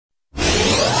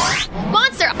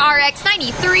RX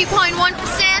 93.1%.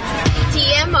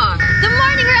 TMR. The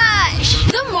Morning Rush.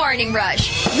 The Morning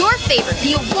Rush. Your favorite,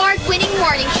 the award-winning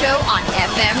morning show on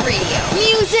FM radio.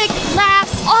 Music,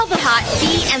 laughs, all the hot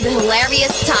tea, and the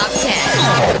hilarious top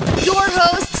 10. Your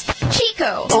hosts,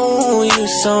 Chico. Oh, you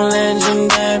so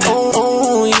legendary.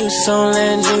 Oh, you so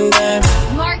legendary.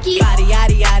 Markki. Yada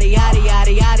yada yada yada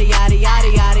yada yada yada yada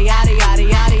yada yada yada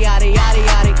yada yada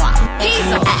yada yada.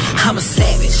 Hazel. I'm a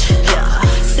savage. Yeah.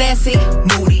 Sassy,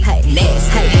 moody,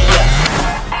 nasty.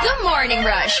 Yeah. The Morning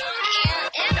Rush. Air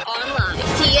and online.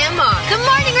 TMR. The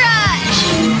Morning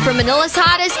Rush. From Manila's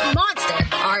hottest, Monster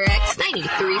RX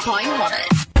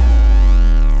 93.1.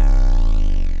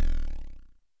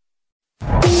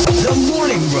 The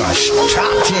Morning Rush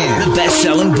Top 10. The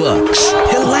best-selling books,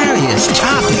 hilarious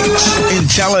topics,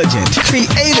 intelligent,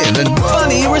 creative, and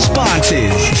funny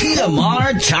responses.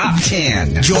 TMR Top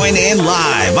 10. Join in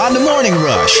live on The Morning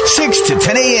Rush, 6 to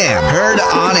 10 a.m. Heard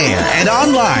on air and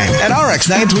online at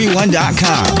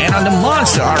rx931.com and on the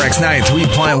Monster RX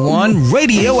 93.1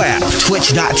 radio app,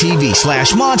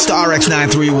 twitch.tv/Monster RX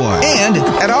 931 and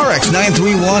at RX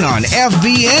 931 on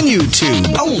FB and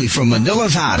YouTube. Only from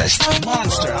Manila's hottest,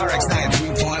 Monster RX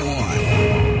 93.1.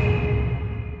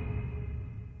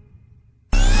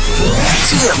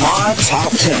 TMR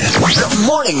Top 10. The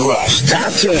Morning Rush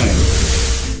Top 10.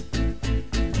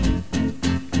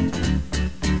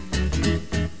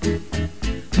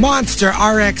 Monster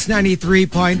RX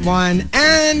 93.1.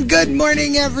 And good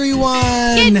morning,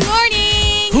 everyone. Good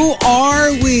morning. Who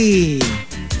are we?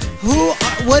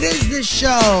 What is this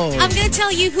show? I'm going to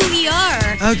tell you who we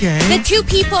are. Okay. The two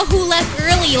people who left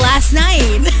early last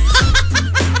night.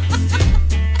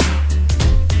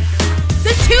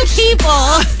 The two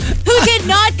people who did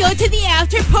not go to the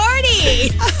after party.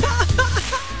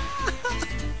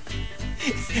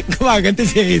 Gumaganti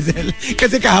si Hazel.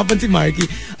 Kasi kahapon si Markki.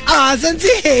 Asan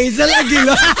si Hazel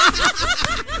Aguilar?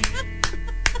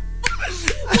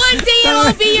 One day it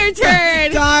will be your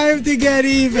turn. Time to get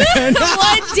even.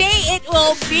 One day it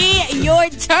will be your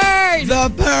turn. The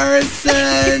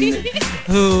person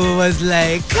who was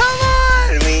like, come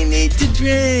on, we need to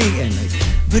drink. And like,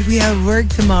 but we have work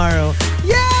tomorrow.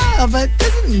 Yeah, but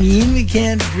doesn't mean we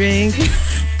can't drink.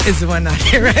 Is the one not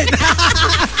here right now.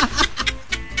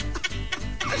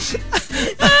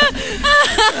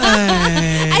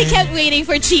 I kept waiting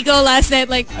for Chico last night.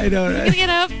 Like, I know, right? I'm gonna get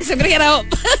up. I'm gonna get up.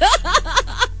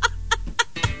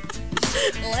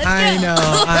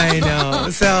 I know.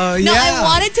 So, yeah. No, I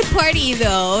wanted to party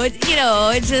though. You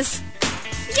know, just,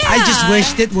 yeah. I just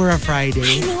wished it were a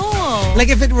Friday. I know. Like,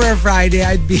 if it were a Friday,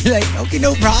 I'd be like, okay,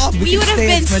 no problem. We would have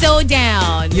been so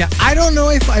down. Yeah, I don't know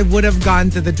if I would have gone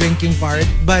to the drinking part,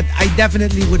 but I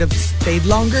definitely would have stayed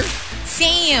longer.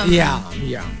 Same. Yeah.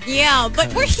 Yeah,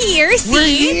 but we're here, see? We're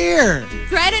here.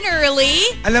 Bright and early.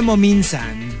 Alam mo,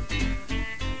 minsan,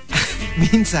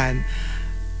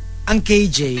 ang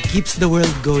KJ keeps the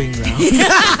world going round.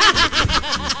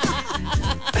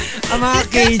 Ang mga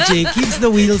KJ keeps the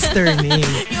wheels turning.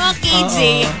 Yung mga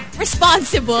KJ,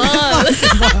 responsible.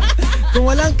 Kung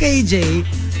walang KJ,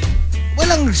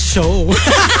 walang show.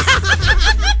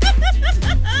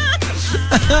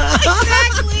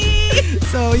 Exactly.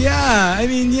 So, yeah, I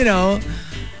mean, you know,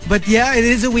 but yeah, it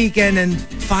is a weekend and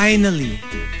finally,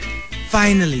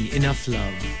 enough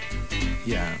love.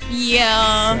 Yeah.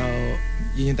 Yeah. So,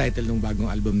 yun yung title ng bagong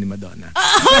album ni Madonna.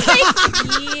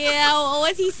 Yeah,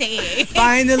 what's he saying?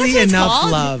 Finally, enough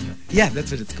called? love. Yeah,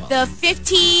 that's what it's called. The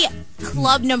 50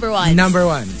 Club number ones. Number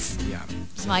ones, yeah.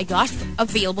 So, my gosh,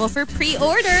 available for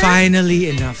pre-order. Finally,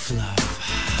 enough love.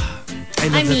 I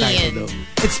love the title though.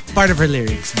 It's part of her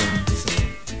lyrics then. So.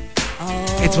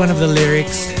 It's one of the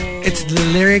lyrics. It's the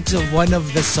lyrics of one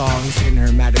of the songs in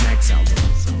her Madam X album.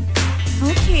 So.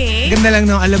 Okay. Ganda lang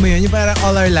no, alam mo yun, yung parang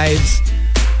all our lives,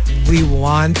 we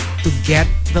want to get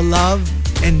the love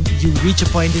and you reach a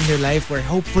point in your life where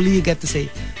hopefully you get to say,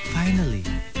 finally,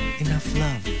 enough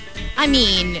love. I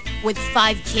mean, with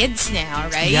 5 kids now,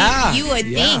 right? Yeah. You would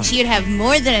think she'd have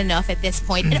more than enough at this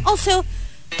point. And also,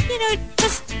 you know,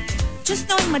 just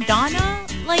knowing Madonna,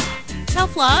 like,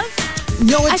 self-love.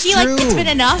 No, it's I feel true. like it's been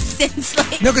enough since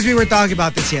like... No, because we were talking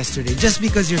about this yesterday. Just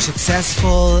because you're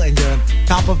successful and you're on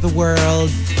top of the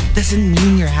world doesn't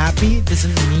mean you're happy.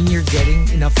 Doesn't mean you're getting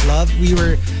enough love. We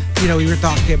were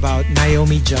talking about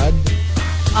Naomi Judd.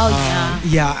 Oh, yeah.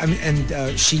 Yeah, I mean,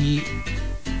 and she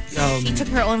took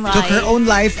her own life. Took her own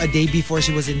life a day before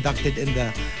she was inducted in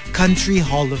the Country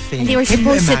Hall of Fame. And they were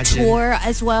supposed to tour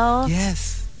as well.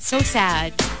 Yes. So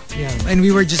sad. Yeah, and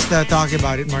we were just talking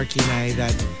about it, Markki and I,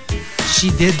 that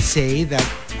she did say that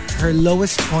her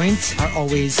lowest points are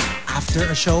always after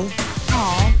a show.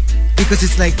 Aww. Because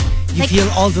it's like You feel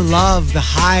all the love, the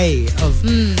high of,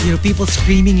 people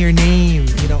screaming your name.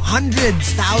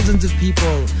 Hundreds, thousands of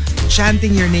people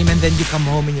chanting your name, and then you come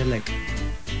home and you're like,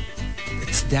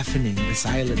 it's deafening. The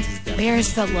silence is deafening.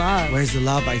 Where's the love? Where's the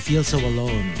love? I feel so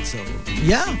alone. So,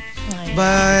 yeah.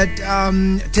 But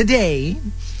today,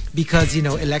 because,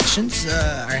 elections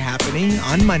are happening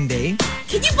on Monday.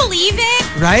 Can you believe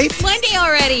it? Right? Monday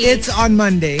already. It's on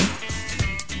Monday.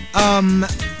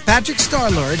 Patrick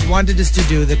Starlord wanted us to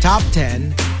do the top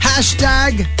 10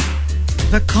 hashtag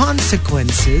the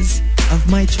consequences of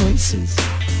my choices.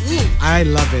 Ooh. I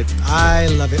love it.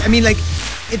 I mean,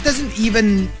 it doesn't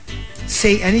even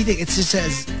say anything. It just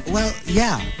says, well,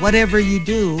 yeah, whatever you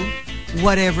do,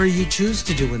 whatever you choose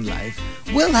to do in life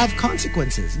will have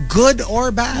consequences, good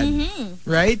or bad,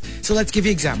 right? So let's give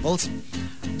you examples.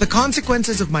 The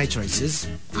consequences of my choices,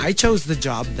 I chose the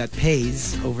job that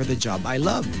pays over the job I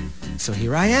love. So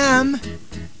here I am,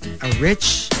 a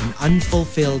rich and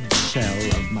unfulfilled shell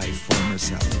of my former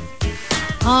self.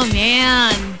 Oh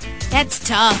man, that's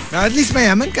tough. Now, at least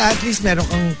mayaman ka, at least meron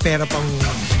kang pera pang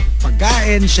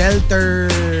pagkain, shelter,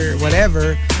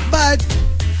 whatever, but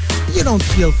you don't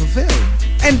feel fulfilled.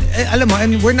 And alam mo,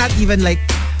 and we're not even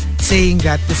saying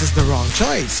that this is the wrong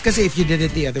choice. Because if you did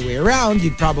it the other way around,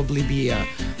 you'd probably be a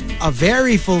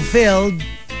very fulfilled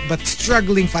but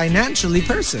struggling financially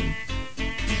person.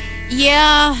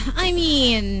 Yeah, I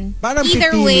mean, Parang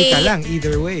either way,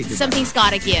 diba? Something's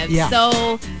gotta give. Yeah.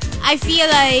 So I feel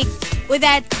like with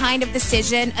that kind of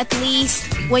decision, at least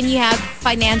when you have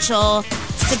financial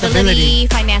stability,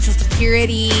 financial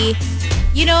security,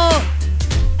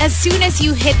 as soon as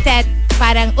you hit that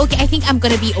parang, okay, I think I'm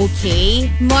gonna be okay,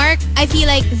 Mark, I feel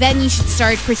like then you should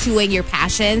start pursuing your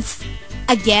passions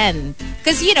again.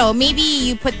 Because, maybe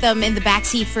you put them in the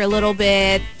backseat for a little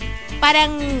bit.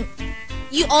 Parang,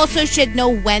 you also should know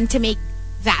when to make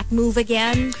that move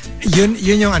again. Yun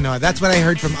yung that's what I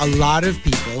heard from a lot of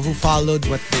people who followed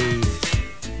what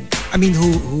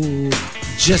who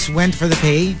just went for the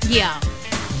pay. Yeah.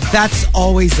 That's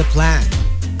always the plan.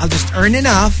 I'll just earn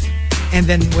enough, and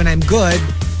then when I'm good,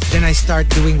 then I start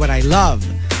doing what I love.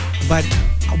 But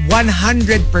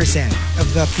 100%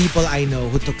 of the people I know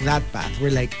who took that path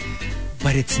were like,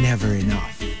 but it's never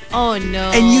enough. Oh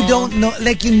no. And you don't know,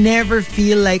 you never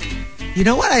feel like, you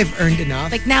know what, I've earned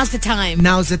enough. Now's the time.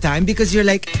 Now's the time, because you're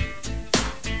like,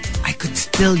 I could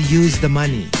still use the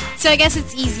money. So I guess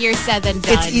it's easier said than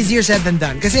done. It's easier said than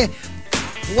done. Kasi,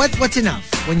 what's enough?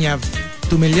 When you have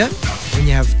 2 million? When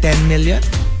you have 10 million?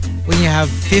 When you have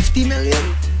 50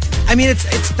 million? I mean,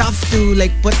 it's tough to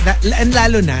put that, and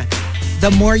lalo na,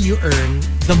 the more you earn,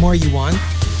 the more you want.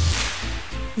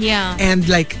 Yeah. And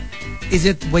is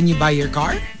it when you buy your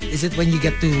car? Is it when you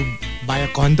get to buy a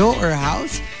condo or a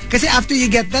house? Because after you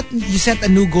get that, you set a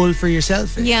new goal for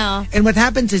yourself. Yeah. And what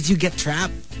happens is you get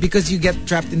trapped, because you get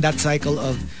trapped in that cycle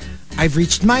of, I've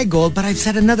reached my goal, but I've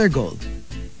set another goal.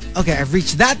 Okay, I've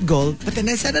reached that goal, but then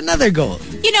I set another goal.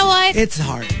 You know what? It's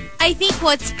hard. I think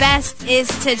what's best is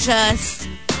to just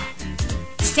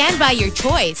stand by your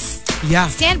choice. Yeah.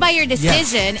 Stand by your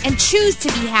decision and choose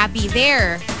to be happy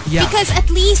there. Yeah. Because at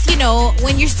least,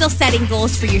 when you're still setting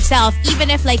goals for yourself, even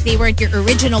if they weren't your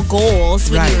original goals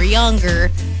when you were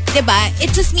younger, diba?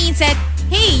 It just means that,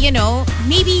 hey,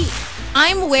 maybe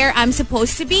I'm where I'm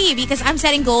supposed to be because I'm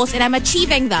setting goals and I'm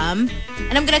achieving them.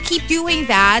 And I'm going to keep doing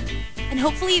that. And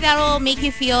hopefully that'll make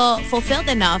you feel fulfilled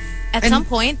enough at some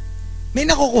point. May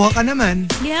nakukuha ka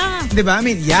naman. Yeah. Diba? I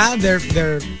mean, yeah,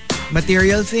 they're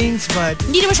material things, but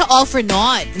hindi naman siya all for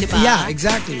naught, diba? Yeah,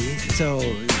 exactly. So,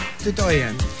 totoo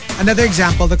yan. Another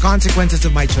example, the consequences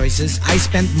of my choices. I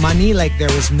spent money like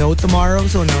there was no tomorrow.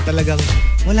 So now talagang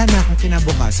wala na akong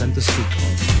kinabukasan to speak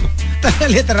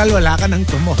of. Literal, wala ka ng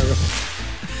tomorrow.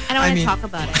 I don't want to talk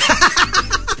about it.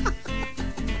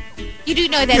 You do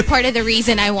know that part of the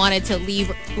reason I wanted to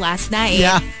leave last night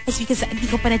is because hindi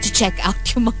ko pa na-check out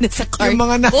yung mga nasa cart ko.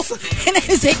 And I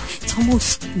was like, it's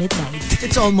almost midnight.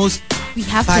 It's almost we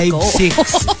have 5, to go.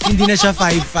 6. Hindi na siya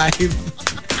 5.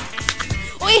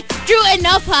 Wait, true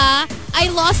enough ha. I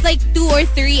lost 2 or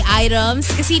 3 items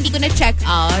kasi hindi ko na-check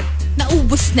out.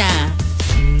 Naubos na.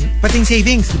 Pating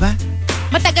savings, di ba?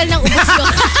 Matagal nang ubos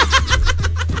yung...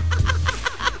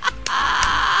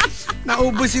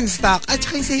 Naubos yung stock at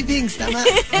saka yung savings, tama?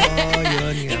 Oh,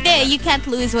 yun. Hindi, you can't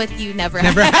lose what you never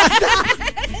had.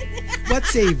 What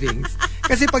savings?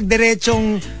 Kasi pag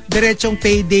diretsong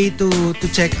payday to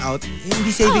check out,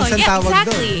 hindi savings ang tawag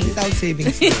doon. Hindi tawag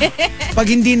savings doon. Pag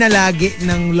hindi na lagi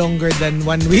ng longer than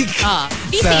 1 week.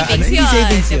 Hindi savings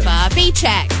yun. Diba?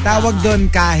 Paycheck. Tawag doon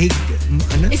kahig.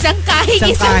 Ano? Isang kahig,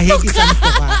 isang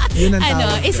tuka. Yun ang tawag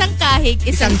doon. Isang kahig,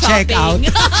 isang check out.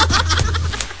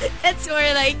 That's more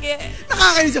like it.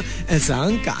 Nakakainis yung,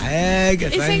 isang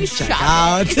kaeg, isang check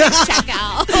out. Check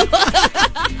out.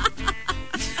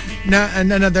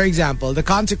 Another example, the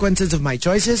consequences of my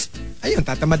choices, ayun,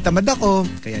 tatamad-tamad ako,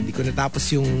 kaya hindi ko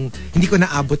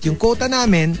naabot yung quota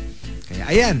namin, kaya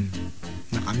ayan,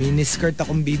 naka-miniskirt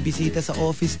akong bibisita sa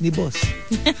office ni boss.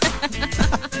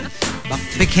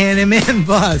 Bikini man,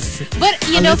 boss. But,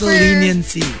 you know,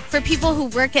 leniency. For people who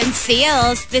work in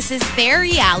sales, this is their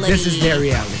reality. This is their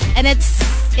reality. And it's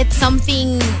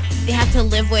something they have to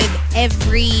live with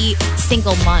every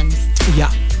single month.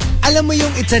 Yeah. Alam mo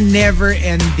yung it's a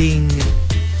never-ending...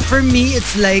 For me,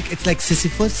 it's like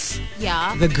Sisyphus.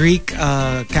 Yeah. The Greek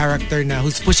character na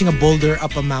who's pushing a boulder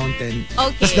up a mountain.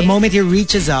 Okay. Because the moment he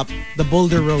reaches up, the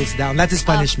boulder rolls down. That's his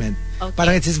punishment. Okay.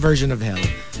 Parang it's his version of hell.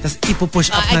 Tapos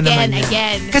ipupush up na naman niya.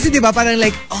 Again. Kasi di ba parang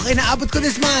like, okay, naabot ko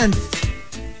this month.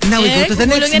 Now we go to the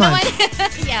next month.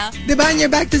 Yeah. Di ba? And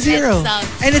you're back to zero.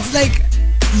 And it's like,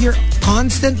 you're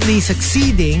constantly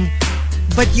succeeding,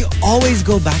 but you always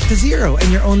go back to zero. And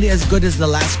you're only as good as the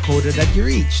last quota that you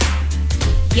reached.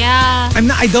 Yeah.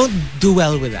 I don't do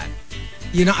well with that.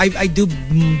 You know, I do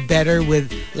better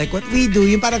with like what we do,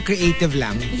 yung parang creative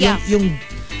lang. Yeah. Yung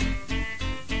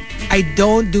I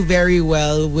don't do very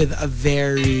well with a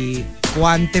very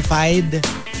quantified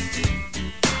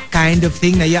kind of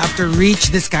thing na you have to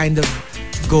reach this kind of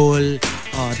goal.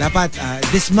 Oh, dapat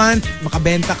this month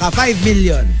makabenta ka 5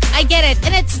 million. I get it.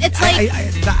 And it's like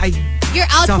your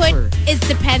output is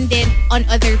dependent on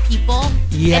other people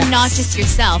and not just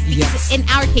yourself. Because in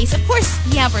our case, of course,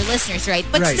 we have our listeners, right?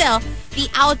 But still, the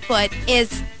output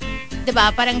is,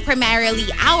 diba, parang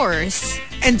primarily ours.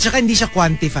 And saka hindi siya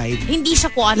quantified. Hindi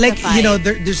siya quantified. Like, you know,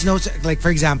 there's no, like for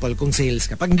example, kung sales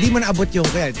ka, pag hindi mo naabot yung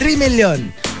 3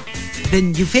 million,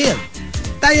 then you fail.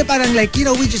 Tayo parang like, you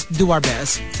know, we just do our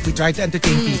best. We try to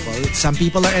entertain people. Some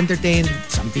people are entertained,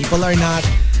 some people are not.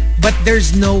 But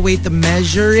there's no way to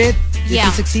measure it if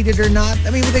you succeeded or not.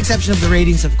 I mean, with the exception of the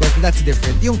ratings, of course, but that's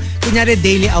different. Yung, kunyari,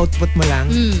 daily output mo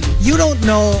lang, you don't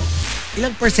know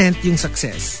ilang percent yung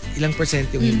success, ilang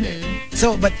percent yung hindi.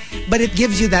 So, but it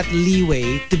gives you that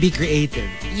leeway to be creative.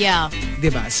 Yeah.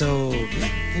 Diba? So,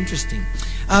 interesting.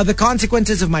 The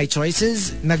consequences of my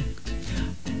choices,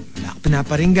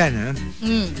 pinaparinggan, ha?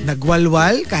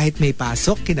 Nagwalwal kahit may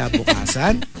pasok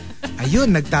kinabukasan. Ayun,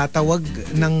 nagtatawag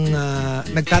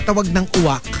ng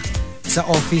uwak sa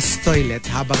office toilet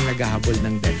habang naghahabol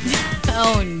ng deadline.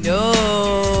 Oh no.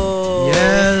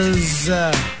 Yes.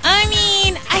 I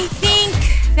mean, I think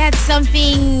that's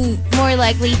something more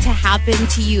likely to happen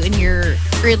to you in your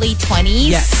early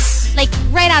 20s. Yes. Like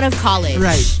right out of college.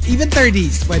 Right. Even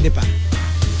 30s, pwede pa.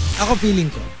 Ako feeling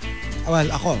ko.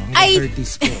 Well, ako, hanggang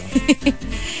 30s ko.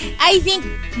 I think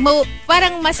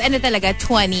parang mas talaga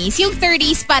 20s. Yung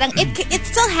 30s parang it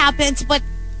still happens but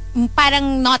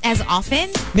parang not as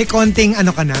often. May konting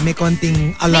may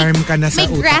konting alarm ka na sa utak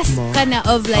mo. May grasp ka na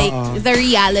of like the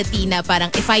reality na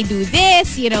parang if I do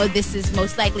this, you know, this is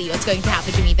most likely what's going to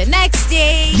happen to me the next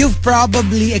day. You've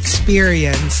probably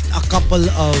experienced a couple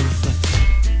of,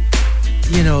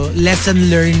 you know,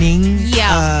 lesson learning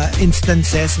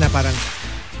instances na parang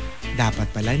dapat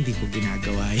pala hindi ko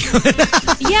ginagawa yun.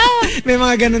 Yeah. May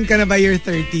mga ganun ka na by your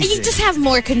 30s. And you just have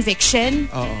more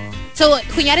conviction. Oo. So,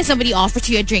 kunyari somebody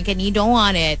offers you a drink and you don't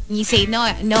want it. And you say, no,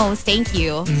 thank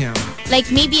you. Yeah.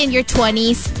 Like maybe in your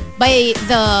 20s, by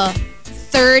the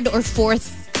third or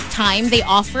fourth time they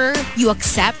offer, you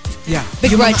accept. Yeah.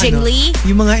 Begrudgingly.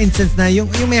 Yung mga instance na, yung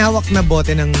may hawak na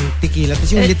bote ng tequila,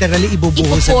 tapos yung literally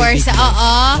ibubuho sa bibig mo.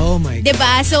 Oh my God.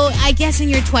 Diba? So, I guess in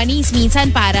your 20s,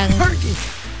 minsan parang... Markki.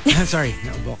 Sorry,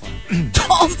 naubo ko.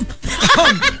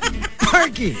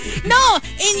 Markki. No,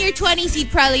 in your 20s, you'd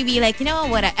probably be like, you know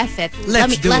what, F it.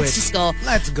 Let's just go.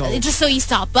 Let's go. Just so you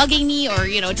stop bugging me or,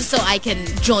 you know, just so I can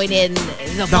join in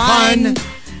the fun.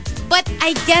 But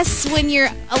I guess when you're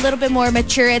a little bit more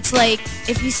mature, it's like,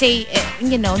 if you say,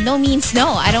 you know, no means no.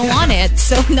 I don't want it.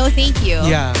 So, no thank you.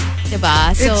 Yeah.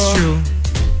 Diba? So, it's true.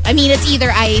 I mean, it's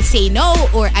either I say no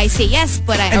or I say yes,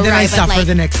 but I arrive at like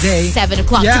the next day. 7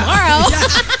 o'clock tomorrow.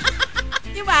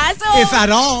 Diba? So, if at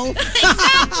all.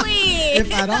 Exactly. If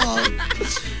at all.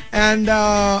 And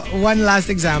one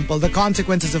last example, the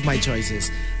consequences of my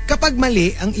choices. Kapag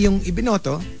mali ang iyong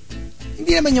ibinoto,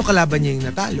 hindi naman yung kalaban niya yung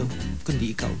natalo,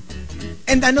 kundi ikaw.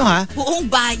 And buong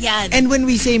bayan. And when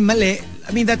we say mali,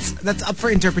 I mean, that's up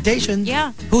for interpretation.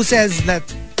 Yeah. Who says that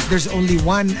there's only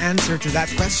one answer to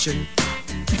that question?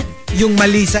 Yung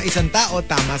mali sa isang tao,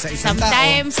 tama sa isang tao.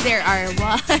 Sometimes there are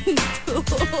 1,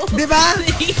 2, diba?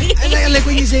 I like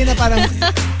when you say na parang,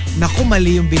 naku,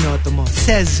 mali yung binoto mo.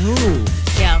 Says who?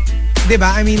 Yeah.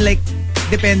 Diba? I mean, like,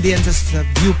 depende yan sa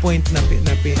viewpoint na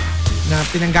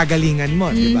pinanggagalingan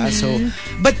mo, di ba? So,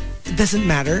 but it doesn't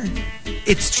matter.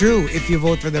 It's true if you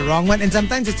vote for the wrong one. And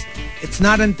sometimes it's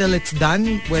not until it's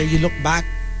done where you look back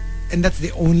and that's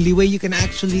the only way you can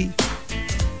actually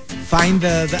find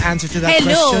the answer to that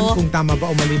question. Kung tama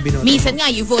ba o mali binoto. Minsan nga,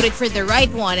 you voted for the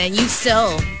right one and you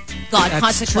still got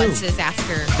consequences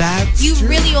after. That's true.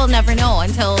 Really will never know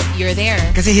until you're there.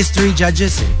 Kasi history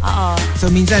judges eh.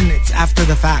 So minsan, it's after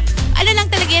the fact. Ano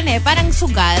lang talaga yan eh, parang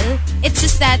sugal. It's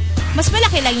just that, mas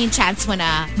malaki lang yung chance mo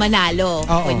na manalo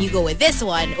when you go with this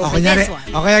one over this one.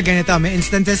 O kaya ganito, may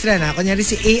instances rin ha. Kunyari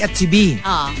si A at si B.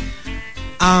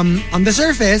 On the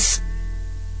surface,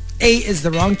 A is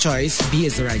the wrong choice, B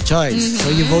is the right choice.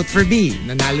 So you vote for B.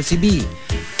 Nanalo si B.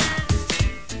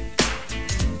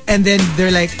 And then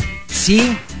they're like,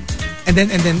 see? And then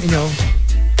you know,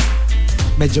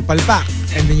 medyo palpak.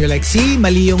 And then you're like, see,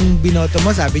 mali yung binoto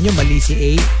mo. Sabi nyo, mali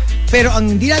si A. Pero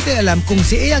ang di natin alam, kung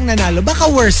si A ang nanalo,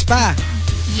 baka worse pa.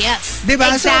 Yes,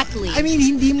 diba? exactly. So, I mean,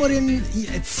 hindi mo rin,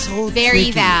 it's so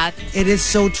very tricky. that. It is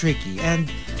so tricky. And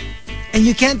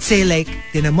you can't say like,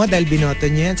 tinan mo, dahil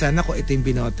binoto nyo yan, sana ko ito yung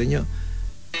binoto nyo.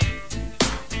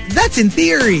 That's in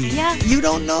theory. Yeah. You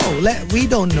don't know.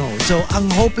 We don't know. So, ang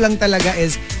hope lang talaga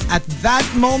is, at that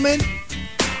moment,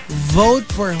 vote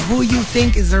for who you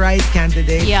think is the right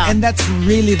candidate. Yeah. And that's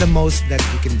really the most that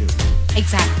you can do.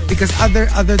 Exactly. Because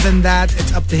other than that,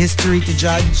 it's up to history to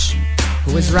judge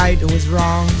who is right, who is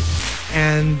wrong.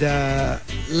 And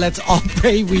let's all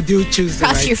pray we do choose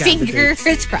the right candidate. Cross your fingers,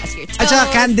 cross your toes. At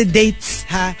saka candidates,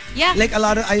 ha? Yeah. Like a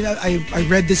lot of, I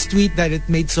read this tweet that it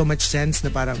made so much sense na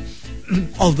parang,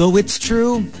 although it's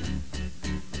true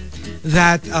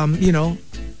that, you know,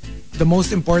 the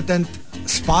most important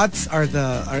spots are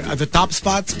the top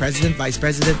spots, president, vice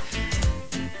president.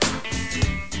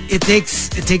 It takes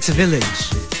a village.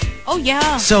 Oh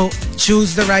yeah. So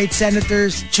choose the right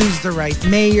senators, choose the right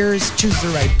mayors, choose the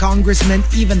right congressmen,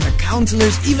 even the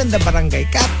councilors, even the barangay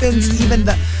captains, even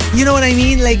the, you know what I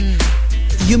mean? Like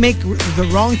you make the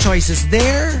wrong choices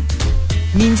there.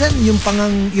 Minsan yung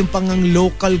pangang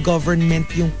local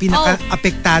government yung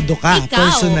pinaka-apektado ka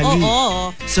personally.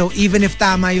 So even if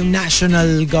tama yung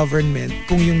national government,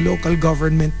 kung yung local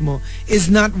government mo is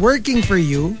not working for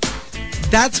you,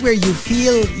 that's where you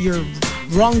feel your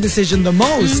wrong decision the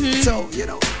most. So, you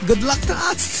know, good luck to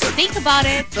us. Think about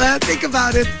it. Think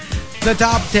about it. The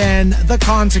top 10, the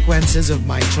consequences of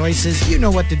my choices. You know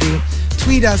what to do.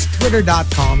 Tweet us,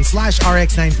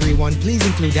 twitter.com/RX931. Please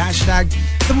include hashtag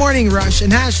The Morning Rush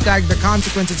and hashtag The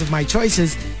Consequences of My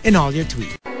Choices in all your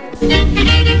tweets.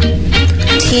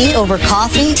 Tea over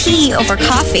coffee? Tea over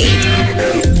coffee.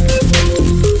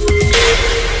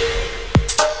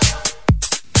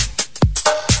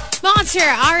 Monster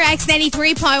RX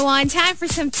 93.1. Time for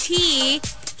some tea.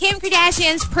 Kim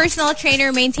Kardashian's personal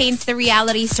trainer maintains the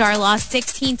reality star lost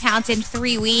 16 pounds in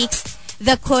 3 weeks,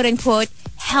 the quote-unquote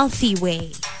healthy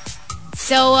way.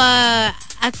 So,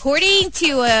 according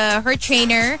to her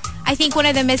trainer, I think one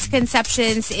of the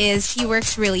misconceptions is she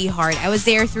works really hard. I was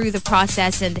there through the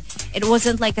process and it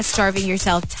wasn't like a starving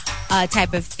yourself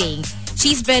type of thing.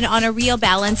 She's been on a real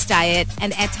balanced diet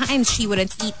and at times she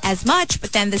wouldn't eat as much.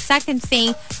 But then the second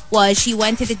thing was she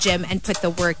went to the gym and put the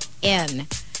work in.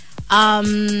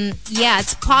 Yeah,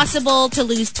 it's possible to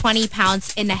lose 20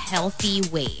 pounds in a healthy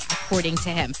way, according to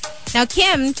him. Now,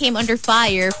 Kim came under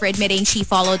fire for admitting she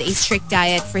followed a strict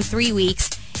diet for 3 weeks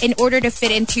in order to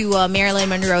fit into Marilyn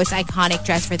Monroe's iconic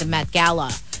dress for the Met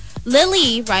Gala.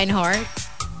 Lily Reinhart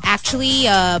actually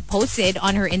posted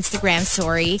on her Instagram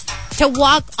story to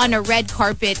walk on a red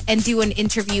carpet and do an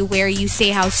interview where you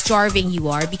say how starving you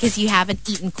are because you haven't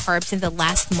eaten carbs in the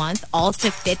last month, all to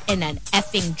fit in an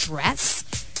effing dress.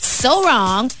 So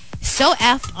wrong, so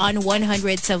effed on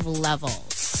 100s of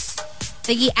levels.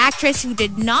 The actress, who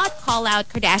did not call out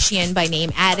Kardashian by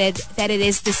name, added that it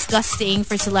is disgusting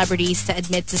for celebrities to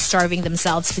admit to starving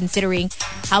themselves considering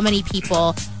how many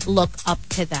people look up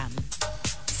to them.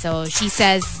 So she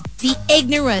says the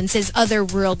ignorance is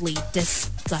otherworldly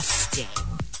disgusting.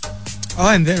 Oh,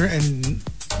 and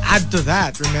add to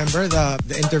that, remember the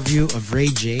interview of Ray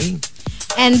J?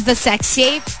 And the sex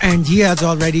tape? And he has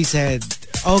already said,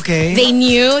 okay. They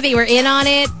knew, they were in on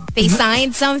it, they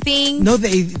signed something. No,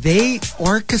 they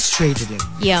orchestrated it.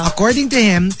 Yeah. According to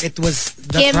him, it was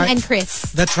Kim and Chris.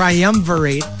 The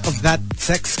triumvirate of that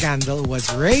sex scandal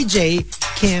was Ray J,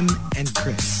 Kim, and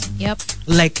Chris. Yep.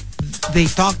 Like, they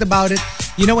talked about it.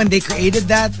 You know, when they created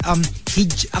that,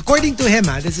 according to him,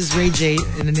 this is Ray J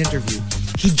in an interview,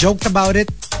 he joked about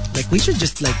it. Like, we should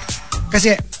just like,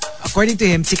 kasi according to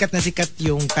him, sikat na sikat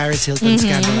yung Paris Hilton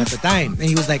scandal at the time. And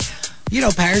he was like,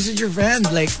 Paris is your friend.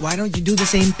 Like, why don't you do the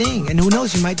same thing? And who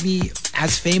knows, you might be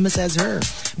as famous as her.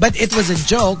 But it was a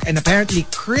joke, and apparently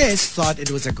Chris thought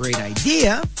it was a great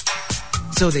idea.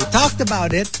 So they talked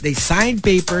about it, they signed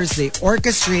papers, they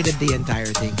orchestrated the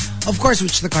entire thing. Of course,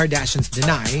 which the Kardashians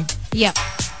deny. Yep.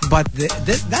 But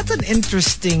that's an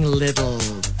interesting little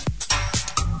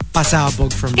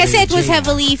pasabog from Because Ray it was J.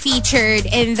 heavily featured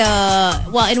in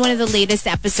in one of the latest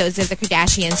episodes of the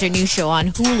Kardashians, their new show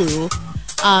on Hulu.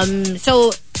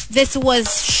 So this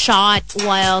was shot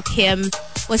while Kim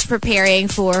was preparing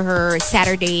for her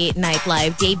Saturday Night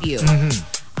Live debut.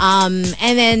 And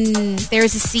then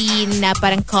there's a scene na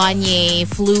parang Kanye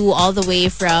flew all the way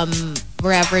from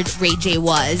wherever Ray J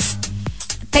was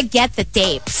to get the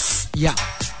tapes. Yeah.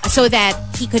 So that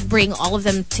he could bring all of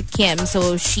them to Kim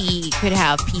so she could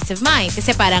have peace of mind.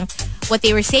 Kasi parang what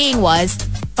they were saying was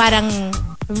parang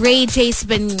Ray J's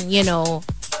been,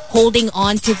 holding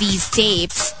on to these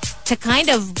tapes to kind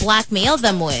of blackmail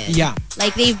them with. Yeah.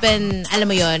 Like they've been, alam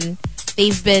mo yun,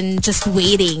 they've been just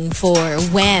waiting for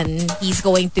when he's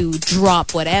going to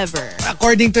drop whatever.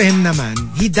 According to him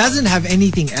naman, he doesn't have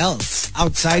anything else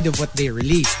outside of what they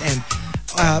released. And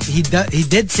he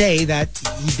did say that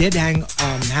he did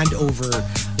hand over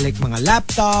like mga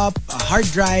laptop, hard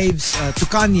drives to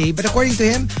Kanye. But according to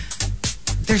him,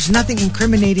 there's nothing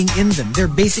incriminating in them. They're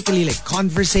basically like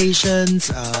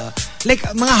conversations, like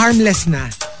mga harmless na.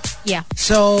 Yeah.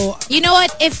 So, you know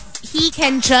what? If he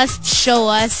can just show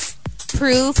us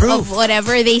proof of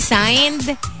whatever they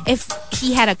signed, if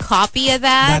he had a copy of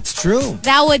that, that's true.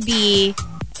 That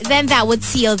would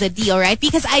seal the deal, right?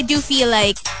 Because I do feel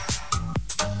like,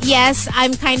 yes,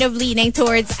 I'm kind of leaning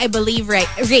towards, I believe, Ray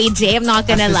J. I'm not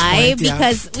gonna lie,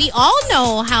 because we all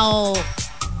know how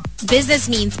business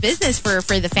means business for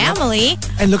the family. Yep.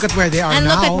 And look at where they are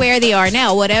now. Look at where they are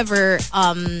now. Whatever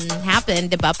happened,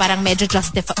 diba? Parang medyo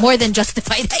more than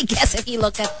justified, I guess, if you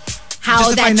look at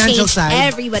how just that changed side.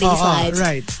 everybody's lives.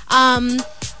 Right.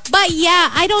 But yeah,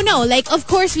 I don't know. Like, of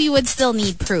course, we would still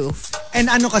need proof. And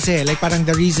ano kasi, like parang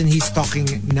the reason he's talking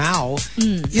now,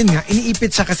 yun nga,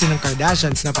 iniipit siya kasi ng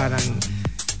Kardashians na parang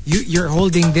you're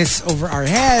holding this over our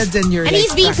heads and you're and like,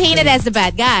 he's being painted as the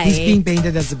bad guy. He's being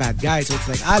painted as the bad guy. So it's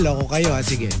like, loko kayo,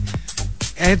 sige.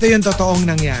 Ito yung totoong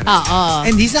nangyari.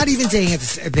 And he's not even saying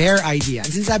it's their idea.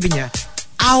 And sinasabi niya,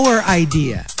 our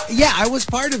idea. Yeah, I was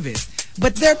part of it.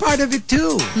 But they're part of it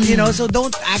too. So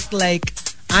don't act like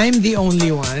I'm the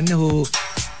only one who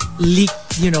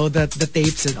leaked, the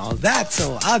tapes and all that.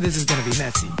 So, this is going to be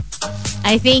messy.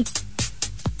 I think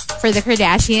for the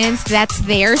Kardashians, that's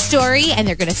their story and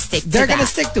they're going to stick to They're going to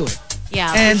stick to it.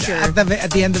 Yeah, and for sure.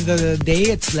 at the end of the day,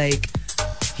 it's like,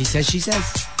 he says, she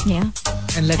says. Yeah.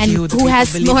 And let's see who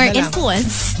has more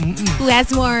influence, who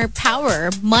has more power,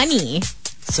 money,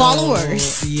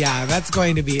 followers. Yeah, that's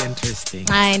going to be interesting.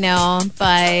 I know,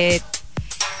 but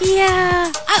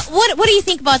yeah. What do you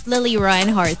think about Lily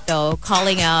Reinhart though,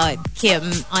 calling out Kim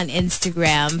on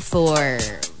Instagram for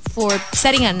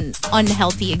setting an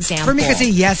unhealthy example? For me kasi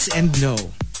yes and no.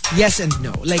 Yes and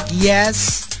no. Like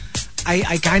yes,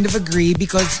 I kind of agree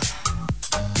because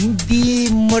hindi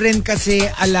mo rin kasi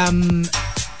alam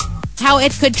how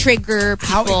it could trigger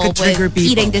people with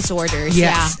eating disorders.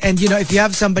 Yes. Yeah. And if you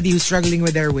have somebody who's struggling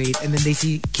with their weight and then they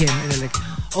see Kim and they're like,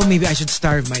 oh, maybe I should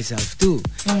starve myself too.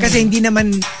 Kasi hindi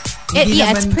naman...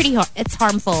 it's pretty it's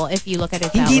harmful if you look at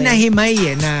it that way. Hindi na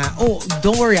himay na, oh,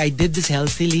 don't worry, I did this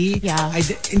healthily. Yeah.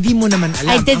 Hindi mo naman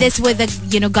alam. I did this with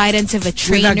the guidance of a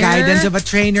trainer. With the guidance of a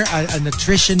trainer, a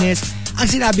nutritionist. Ang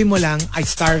sinabi mo lang, I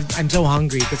starved, I'm so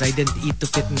hungry because I didn't eat to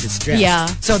fit in this dress. Yeah.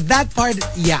 So that part,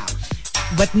 yeah.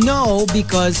 But no,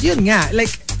 because yun nga,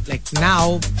 like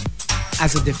now,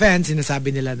 as a defense,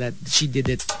 sinasabi nila that she did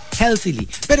it healthily.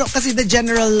 Pero kasi the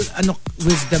general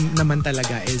wisdom naman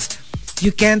talaga is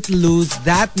you can't lose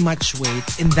that much weight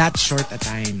in that short a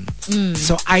time.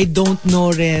 So I don't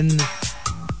know rin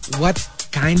what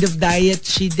kind of diet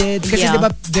she did. Kasi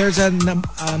diba, there's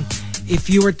if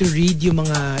you were to read yung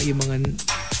mga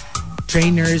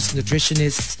trainers,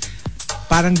 nutritionists,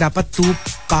 parang dapat 2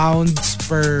 pounds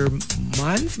per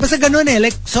month. Basta ganun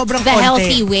like sobrang the konti.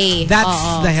 Healthy way.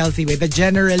 That's the healthy way. The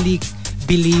generally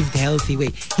believed healthy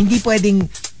way. Hindi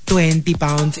pwedeng 20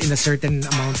 pounds in a certain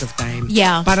amount of time.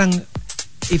 Yeah. Parang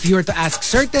if you were to ask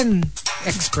certain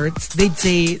experts, they'd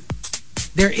say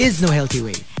there is no healthy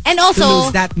way. And also, to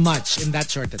lose that much in that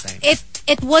short a time.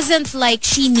 It wasn't like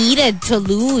she needed to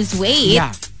lose weight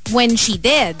when she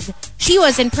did. She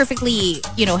was in perfectly,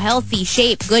 healthy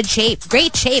shape, good shape,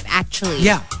 great shape actually.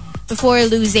 Yeah. Before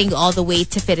losing all the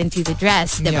weight to fit into the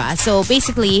dress, diba? Yeah. So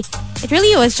basically, it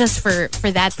really was just for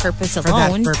that purpose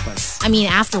alone. For that purpose. I mean,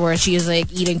 afterwards, she was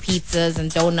like eating pizzas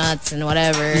and donuts and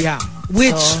whatever. Yeah.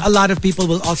 Which a lot of people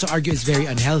will also argue is very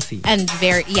unhealthy. And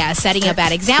setting a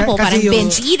bad example. Parang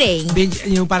binge eating.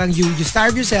 Parang you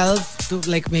starve yourself to,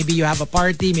 like, maybe you have a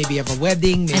party, maybe you have a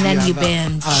wedding, maybe and then you have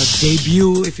binge. A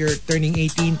debut if you're turning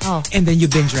 18, and then you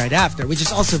binge right after, which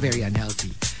is also very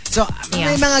unhealthy. So,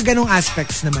 may mga ganong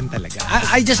aspects naman talaga.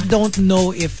 I just don't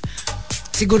know if,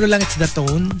 siguro lang it's the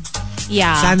tone.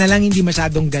 Yeah. Sana lang hindi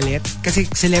masyadong galit. Kasi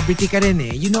celebrity ka rin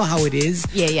eh. You know how it is.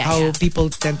 How people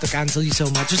tend to cancel you so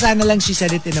much. So sana lang she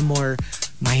said it in a more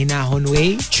mahinahon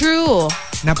way. True.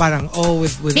 Na parang,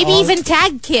 with maybe even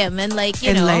tag Kim and like,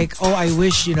 you know. And like, I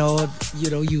wish, you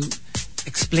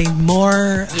explained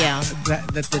more. Yeah.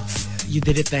 That you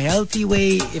did it the healthy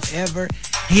way, if ever.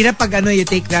 Hirap pag you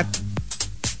take that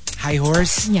high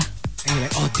horse. Yeah. And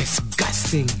you're like,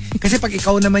 disgusting. Kasi pag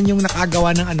ikaw naman yung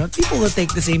nakagawa ng people will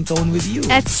take the same tone with you.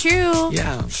 That's true.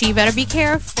 Yeah. She better be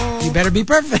careful. You better be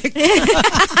perfect.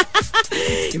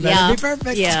 You better be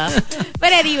perfect. Yeah.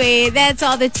 But anyway, that's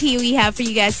all the tea we have for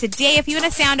you guys today. If you want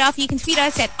to sound off, you can tweet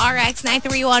us at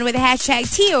RX931 with the hashtag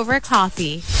tea over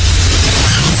coffee.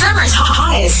 Summer's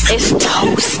hottest is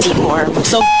toasty warm.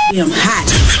 So hot.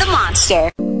 The Monster.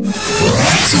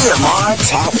 TMR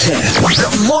Top 10. The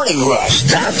Morning Rush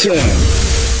Top 10.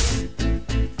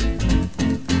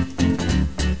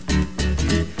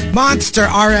 Monster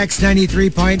RX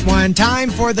 93.1. Time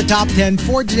for the top 10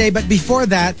 for today. But before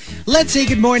that, let's say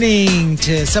good morning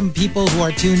to some people who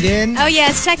are tuned in. Oh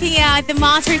yes, checking out the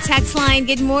Monster text line.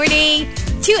 Good morning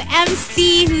to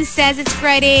MC who says it's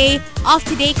Friday. Off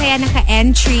today kaya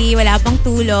naka-entry. Wala pang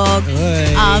tulog.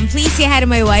 Please say hi to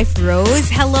my wife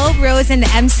Rose. Hello Rose and the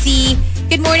MC.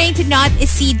 Good morning to Not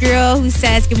Isidro who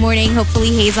says good morning.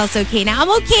 Hopefully Hazel's okay now.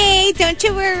 I'm okay. Don't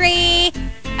you worry.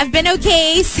 I've been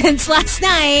okay since last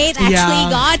night.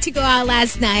 Actually got to go out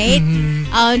last night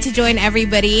to join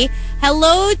everybody.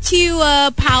 Hello to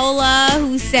Paula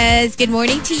who says good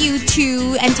morning to you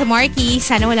too, and to Markki.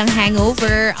 Sana walang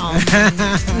hangover.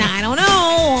 I don't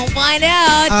know. We'll find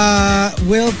out.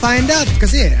 We'll find out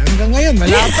kasi hanggang ngayon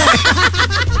wala pa.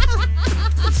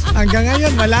 Hanggang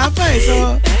ngayon wala pa eh.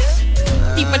 So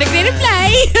di pa nagre-reply.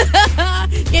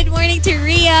 Good morning to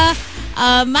Rhea.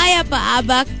 Maya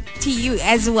Paabak to you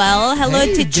as well. Hello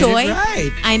to Choi. Right.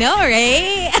 I know,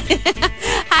 right?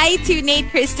 Hi to Nate,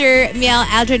 Krister, Miel,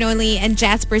 Aldrin Only, and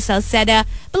Jasper Salceda.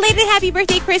 Belated happy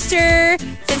birthday, Krister,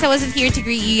 since I wasn't here to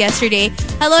greet you yesterday.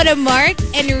 Hello to Mark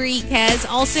Enriquez.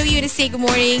 Also, you want to say good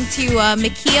morning to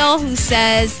Mikhail, who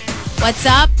says, what's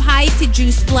up? Hi to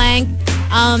Juice Blank.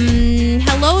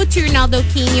 Hello to Ronaldo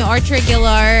Quino, Archer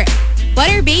Aguilar,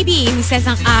 Butter Baby, who says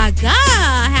ang aga.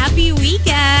 Happy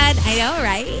weekend. I know,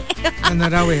 right? Ano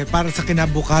raw para sa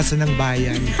kinabukasan ng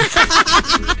bayan.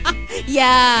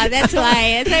 Yeah, that's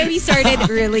why. That's why we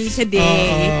started early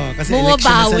today. Kasi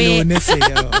election na sa Lunes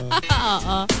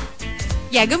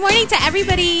Yeah, good morning to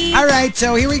everybody. All right,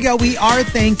 so here we go. We are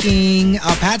thanking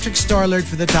Patrick Starlord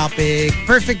for the topic.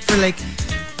 Perfect for like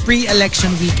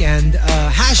pre-election weekend.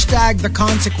 Hashtag the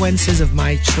consequences of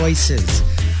my choices.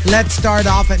 Let's start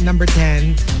off at number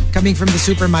 10. Coming from the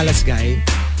Super Malas guy.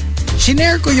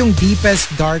 Shinare ko yung deepest,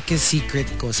 darkest secret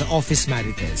ko sa Office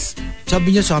Marites.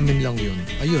 Sabi niya sa amin lang yun.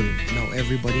 Ayun, now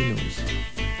everybody knows.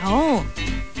 Oh,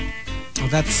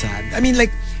 that's sad. I mean,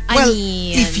 like,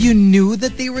 if you knew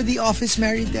that they were the Office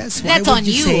Marites, why would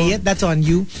you say it? That's on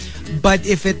you. But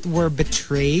if it were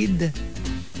betrayed...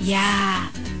 Yeah.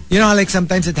 You know, like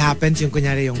sometimes it happens, yung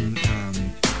kunyari yung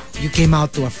you came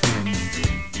out to a friend.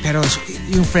 Pero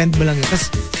yung friend mo lang yun. Tapos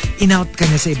in-out ka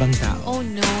na sa ibang tao. Oh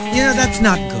no. You know, that's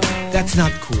not good. That's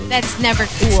not cool. That's never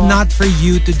cool. It's not for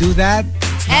you to do that.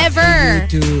 Ever.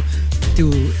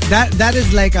 That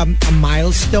is like a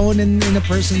milestone in a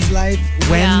person's life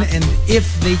when and if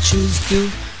they choose to.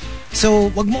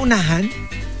 So, wag mo unahan.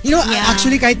 You know,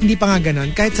 actually kahit hindi pa nga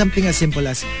ganon, kahit something as simple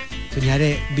as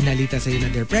kunyari, binalita sa'yo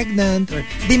na they're pregnant, or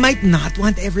they might not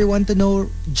want everyone to know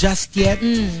just yet.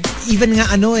 Even nga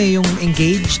yung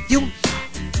engaged, yung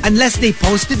unless they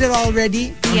posted it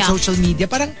already on social media,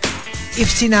 parang if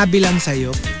sinabi lang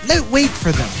sa'yo, wait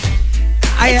for them.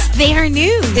 It's their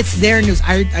news. It's their news.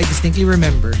 I distinctly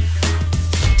remember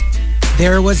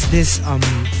there was this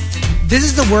this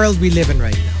is the world we live in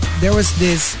right now. There was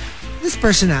this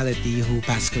personality who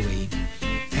passed away.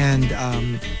 And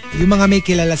yung mga may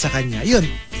kilala sa kanya, yun,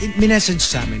 minessage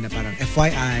sa amin na parang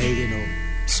FYI, you know,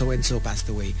 so-and-so passed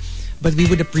away. But we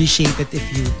would appreciate it if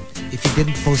you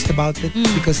didn't post about it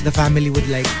because the family would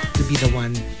like to be the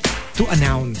one to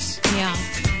announce. Yeah.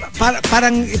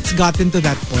 Parang it's gotten to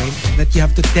that point that you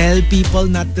have to tell people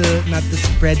not to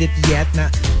spread it yet na,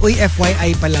 uy,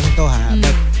 FYI pa lang to ha.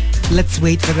 But let's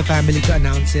wait for the family to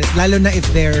announce it. Lalo na if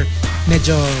they're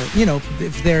medyo,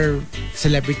 if they're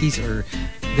celebrities or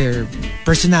their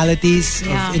personalities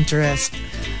of interest.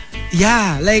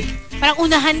 Yeah, like parang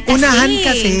unahan kasi. Unahan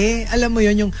kasi. Alam mo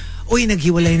yun, yung, uy,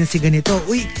 naghiwalay na si ganito.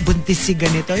 Uy, buntis si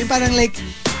ganito. Yung parang like,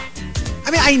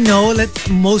 I mean, I know that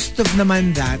most of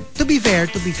naman that, to be fair,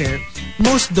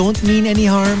 most don't mean any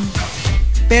harm.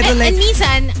 Pero and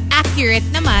minsan, accurate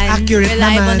naman.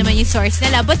 Reliable naman yung source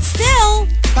nila. But still,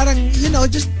 parang,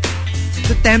 just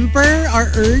to temper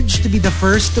our urge to be the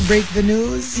first to break the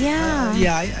news. Yeah.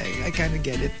 I kind of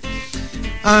get it.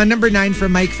 Number 9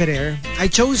 from Mike Ferrer. I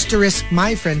chose to risk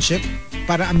my friendship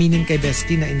para aminin kay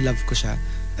Bestie na in love ko siya.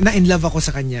 Na in love ako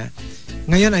sa kanya.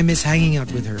 Ngayon, I miss hanging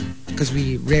out with her because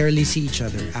we rarely see each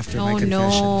other after my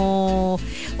confession. No.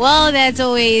 Well, that's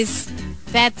always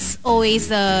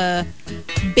a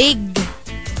big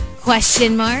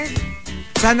question mark.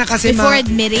 Sana kasi before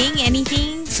admitting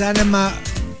anything. Sana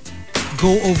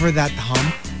go over that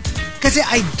hump. Kasi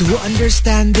I do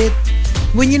understand it.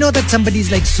 When you know that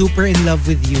somebody's like super in love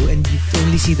with you and you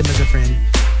only see them as a friend,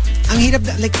 ang hirap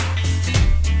na, like,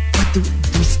 what do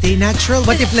we stay natural?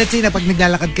 What if, let's say, na pag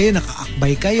naglalakad kayo,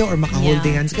 nakaakbay kayo or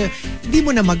maka-holding hands kayo, hindi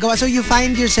mo na magawa. So you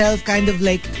find yourself kind of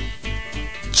like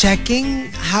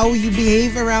checking how you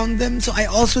behave around them. So I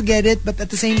also get it, but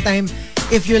at the same time,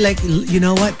 if you're like, you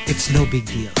know what? It's no big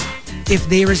deal. If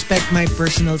they respect my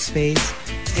personal space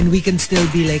and we can still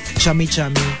be like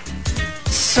chummy-chummy,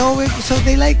 so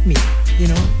they like me,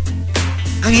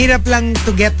 Ang hirap lang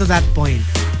to get to that point.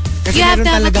 Kasi you have to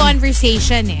have a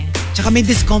conversation eh. Tsaka may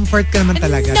discomfort ka naman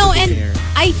talaga. No, and fair.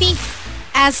 I think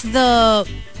as the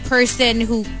person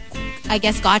who, I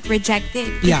guess, got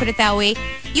rejected, to put it that way,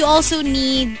 you also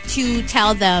need to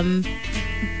tell them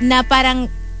na parang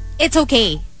it's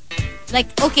okay. Like,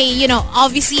 okay,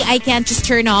 obviously I can't just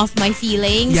turn off my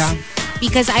feelings. Yeah.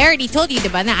 Because I already told you,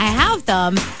 diba, na I have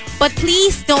them. But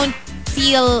please don't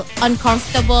feel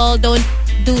uncomfortable. Don't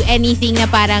do anything na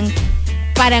parang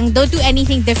don't do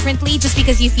anything differently just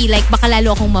because you feel like baka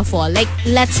lalo akong ma-fall. Like,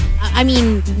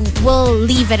 we'll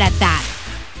leave it at that.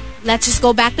 Let's just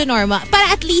go back to normal. But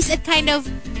at least it kind of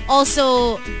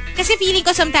also, kasi feeling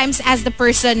ko sometimes as the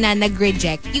person na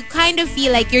nag-reject, you kind of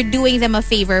feel like you're doing them a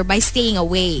favor by staying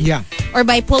away. Yeah. Or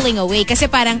by pulling away. Kasi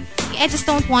parang, I just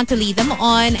don't want to lead them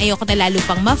on. Ayoko na lalo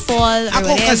pang ma-fall or whatever.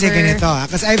 Ako kasi ganito,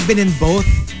 kasi I've been on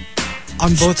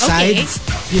both sides.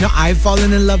 I've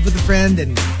fallen in love with a friend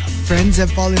and friends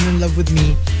have fallen in love with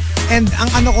me. And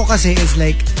ang ano ko kasi is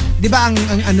like, di ba ang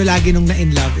ano lagi nung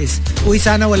na-in love is, uy,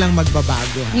 sana walang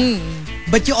magbabago.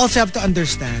 But you also have to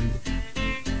understand,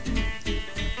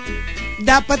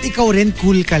 dapat ikaw rin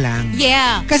cool ka lang.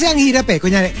 Yeah. Kasi ang hirap eh.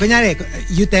 Kunyari,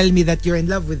 you tell me that you're in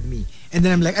love with me. And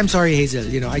then I'm like, I'm sorry, Hazel.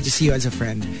 I just see you as a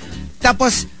friend.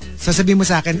 Tapos, sasabihin mo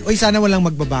sa akin, uy, sana walang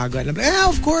magbabago. And I'm like,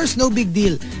 of course, no big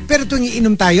deal. Pero tuwing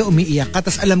iinom tayo, umiiyak ka.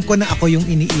 Tapos alam ko na ako yung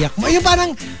iniiyak mo. Yung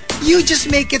parang, you just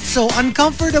make it so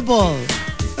uncomfortable.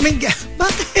 I mean,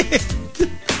 bakit?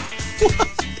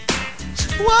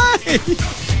 Why?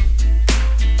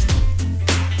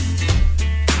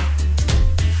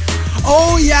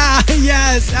 Oh, yeah,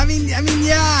 yes. I mean,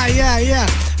 yeah.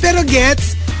 Pero get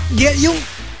yung,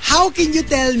 how can you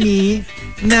tell me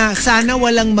na sana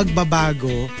walang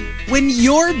magbabago when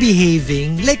you're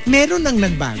behaving like meron nang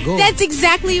nagbago? That's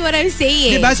exactly what I'm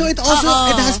saying. Diba? So it also,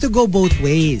 it has to go both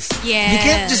ways. Yes. You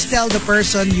can't just tell the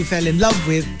person you fell in love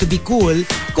with to be cool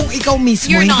kung ikaw mismo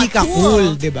You're hindi not ka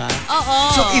cool, diba?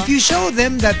 So if you show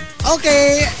them that,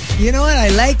 okay, you know what, I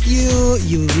like you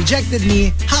rejected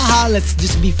me, haha, let's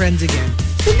just be friends again,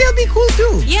 then they'll be cool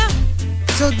too. Yeah.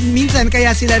 So minsan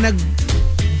kaya sila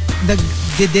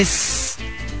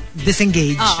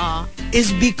disengage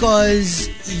is because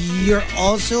you're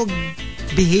also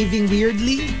behaving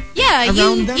weirdly. Yeah,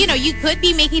 around them. You could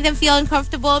be making them feel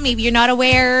uncomfortable. Maybe you're not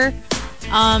aware.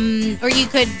 Or you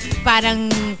could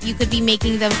be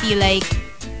making them feel like,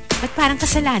 ba't parang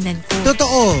kasalanan ko?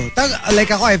 Totoo.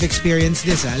 Like ako, I've experienced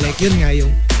this. Like yun nga,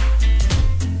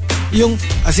 yung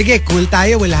sige, cool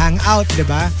tayo, we'll hang out,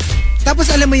 diba? Tapos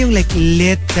alam mo yung like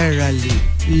literally,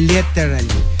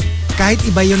 kahit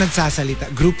iba yung nagsasalita,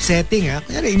 group setting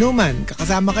kunyari inuman,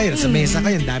 kakasama kayo, sa mesa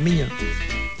kayo, ang dami nyo.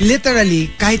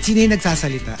 Literally, kahit sino yung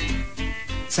nagsasalita,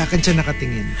 sa akin siya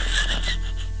nakatingin.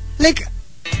 Like,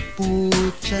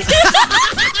 pucha.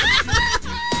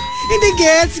 Hindi,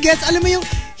 gets. Alam mo yung,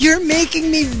 you're making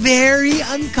me very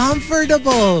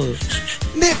uncomfortable.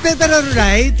 Pero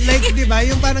right? Like, di ba?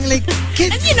 Yung parang like,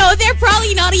 And you know, they're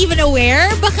probably not even aware.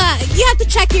 Baka, you have to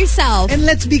check yourself. and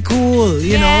let's be cool,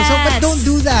 you know? So, but Yes. don't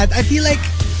do that. I feel like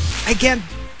I can't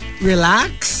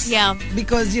relax. Yeah.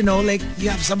 Because, you know, like, you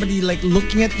have somebody like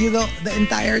looking at you the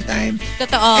entire time.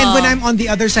 Totoo. And when I'm on the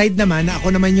other side naman, na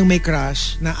ako naman yung may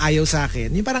crush na ayaw sa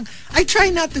akin, yung parang, I try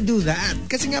not to do that.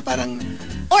 Kasi nga parang,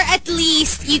 Or at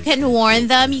least you can warn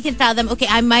them. You can tell them, okay,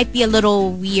 I might be a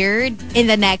little weird in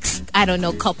the next, I don't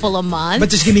know, couple of months.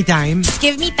 but just give me time. Just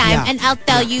give me time Yeah. and I'll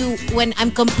tell you when I'm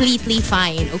completely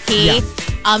fine, okay?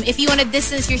 Yeah. If you want to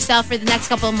distance yourself for the next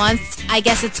couple of months, I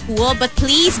guess it's cool. But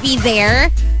please be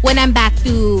there when I'm back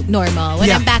to normal.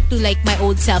 When Yeah. I'm back to like my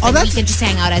old self and we can just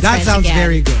hang out as that friends sounds again.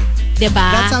 very good. Diba?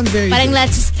 That sounds very Parang good.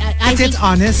 let's just, I It's think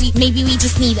honest. maybe we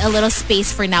just need a little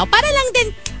space for now. Para lang din,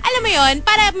 alam mo yon,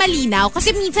 para malinaw.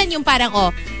 Kasi minsan yung parang,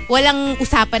 walang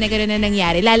usapan na gano'n na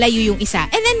nangyari. Lalayo yung isa.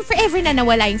 And then forever na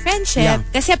nawala yung friendship. Yeah.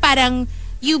 Kasi parang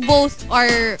you both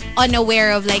are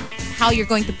unaware of like how you're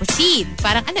going to proceed.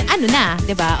 Parang ano na,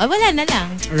 diba? O wala na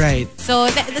lang. Right. So,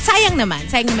 sayang naman.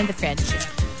 Sayang naman the friendship.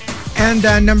 And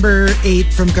number 8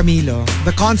 from Camilo,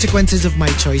 the consequences of my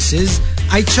choices.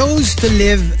 I chose to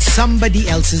live somebody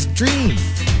else's dream.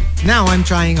 Now I'm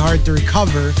trying hard to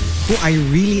recover who I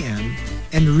really am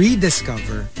and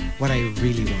rediscover what I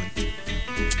really want.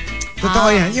 Totoo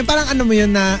yan. Yung parang ano mo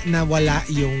yun na wala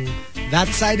yung that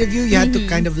side of you. You had to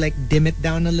kind of like dim it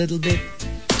down a little bit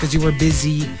because you were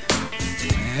busy,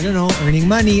 I don't know, earning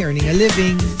money, earning a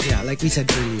living. Yeah, like we said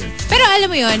earlier. Pero alam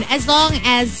mo yun, as long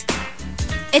as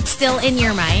it's still in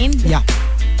your mind, Yeah.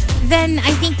 then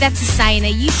I think that's a sign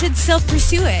that you should still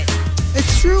pursue it.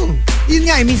 It's true. Yun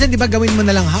nga, minsan di ba gawin mo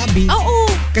na lang hobby?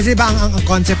 Oo. Kasi ba ang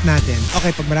concept natin,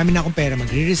 okay, pag marami na akong pera,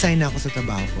 magre-resign na ako sa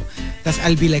trabaho ko. Tapos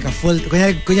I'll be like a full,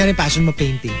 kunyari passion mo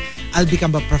painting, I'll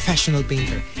become a professional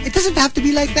painter. It doesn't have to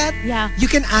be like that. Yeah. You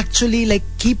can actually like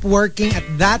keep working at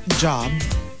that job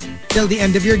till the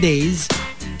end of your days,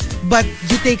 but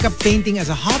you take up painting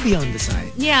as a hobby on the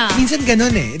side. Yeah. Minsan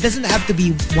ganun eh. It doesn't have to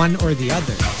be one or the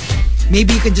other.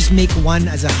 Maybe you can just make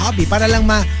one as a hobby para lang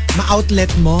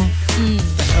ma-outlet mo.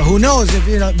 Who knows if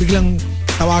biglang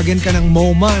tawagin ka ng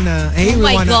MoMA na, hey, Oh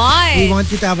my God. we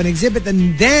want you to have an exhibit,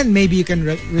 and then maybe you can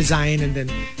resign and then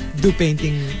do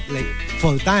painting like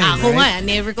full time. Ako right? nga,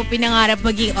 never ko pinangarap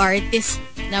maging artist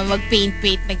na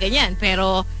mag-paint-paint na ganyan.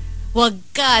 Pero, wag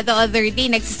ka. The other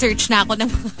day, nagsisearch na ako ng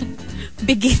mga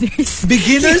beginners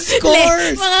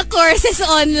course. mga courses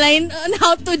online on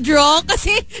how to draw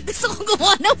kasi gusto ko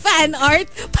gumawa ng fan art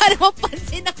para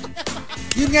mapansin ako na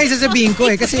Yun nga yung sasabihin ko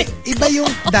eh. Kasi iba yung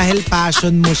dahil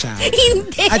passion mo siya.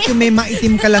 hindi. At yung may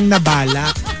maitim ka lang na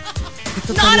balak.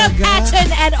 Ito Not a talaga. passion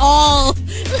at all.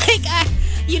 Like,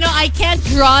 I can't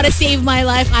draw to save my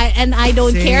life. I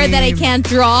don't care that I Same. can't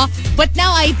draw. But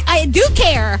now I do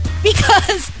care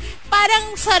because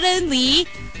parang suddenly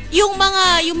yung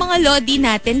mga lodi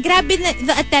natin, grabe na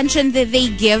the attention that they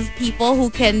give people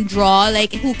who can draw,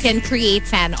 like who can create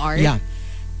fan art. Yeah.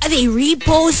 They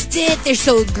repost it. They're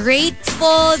so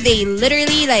grateful. They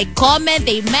literally like comment,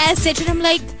 they message, and I'm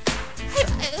like,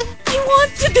 I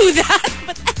want to do that,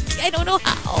 but I don't know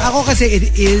how. Ako kasi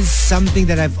it is something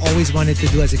that I've always wanted to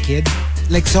do as a kid.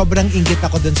 Like sobrang inggit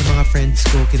ako dun sa mga friends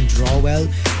ko who can draw well.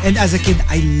 And as a kid,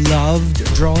 I loved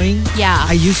drawing. Yeah.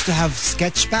 I used to have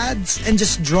sketch pads and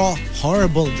just draw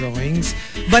horrible drawings.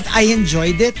 But I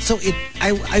enjoyed it. So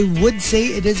I would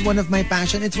say it is one of my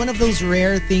passion. It's one of those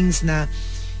rare things na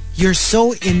you're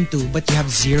so into but you have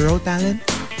zero talent.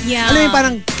 Yeah. Alam mo yung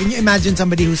parang, can you imagine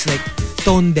somebody who's like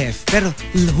tone deaf pero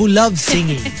who loves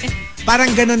singing?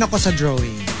 Parang ganun ako sa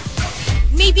drawing.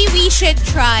 Maybe we should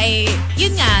try,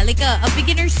 yun nga, like a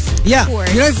beginner's Yeah.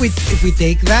 course. You know, if we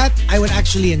take that, I would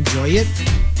actually enjoy it.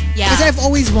 Yeah. Kasi I've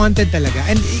always wanted talaga.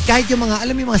 And kahit yung mga,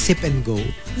 alam mo yung mga sip and go.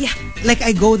 Yeah. Like,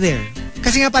 I go there.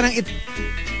 Kasi nga parang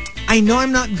I know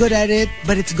I'm not good at it,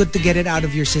 but it's good to get it out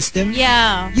of your system.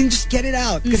 Yeah. You can just get it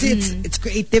out. Kasi it's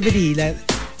creativity. Like,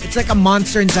 it's like a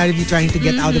monster inside of you trying to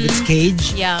get out of its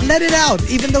cage. Yeah. Let it out.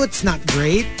 Even though it's not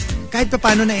great, kahit pa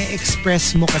paano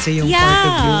na-express mo kasi yung part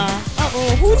of you. Oo.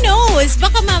 Who knows?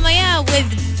 Baka mamaya with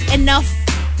enough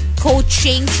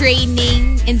coaching,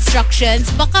 training, instructions,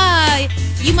 baka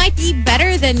you might be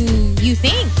better than you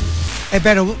think.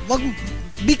 Pero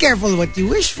be careful what you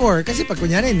wish for. Kasi pag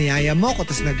kunyari, niyaya mo ko,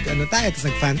 tapos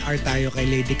nag-fan art tayo kay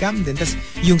Lady Camden, tapos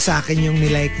yung sa akin yung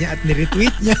nilike niya at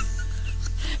niretweet niya.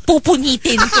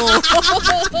 Pupunitin ko.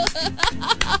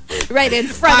 Right in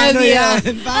front of you.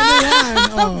 Paano yan?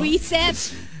 Oh. Reset.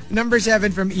 Number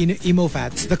 7 from Emo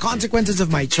Fats. The consequences of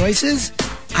my choices,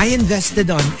 I invested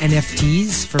on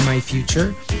NFTs for my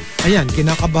future. Ayan,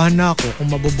 kinakabahan na ako kung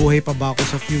mabubuhay pa ba ako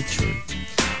sa future.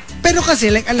 Pero kasi,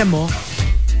 like, alam mo,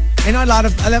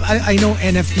 I know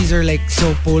NFTs are like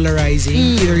so polarizing.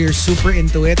 Either you're super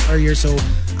into it or you're so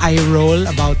eye roll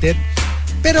about it.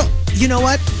 Pero, you know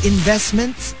what?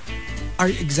 Investments are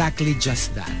exactly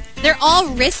just that. They're all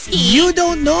risky. You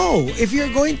don't know if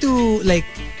you're going to like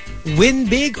win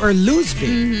big or lose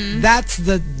big. That's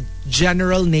the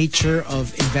general nature of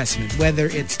investment. Whether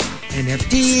it's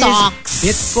NFTs, stocks,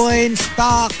 Bitcoin,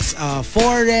 stocks,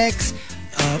 Forex,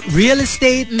 real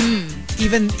estate.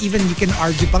 Even you can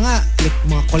argue pa nga, like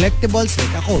mga collectibles,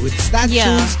 like ako with statues.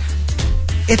 Yeah.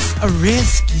 It's a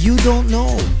risk. You don't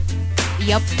know.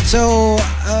 Yep. So,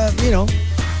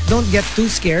 don't get too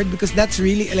scared because that's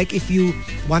really, like, if you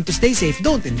want to stay safe,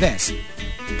 don't invest.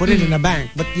 Put it in a bank.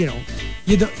 But, you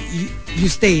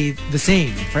stay the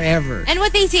same forever. And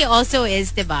what they say also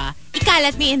is, diba,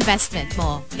 ikalat mo yung investment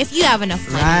mo if you have enough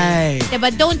money. Right.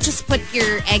 Diba, don't just put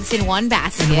your eggs in one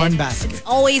basket. It's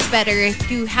always better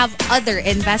to have other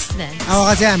investments.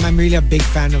 Ako kasi I'm really a big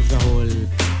fan of the whole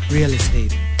real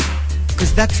estate.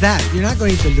 Because that's that. You're not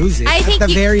going to lose it. At the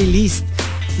very least,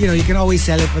 you can always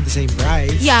sell it for the same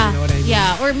price. Yeah. You know what I mean?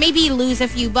 Yeah. Or maybe lose a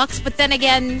few bucks, but then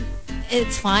again,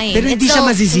 it's fine. Pero it's siya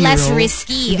so less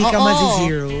risky. Hindi ka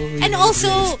mazizero. And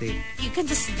also, you can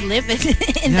just live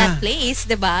in that place,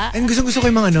 diba? And gusto ko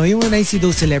yung mga yung when I see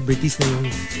those celebrities na yung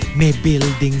may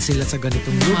building sila sa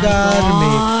ganitong lugar,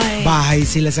 may bahay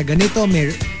sila sa ganito,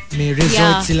 may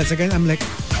resort sila sa ganito. I'm like,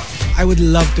 I would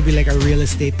love to be like a real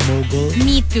estate mogul.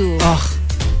 Me too.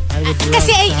 I would love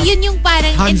kasi yun yung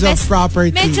parang tons of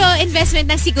property. Medyo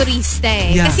investment ng sigurista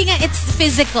eh. Yeah. Kasi nga it's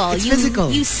physical. It's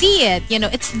physical. You see it,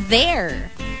 it's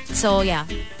there. So yeah.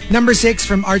 Number 6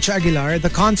 from Archa Aguilar, the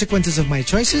consequences of my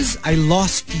choices. I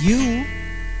lost you,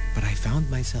 but I found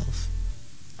myself.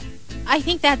 I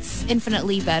think that's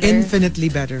infinitely better. Infinitely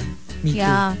better. Me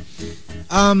too.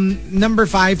 Number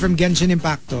 5 from Genshin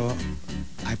Impacto.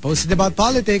 I posted about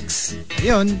politics.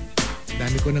 Ayun.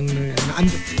 Dami ko nang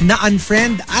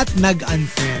na-unfriend at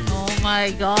nag-unfriend. Oh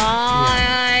my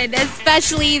God. Yeah.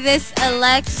 Especially this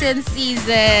election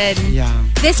season. Yeah.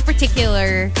 This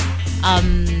particular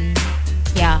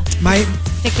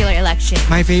particular election.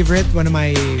 My favorite, one of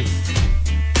my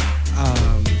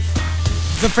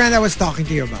the friend I was talking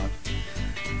to you about.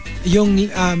 Yung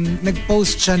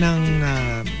nag-post siya ng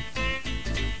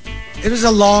it was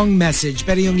a long message,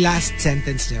 pero yung last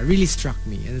sentence niya really struck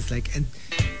me. And it's like, and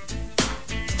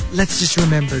let's just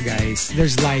remember, guys,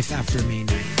 there's life after May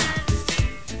 9.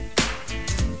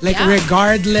 Like,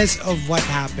 regardless of what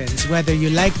happens, whether you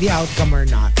like the outcome or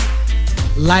not,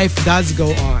 life does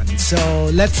go on. So,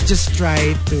 let's just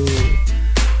try to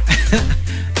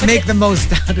make the most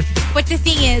out of it. But the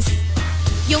thing is,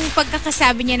 yung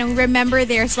pagkakasabi niya ng remember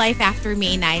there's life after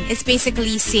May 9 is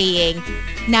basically saying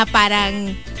na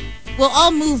parang we'll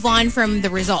all move on from the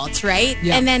results, right?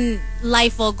 Yeah. And then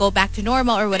life will go back to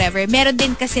normal or whatever. Meron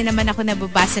din kasi naman ako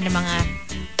nababasa ng mga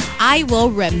I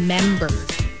will remember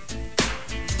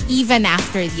even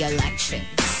after the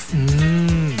elections.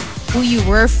 Who you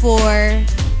were for,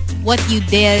 what you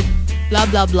did, blah,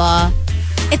 blah, blah.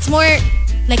 It's more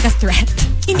like a threat.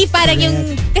 Hindi parang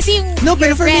yung, kasi yung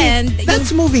pero for friend, me,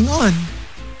 that's moving on.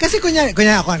 Kasi kunyari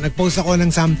ako, nag-post ako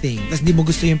ng something, tapos di mo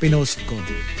gusto yung pinost ko.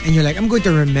 And you're like, I'm going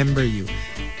to remember you.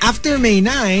 After May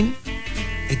 9,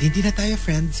 hindi na tayo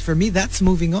friends. For me, that's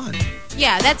moving on.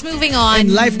 Yeah, that's moving on.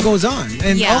 And life goes on.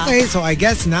 And okay, so I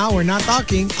guess now we're not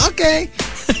talking. Okay.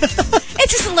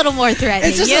 It's just a little more threatening.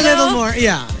 It's just a little more,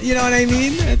 yeah. You know what I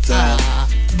mean? It's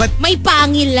but may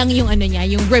pangil lang yung ano niya,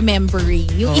 yung remembering.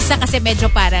 Yung isa kasi medyo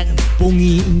parang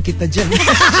pungiin kita dyan.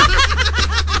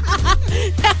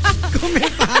 Kung may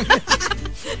pangil.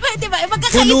 Diba,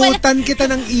 magkakaiba Pulutan kita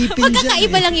ng ipin dyan.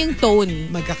 Magkakaiba lang yung tone.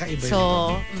 Magkakaiba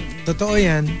so, totoo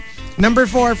yan. Number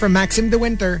 4 from Maxim De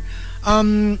Winter.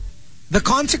 The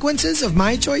consequences of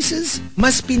my choices,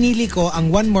 mas pinili ko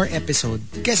ang one more episode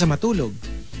kesa matulog.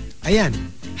 Ayan,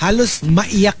 halos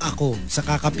maiyak ako sa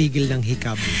kakapigil ng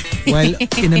hikab while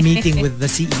in a meeting with the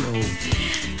CEO.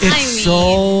 It's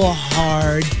so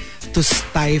hard to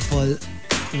stifle.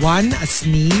 1, a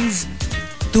sneeze.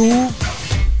 2,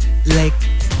 like,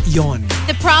 yawn.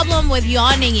 The problem with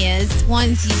yawning is,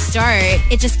 once you start,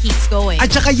 it just keeps going.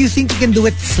 At saka you think you can do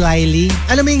it slyly.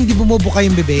 Alam mo yung di bumubuka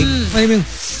yung bibig? Alam mo yung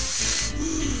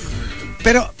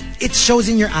pero it shows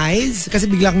in your eyes kasi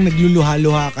bigla kang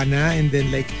nagluluha-luha ka na and then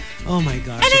like, oh my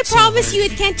gosh. And I promise you,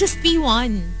 it can't just be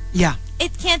one. Yeah. It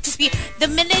can't just be, the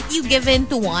minute you give in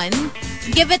to one,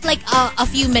 give it like a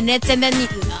few minutes and then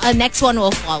a next one will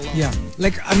follow. Yeah.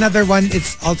 Like another one,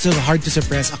 it's also hard to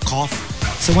suppress, a cough.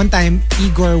 So one time,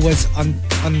 Igor was on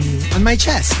my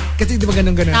chest. Kasi di ba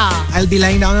ganun? I'll be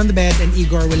lying down on the bed and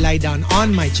Igor will lie down on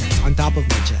my chest, on top of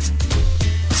my chest.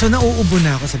 So nauubo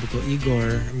na ako. Sabi ko,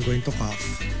 Igor, I'm going to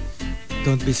cough.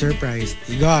 Don't be surprised.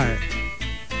 Igor,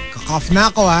 kaka-cough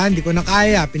na ako Hindi ko na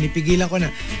kaya. Pinipigilan ko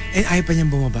na. And ayaw pa niyang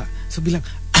bumaba. So bilang,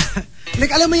 like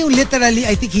alam mo yung literally,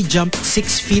 I think he jumped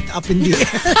 6 feet up in the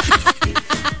air.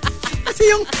 Kasi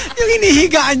yung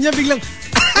hinihigaan niya biglang,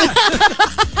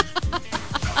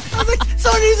 I was like,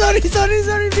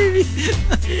 sorry, baby.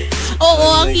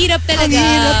 Oo, ang hirap talaga. Ang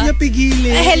hirap niya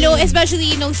pigilin. Hello,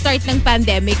 especially nung start ng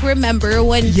pandemic. Remember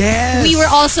when we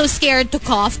were also scared to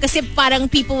cough kasi parang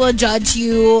people will judge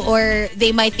you or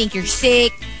they might think you're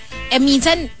sick.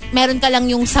 Minsan, meron ka lang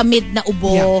yung sa mid na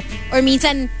ubo. Yeah. Or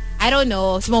minsan, I don't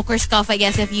know, smoker's cough, I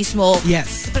guess, if you smoke.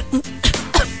 Yes.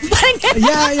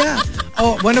 Yeah.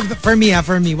 Oh, for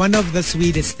me, one of the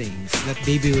sweetest things that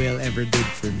Baby Will ever did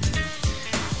for me.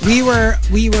 We were,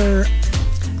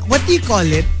 what do you call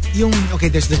it?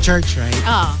 There's the church,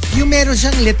 right? Yung meron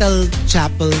siyang little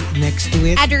chapel next to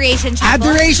it. Adoration Chapel.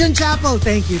 Adoration Chapel.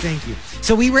 Thank you.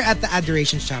 So we were at the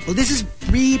Adoration Chapel. This is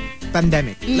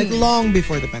pre-pandemic, like long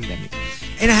before the pandemic.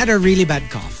 And I had a really bad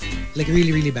cough. Like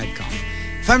really, really bad cough.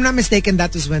 If I'm not mistaken,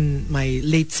 that was when my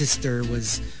late sister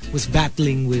was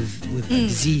battling with a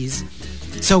disease.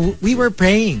 So we were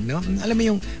praying, no? Alam mo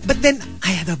yung, but then I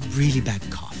had a really bad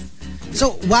cough.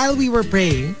 So while we were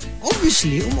praying,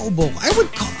 obviously, umuubo ko. I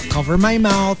would cover my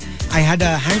mouth. I had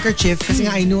a handkerchief kasi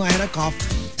nga I knew I had a cough.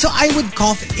 So I would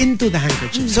cough into the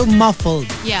handkerchief. So muffled.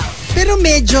 Yeah. Pero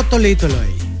medyo tuloy-tuloy.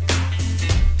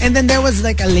 And then there was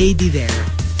like a lady there.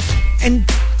 And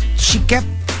she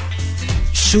kept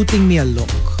shooting me a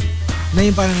look. Na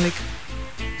yung parang like,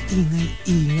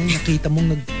 ingay. Nakita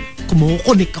mong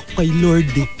kumukunik ako kay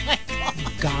Lord eh.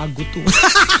 Gago to.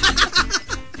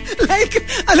 Like,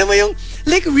 alam mo yung,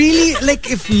 like really, like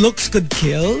if looks could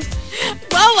kill.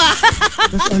 Wow.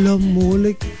 Tapos alam mo,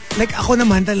 like ako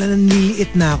naman talaga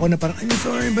niliit na ako na parang, I'm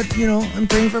sorry, but I'm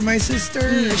praying for my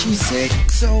sister. She's sick.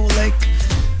 So like,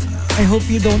 I hope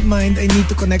you don't mind. I need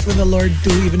to connect with the Lord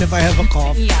too, even if I have a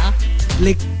cough. Yeah.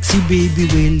 Like, si Baby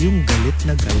Will, yung galit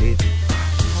na galit.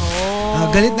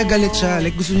 Galit na galit siya.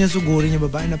 Like, gusto niya sugurin yung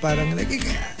babae na parang, like,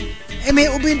 may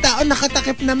ubo yung tao,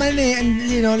 nakatakip naman eh. And,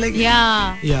 like...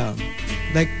 Yeah. Yeah.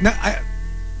 Like,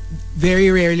 very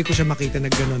rarely ko siya makita na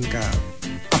ganun ka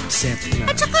upset na.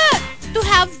 At saka, to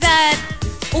have that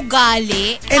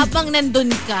ugali habang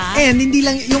nandun ka. And hindi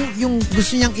lang, yung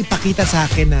gusto niyang ipakita sa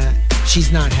akin na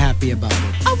she's not happy about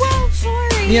it. Oh, wow,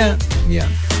 sorry. Yeah.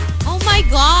 Oh my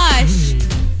gosh.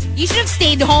 You should have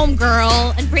stayed home,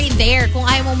 girl, and prayed there kung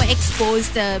ayaw mo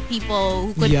ma-expose to people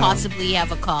who could possibly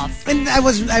have a cough. And I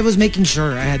was making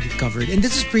sure I had it covered. And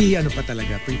this is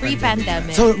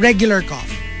pre-pandemic. So, regular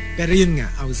cough. Pero yun nga,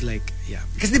 I was like, yeah.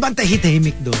 Kasi diba ang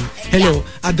tahimik doon? Hello,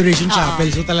 Adoration Chapel.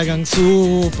 So talagang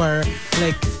super,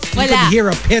 like, you could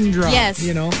hear a pin drop. Yes.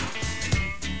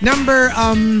 Number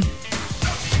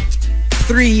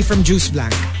 3 from Juice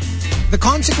Blank. The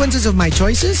consequences of my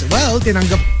choices? Well,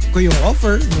 tinanggap ko yung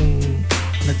offer nung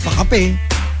nagpakape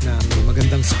na may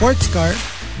magandang sports car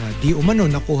na di umano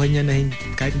nakuha niya na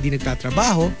kahit hindi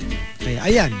nagtatrabaho. Kaya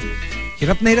ayan,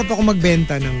 hirap na hirap ako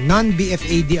magbenta ng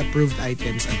non-BFAD approved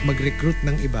items at mag-recruit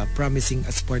ng iba promising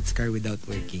a sports car without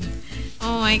working.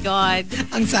 Oh my God.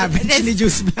 Ang sabi ni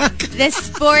Juice Black. The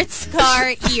sports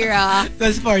car era.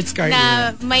 The sports car era.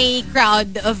 Na may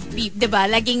crowd of people, diba?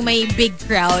 Laging may big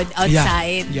crowd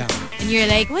outside. Yeah. And you're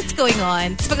like, what's going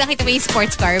on? Tapos pag nakita mo yung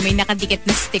sports car, may nakadikit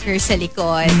na sticker sa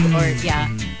likod. Or, yeah.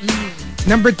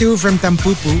 Number 2 from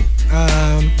Tampupu.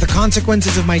 The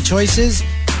consequences of my choices.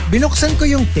 Binuksan ko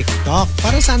yung TikTok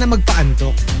para sana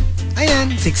magpaantok.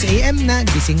 Ayan, 6 a.m. na,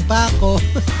 gising pa ako.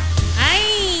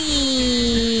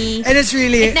 Ay! And it's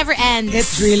really... It never ends.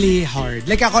 It's really hard.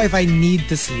 Like ako, if I need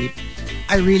to sleep,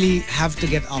 I really have to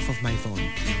get off of my phone.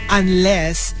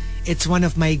 Unless it's one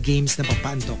of my games na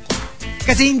papaantok ko.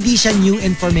 Kasi hindi siya new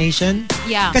information.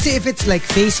 Yeah. Kasi if it's like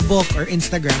Facebook or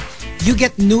Instagram, you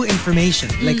get new information.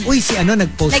 Like, uy, si ano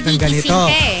nag-post ng ganito.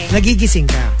 Nagigising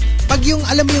ka. Pag yung,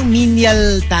 alam mo yung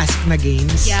menial task na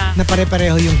games, na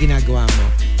pare-pareho yung ginagawa mo,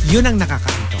 yun ang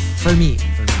nakakaantok. For me.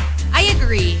 I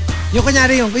agree. Yung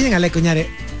kunyari, kunyari,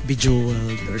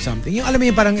 Bejeweled or something. Yung alam mo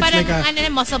yung parang it's like a...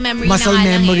 muscle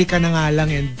memory ka na nga lang.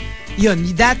 And yun,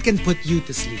 that can put you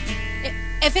to sleep.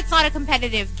 If it's not a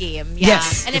competitive game, yeah.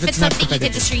 Yes, and if it's something you can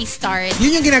just restart.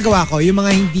 Yun yung ginagawa ko, yung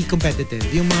mga hindi competitive.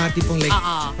 Yung mga tipong like,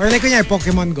 or like kunyari,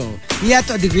 Pokemon Go. Yeah,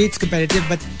 to a degree, it's competitive,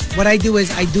 but what I do is,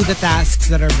 I do the tasks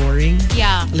that are boring.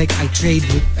 Yeah. Like, I trade.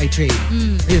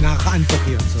 Ayun, nakakaantok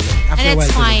yun. So, like, after and a while,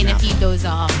 it's fine if you doze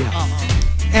off. Yeah.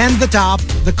 And the top,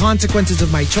 the consequences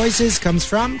of my choices, comes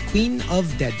from Queen of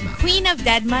Deadma. Queen of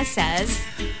Deadma says,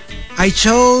 I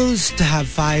chose to have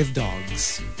 5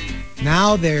 dogs.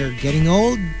 Now they're getting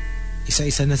old.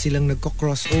 Isa-isa na silang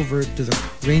nagko-cross over to the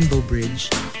Rainbow Bridge.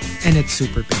 And it's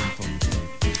super painful.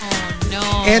 oh no.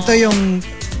 Ito yung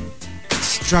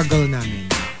struggle namin.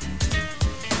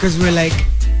 Because we're like,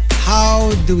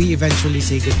 how do we eventually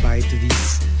say goodbye to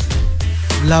these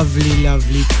lovely,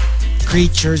 lovely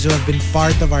creatures who have been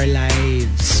part of our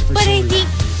lives for But so I long? think,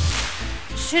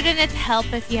 shouldn't it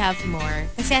help if you have more?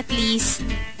 Kasi at least,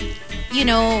 you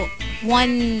know,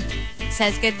 one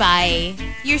says goodbye,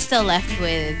 you're still left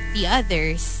with the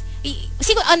others.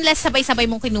 Siguro, unless sabay-sabay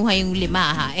mong kinuha yung 5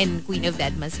 ha, in Queen of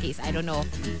Deadma's case, I don't know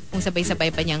kung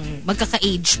sabay-sabay pa niyang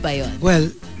magkaka-age ba yun.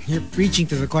 Well, you're preaching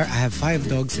to the choir. I have 5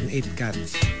 dogs and 8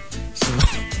 cats. So,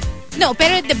 No,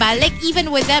 pero diba, like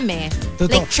even with them Totoo.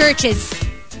 like churches,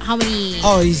 how many?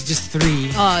 oh, he's just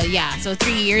 3. Oh, yeah. So,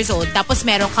 3 years old. Tapos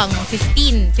meron kang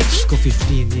 15. 15? Ko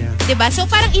 15, yeah. Diba? So,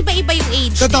 parang iba-iba yung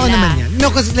age Totoo nila. naman yan. No,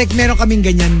 kasi like meron kaming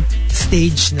ganyan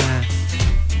stage na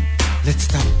let's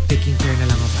stop taking care na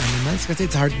lang of animals kasi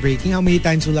it's heartbreaking. How many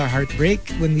times will our heart break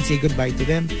when we say goodbye to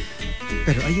them?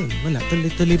 Pero ayun, wala.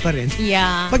 Tuloy-tuloy pa rin.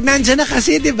 Yeah. Pag nandyan na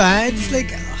kasi, diba? It's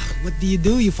like, what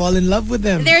do? You fall in love with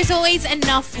them. There's always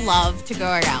enough love to go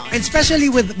around. And especially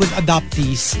with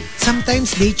adoptees,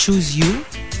 sometimes they choose you.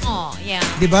 Oh, yeah.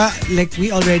 Diba? Like,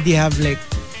 we already have like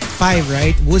 5,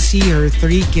 right? Wussy, her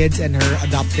 3 kids, and her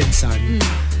adopted son.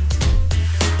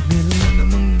 Meron na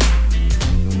namang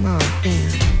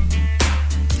lumapit.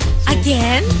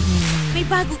 Again? May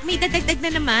dadagdag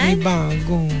na naman? May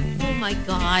bago. Oh my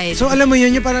God. So, alam mo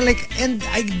yun, yung parang like, and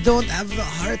I don't have the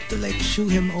heart to like shoo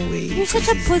him away. You're such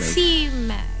a Because he's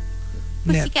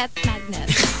pussycat magnet.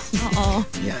 Oo.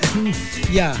 like,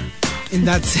 yeah, in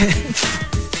that sense.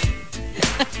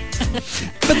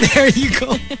 But there you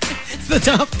go. The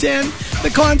top 10, the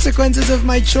consequences of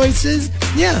my choices.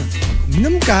 Yeah,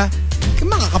 uminom ka, hindi ka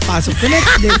makakapasok the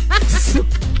next day.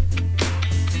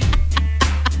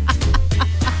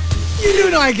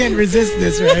 You know I can't resist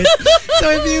this, right?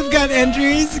 So if you've got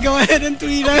entries, go ahead and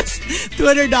tweet us.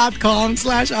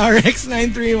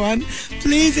 Twitter.com/RX931.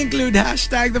 Please include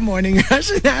hashtag The Morning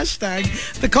Rush and hashtag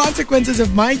the consequences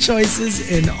of my choices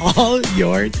in all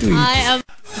your tweets. I am...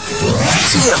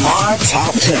 TMR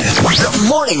Top 10. The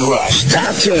Morning Rush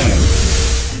Top 10.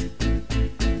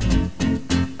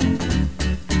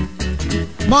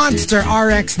 Monster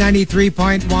RX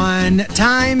 93.1.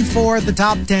 Time for the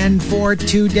top 10 for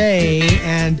today.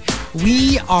 And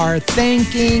we are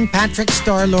thanking Patrick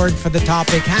Starlord for the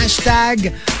topic.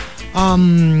 Hashtag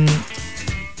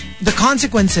the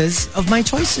consequences of my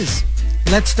choices.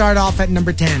 Let's start off at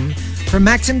number 10. From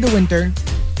Maxim De Winter,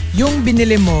 yung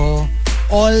binili mo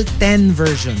all 10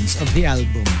 versions of the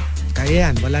album.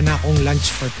 Kaya yan, wala na akong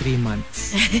lunch for 3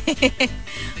 months.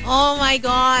 Oh my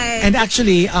God. And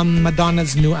actually,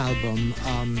 Madonna's new album,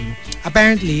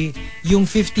 apparently, yung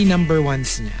 50 number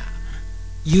ones niya,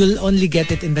 you'll only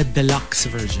get it in the deluxe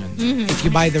version. If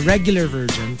you buy the regular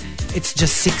version, it's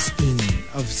just 16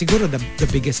 of siguro the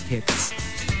biggest hits.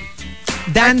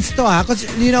 Dance to because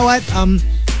you know what?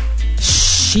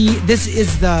 This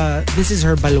is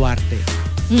her baluarte.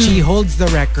 She holds the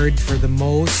record for the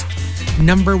most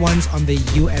number ones on the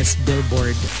US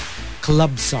Billboard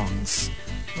club songs.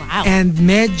 Wow. And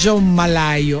medyo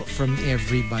malayo from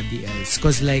everybody else.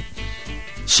 Because like,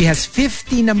 she has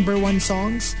 50 number 1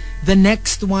 songs. The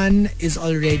next one is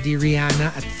already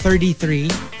Rihanna at 33.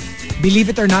 Believe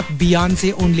it or not,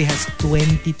 Beyonce only has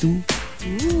 22.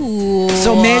 Ooh.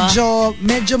 So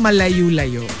medyo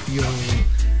malayo-layo yung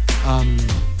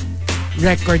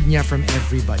record niya from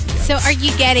everybody else. So are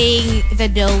you getting the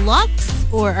deluxe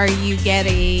or are you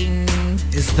getting...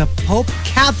 Is the Pope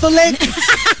Catholic?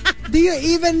 Do you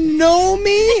even know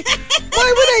me? Why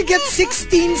would I get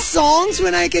 16 songs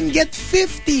when I can get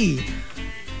 50?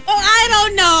 Oh, I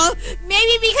don't know.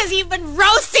 Maybe because you've been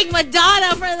roasting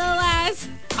Madonna for the last...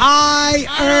 I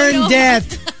earned know.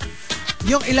 it.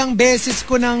 Yung ilang beses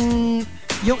ko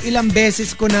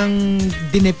nang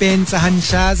dinipensahan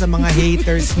siya sa mga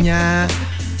haters niya.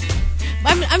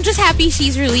 I'm just happy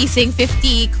she's releasing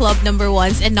 50 club number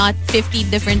 1s and not 50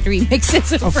 different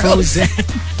remixes of Frozen.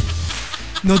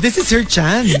 No, this is her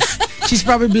chance. She's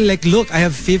probably like, look, I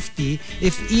have 50.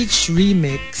 If each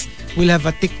remix will have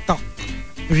a TikTok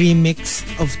remix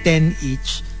of 10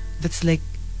 each, that's like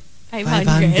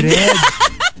 500.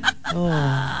 Oh,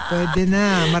 pwede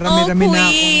na. Marami-rami na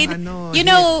akong ano. You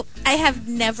know, I have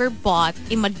never bought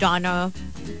a Madonna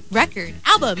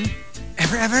album.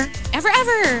 Ever?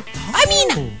 Ever. I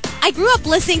mean, I grew up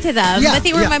listening to them, but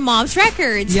they were my mom's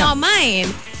records, not mine.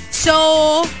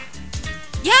 So,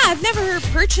 yeah, I've never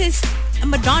purchased a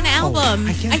Madonna album.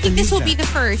 I think this will be the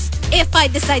first if I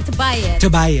decide to buy it.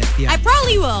 Yeah. I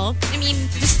probably will. I mean,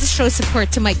 just to show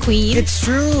support to my queen. It's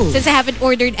true. Since I haven't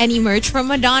ordered any merch from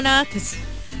Madonna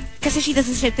because she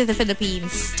doesn't ship to the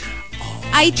Philippines.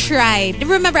 I tried.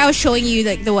 Remember, I was showing you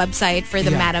like the website for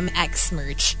the Madam X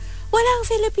merch. Walang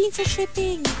Philippines sa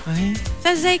shipping. Ay? So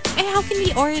I was like, how can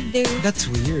we order? That's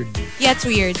weird. Yeah, it's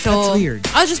weird. So That's weird.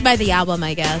 I'll just buy the album,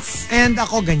 I guess. And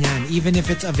ako ganyan. Even if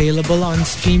it's available on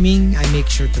streaming, I make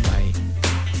sure to buy.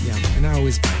 Yeah, and I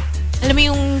always buy. Alam mo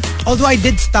yung... Although I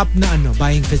did stop na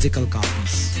buying physical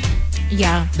copies.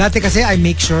 Yeah. Dati kasi I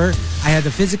make sure I had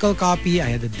a physical copy, I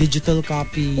had a digital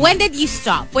copy. When did you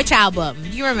stop? Which album? Do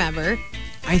you remember?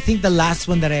 I think the last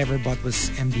one that I ever bought was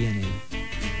MDNA.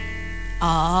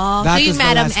 Oh, That so yung was the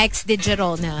Madam last- X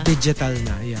digital na. Digital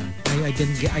na, yeah. I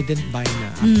didn't buy na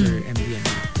after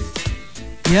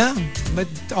MDNA. Yeah, but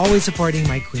always supporting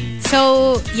my queen.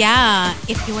 So, yeah,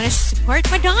 if you want to support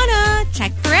Madonna,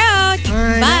 check her out. You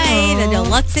can buy the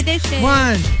deluxe edition.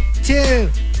 1, 2,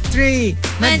 3,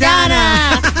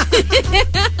 Madonna!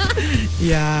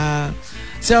 Yeah.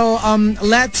 So,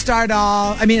 let's start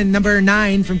off. Number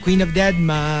 9 from Queen of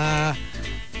Deadma.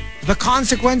 The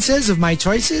consequences of my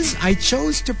choices, I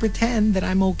chose to pretend that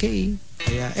I'm okay.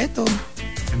 Kaya eto,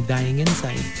 I'm dying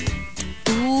inside.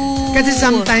 Ooh. Kasi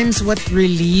sometimes what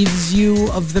relieves you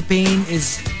of the pain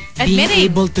is being Admitting.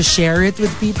 able to share it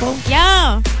with people.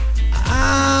 Yeah.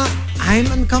 I'm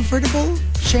uncomfortable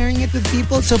sharing it with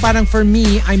people. So parang for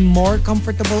me, I'm more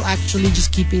comfortable actually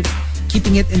just keeping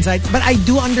it inside. But I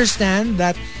do understand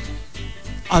that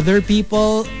other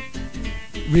people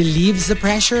relieves the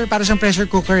pressure. Parang siyang pressure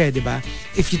cooker di ba?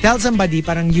 If you tell somebody,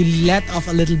 parang you let off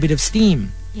a little bit of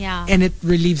steam. Yeah. And it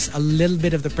relieves a little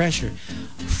bit of the pressure.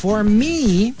 For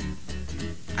me,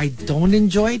 I don't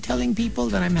enjoy telling people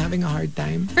that I'm having a hard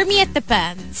time. For me, it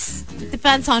depends. It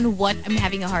depends on what I'm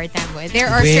having a hard time with. There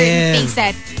are certain things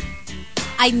that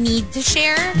I need to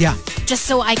share. Yeah. Just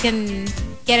so I can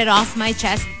get it off my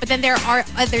chest. But then there are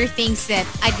other things that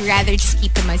I'd rather just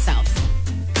keep to myself.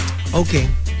 Okay.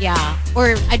 Yeah.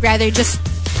 Or I'd rather just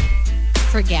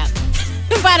forget.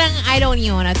 Parang I don't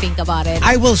even want to think about it.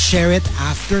 I will share it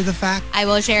after the fact. I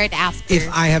will share it after. If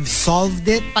I have solved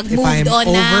it, Pag if I am moved on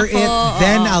na over ako, it,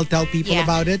 then I'll tell people Yeah.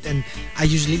 about it. And I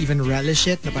usually even relish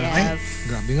it. Na parang, Yes. ay,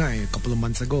 grabe nga a couple of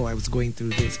months ago, I was going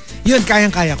through this. Yun,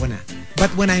 kayang-kaya ko na.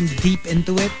 But when I'm deep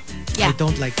into it, I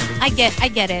don't like telling people. I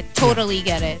get it. Totally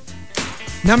get it.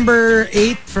 Number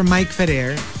 8 from Mike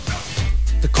Ferrer.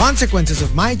 The consequences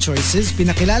of my choices,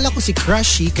 pinakilala ko si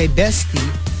Crushy kay Bestie,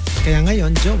 kaya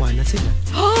ngayon, jowa na sila.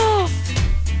 Oh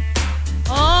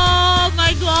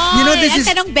my God! You know, this is-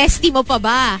 tanong bestie mo pa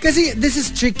ba? Kasi this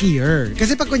is trickier.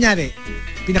 Kasi pag kunyari,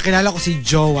 pinakilala ko si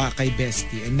jowa kay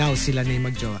Bestie and now sila na yung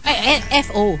magjowa. Ay,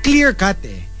 F.O. Clear cut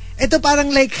eh. Ito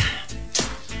parang like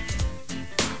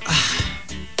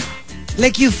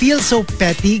you feel so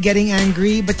petty getting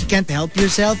angry but you can't help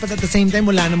yourself but at the same time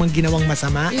wala namang ginawang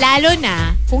masama. Lalo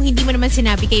na kung hindi mo naman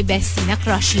sinabi kay bestie na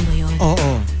crushy mo yun.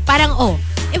 Oo. Parang,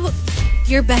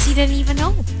 your bestie didn't even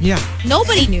know. Yeah.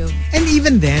 Nobody knew. And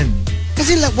even then,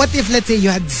 kasi what if let's say you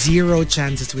had 0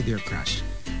 chances with your crush?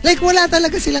 Like wala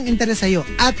talaga silang interest sa'yo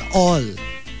at all.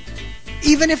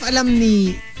 Even if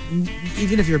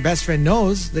your best friend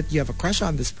knows that you have a crush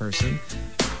on this person,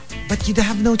 but you'd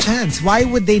have no chance. Why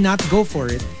would they not go for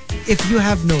it if you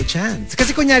have no chance?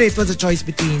 Kasi kunyari, it was a choice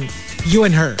between you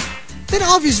and her. Then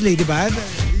obviously, di ba?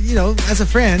 You know, as a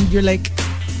friend, you're like,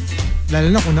 lalo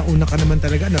na kung nauna ka naman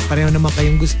talaga, pareho naman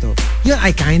kayong gusto. Yun,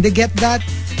 I kinda get that.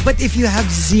 But if you have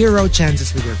 0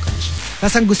 chances with your crush,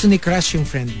 tas ang gusto ni crush yung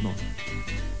friend mo,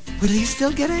 will you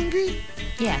still get angry?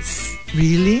 Yes.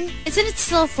 Really? Isn't it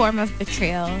still a form of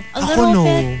betrayal? A Ako little no.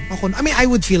 bit? Ako, I mean, I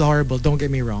would feel horrible, don't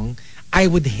get me wrong. I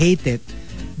would hate it.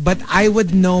 But I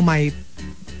would know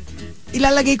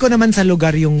ilalagay ko naman sa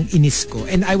lugar yung inis ko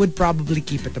and I would probably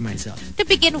keep it to myself. To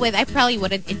begin with, I probably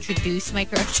wouldn't introduce my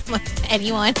crush to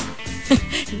anyone.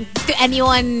 To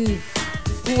anyone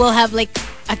who will have like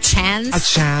a chance. A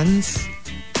chance?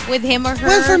 With him or her.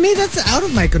 Well, for me, that's out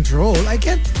of my control. I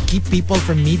can't keep people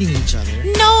from meeting each other.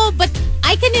 No, but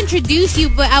I can introduce you,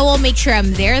 but I will make sure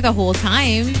I'm there the whole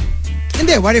time.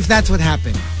 Hindi, what if that's what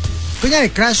happened?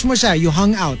 Kunyari, crush mo siya, you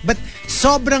hung out, but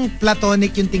sobrang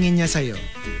platonic yung tingin niya sa'yo.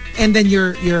 And then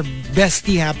your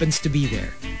bestie happens to be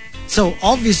there. So,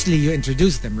 obviously, you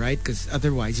introduce them, right? Because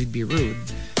otherwise, you'd be rude.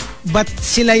 But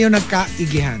sila yung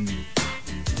nagkaigihan.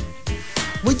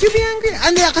 Would you be angry?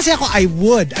 Hindi, kasi ako, I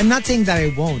would. I'm not saying that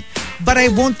I won't. But I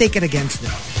won't take it against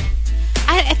them.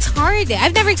 It's hard.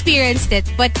 I've never experienced it,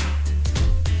 but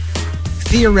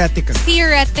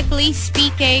theoretically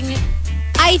speaking,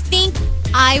 I think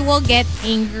I will get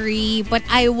angry, but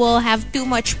I will have too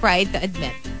much pride to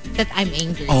admit that I'm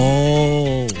angry.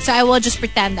 Oh. So I will just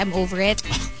pretend I'm over it.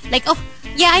 Like, oh,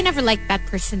 yeah, I never liked that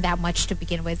person that much to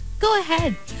begin with. Go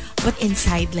ahead. But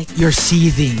inside, like, you're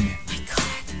seething. Oh my God.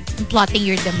 I'm plotting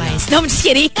your demise. No, I'm just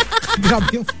kidding.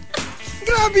 Grabe yung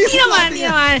Di naman.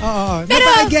 Oo. Pero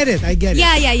I get it.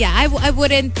 Yeah. I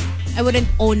wouldn't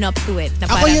own up to it. Na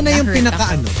ako yun na yung the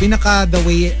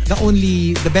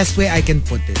best way I can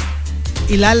put it.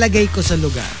 Ilalagay ko sa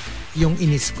lugar yung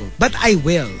inis ko. But I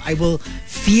will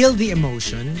feel the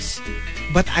emotions,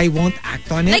 but I won't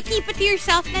act on it. Like, keep it to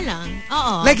yourself na lang.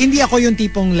 Oo. Like, hindi ako yung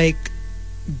tipong like,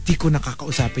 di ko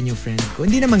nakakausapin yung friend ko.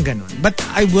 Hindi naman ganun. But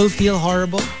I will feel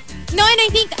horrible. No, and I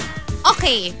think,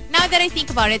 okay, now that I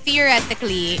think about it,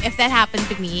 theoretically, if that happened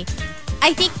to me,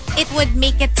 I think it would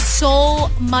make it so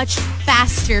much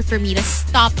faster for me to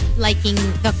stop liking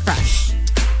the crush.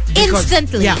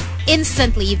 Instantly. Yeah.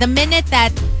 Instantly. The minute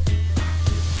that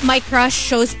my crush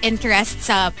shows interest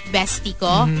sa bestie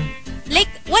ko, like,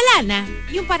 wala na.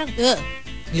 Yung parang, ugh.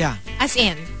 Yeah. As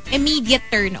in, immediate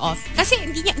turn off. Kasi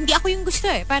hindi ako yung gusto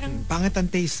eh. Parang, pangit ang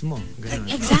taste mo. Ganun.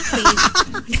 Exactly.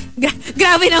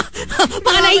 Grabe na.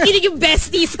 Baka nakikinig yung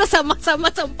besties ko sa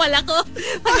sampal ako.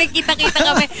 Pag nakita-kita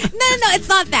kami. No, it's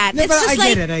not that. No, it's just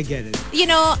I get it. You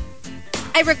know,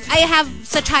 I have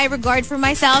such high regard for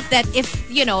myself that if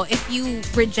you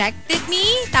rejected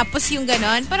me, tapos yung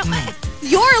ganon, parang,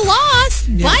 you're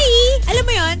lost. Yeah. Bye. Alam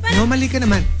mo yun? Parang, no, mali ka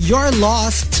naman. You're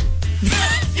lost.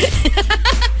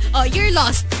 Oh, you're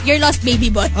lost. You're lost,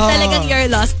 baby boy. Talagang you're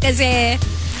lost. Kasi,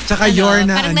 tsaka you're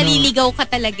na, parang naliligaw ka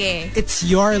talaga eh. It's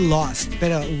your lost.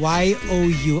 Pero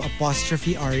YOU''RELOST.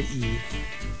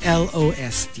 Oo.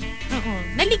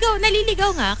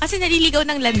 Naliligaw nga. Kasi naliligaw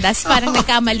ng landas. Parang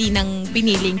nagkamali ng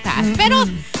piniling path. Pero,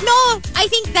 no, I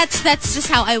think that's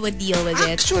just how I would deal with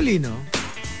it. Actually, no.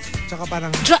 Tsaka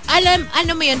parang,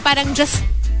 ano mo yun, parang just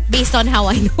based on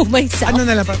how I know myself. Ano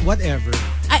na lang, whatever.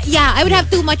 Yeah, I would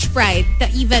have too much pride to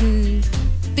even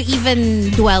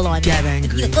dwell on Get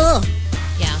angry.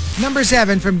 Yeah. Number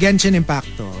 7 from Genshin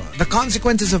Impacto. The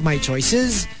consequences of my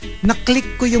choices, na-click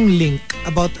ko yung link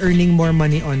about earning more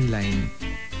money online.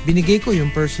 Binigay ko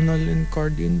yung personal and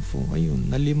card info.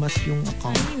 Ayun, nalimas yung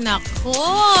account. Ay, nako.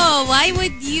 Why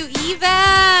would you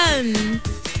even?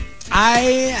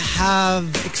 I have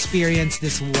experienced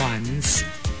this once.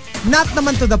 Not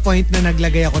naman to the point na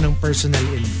naglagay ako ng personal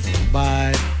info.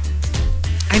 But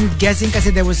I'm guessing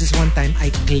kasi there was this one time I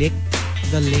clicked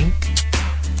the link.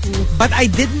 But I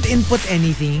didn't input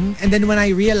anything. And then when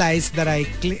I realized that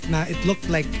it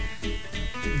looked like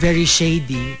very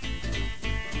shady,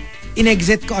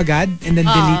 in-exit ko agad and then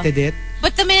deleted it.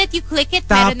 But the minute you click it,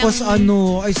 tapos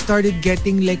I started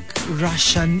getting like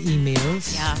Russian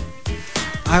emails. Yeah.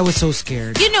 I was so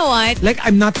scared. You know what? Like,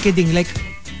 I'm not kidding. Like,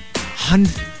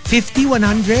 50,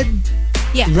 100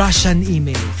 Russian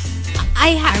emails.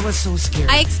 I was so scared.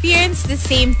 I experienced the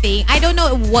same thing. I don't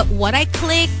know what I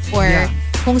clicked or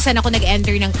kung saan ako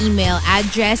nag-enter ng email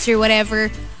address or whatever.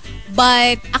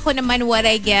 But ako naman, what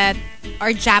I get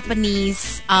are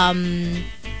Japanese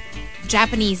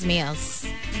mails.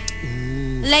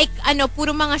 Ooh. Like,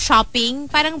 puro mga shopping.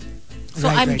 Parang, so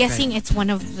I'm guessing it's one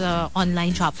of the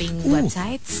online shopping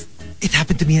websites. It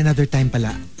happened to me another time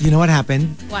pala. You know what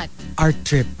happened? What? Our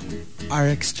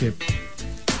RX trip.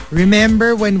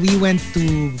 Remember when we went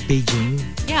to Beijing?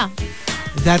 Yeah.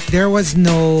 That there was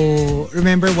no...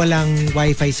 Remember walang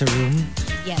Wi-Fi sa room?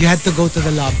 Yes. You had to go to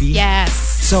the lobby? Yes.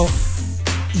 So,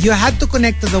 you had to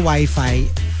connect to the Wi-Fi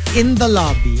in the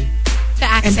lobby. To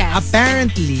access. And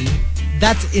apparently,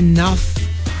 that's enough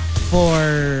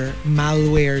for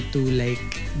malware to like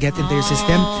get into your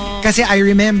system. Kasi I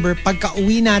remember,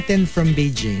 pagka-uwi natin from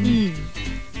Beijing,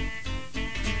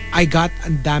 I got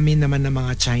ang dami naman ng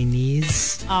mga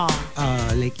Chinese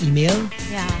like email.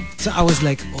 Yeah. So I was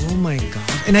like, oh my God.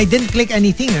 And I didn't click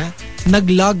anything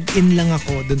Nag-log in lang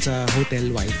ako dun sa hotel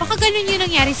Wi-Fi. Baka ganun yung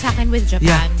nangyari sa akin with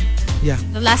Japan. Yeah.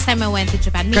 The last time I went to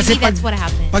Japan. Maybe kasi that's what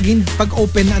happened. Pag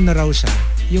open raw siya,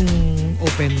 yung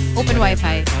open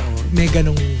Wi-Fi. Oo. May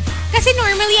ganong... Kasi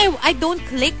normally, I don't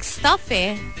click stuff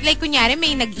eh. Like, kunyari,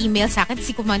 may nag-email sa akin,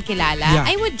 si ko man kilala. Yeah.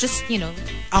 I would just,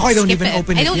 Ako, I don't even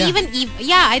open it. I don't I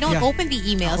don't open the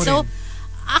email. Ako so, rin.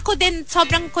 ako din,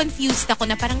 sobrang confused ako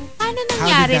na parang, paano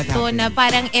nangyari to happen? na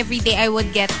parang everyday I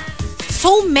would get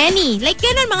so many. Like,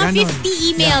 mga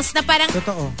 50 emails na parang,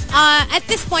 totoo. At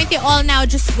this point, they all now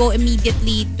just go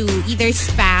immediately to either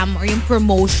spam or yung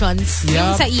promotions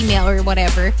yung sa email or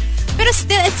whatever. Pero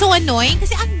still, it's so annoying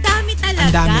kasi ang dami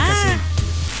talaga. Ang dami kasi.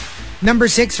 Number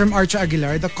 6 from Archa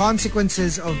Aguilar, the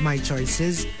consequences of my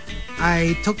choices.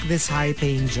 I took this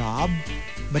high-paying job,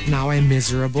 but now I'm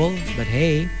miserable. But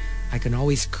hey, I can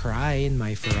always cry in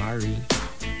my Ferrari.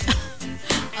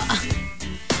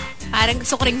 Parang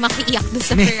gusto ko ring makiiyak doon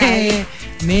sa Ferrari.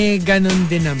 May ganun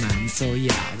din naman. So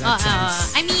yeah, that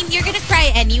sounds... I mean, you're gonna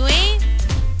cry anyway.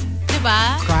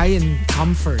 Diba? Cry in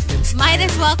comfort and style. Might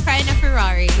as well cry in a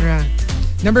Ferrari. Yeah.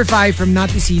 Number 5 from Nat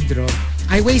Isidro.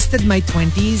 I wasted my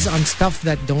 20s on stuff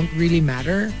that don't really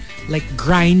matter, like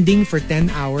grinding for 10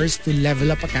 hours to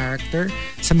level up a character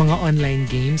sa mga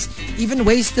online games. Even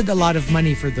wasted a lot of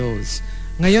money for those.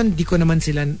 Ngayon, di ko naman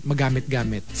sila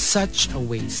magamit-gamit. Such a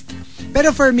waste.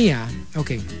 Pero for me,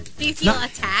 okay. Do you feel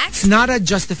attacked? It's not a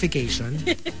justification.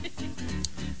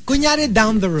 Kunyari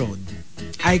down the road,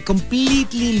 I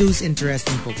completely lose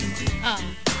interest in Pokemon.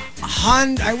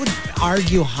 I would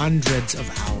argue hundreds of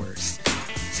hours.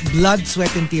 Blood,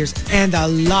 sweat, and tears, and a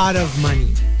lot of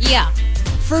money. Yeah.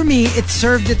 For me, it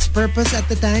served its purpose at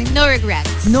the time. No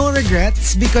regrets. No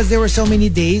regrets, because there were so many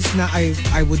days na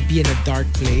I would be in a dark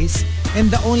place, and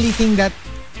the only thing that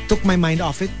took my mind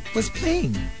off it was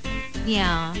playing.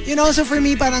 Yeah. You know, so for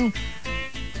me, parang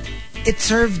it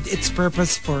served its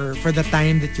purpose for the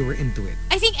time that you were into it.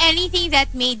 I think anything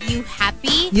that made you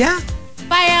happy, Yeah.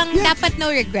 parang dapat no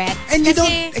regrets. And you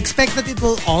Kasi, don't expect that it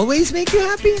will always make you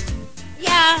happy.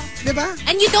 Yeah. Diba?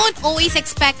 And you don't always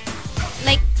expect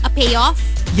like a payoff.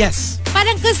 Yes.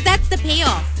 Parang because that's the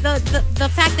payoff. The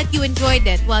fact that you enjoyed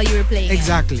it while you were playing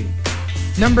Exactly.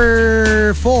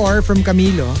 Number 4 from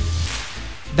Camilo.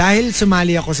 Dahil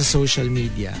sumali ako sa social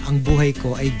media, ang buhay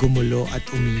ko ay gumulo at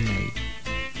umingay.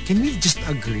 Can we just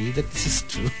agree that this is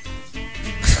true?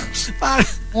 Parang,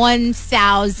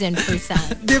 1,000%.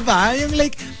 diba? Yung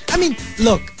like, I mean,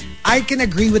 look, I can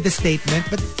agree with the statement,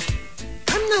 but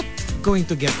I'm not going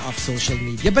to get off social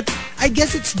media. But I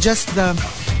guess it's just the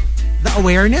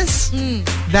awareness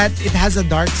that it has a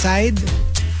dark side,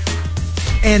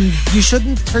 and you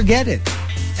shouldn't forget it.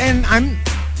 And I'm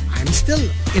still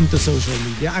into social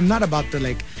media. I'm not about to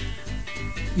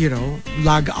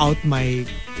log out my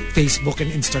Facebook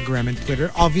and Instagram and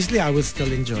Twitter. Obviously, I will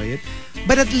still enjoy it.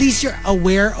 But at least you're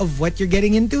aware of what you're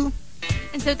getting into.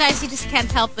 And sometimes you just can't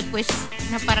help but wish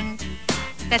na parang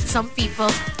that some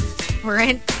people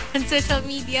weren't on social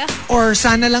media. Or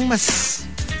sana lang mas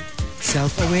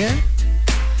self-aware.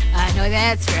 No,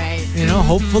 that's right. You know,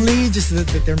 hopefully just that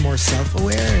they're more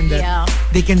self-aware and that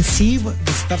they can see the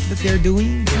stuff that they're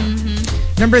doing. Yeah.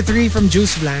 Number 3 from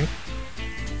Juice Blank.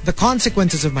 The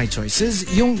consequences of my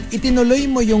choices, yung itinuloy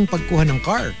mo yung pagkuha ng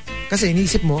car. Kasi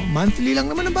iniisip mo, monthly lang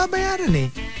naman ang babayaran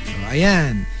eh. So,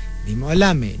 ayan. Di mo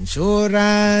alam, may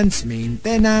insurance,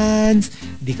 maintenance,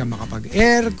 di ka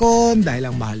makapag-aircon dahil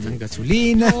ang mahal ng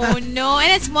gasolina. Oh no,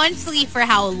 and it's monthly for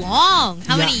how long?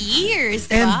 How many years,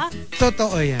 diba? And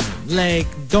totoo yan. Like,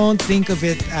 don't think of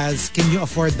it as, can you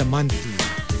afford the monthly?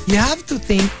 You have to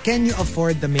think, can you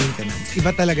afford the maintenance?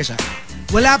 Iba talaga siya.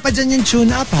 Wala pa dyan yung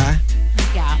tune-up, ha?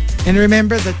 Yeah. And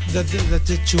remember that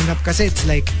the tune-up kasi it's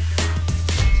like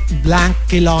blank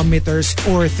kilometers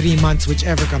or 3 months,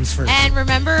 whichever comes first. And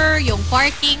remember, yung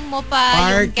parking mo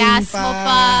pa, yung gas mo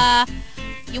pa,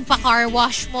 yung pa-car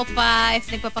wash mo pa,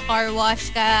 if nagpa-car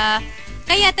wash ka.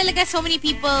 Kaya talaga so many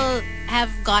people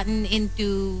have gotten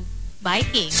into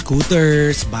biking.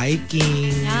 Scooters,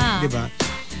 biking, diba?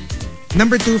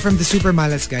 Number 2 from the Super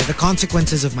Malas guy, the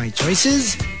consequences of my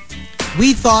choices.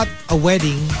 We thought a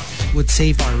wedding would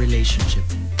save our relationship.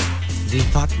 We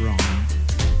thought wrong.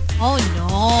 Oh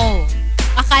no.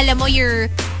 Akala mo you're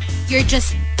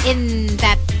just in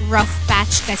that rough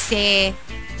patch kasi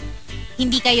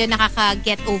hindi kayo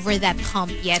nakaka-get over that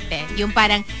hump yet eh. Yung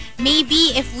parang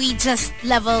maybe if we just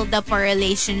leveled up our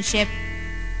relationship,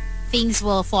 things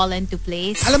will fall into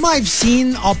place. Alam mo, I've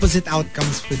seen opposite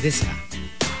outcomes for this.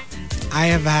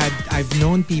 I've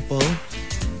known people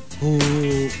who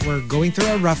were going through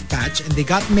a rough patch and they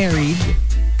got married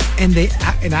and it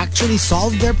actually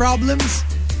solved their problems.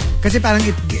 Kasi parang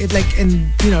it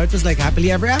was like happily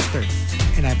ever after.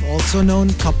 And I've also known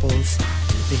couples,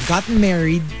 they've gotten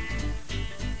married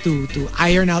to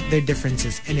iron out their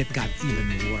differences and it got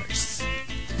even worse.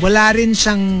 Wala rin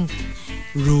siyang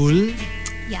rule.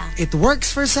 Yeah. It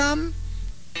works for some,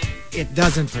 it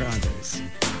doesn't for others.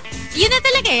 Yun na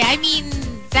talaga eh. I mean,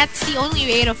 that's the only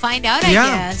way to find out, I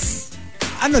guess.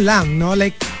 Ano lang, no?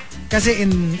 Like, kasi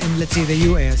in let's say the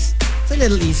US, it's a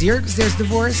little easier because there's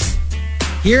divorce.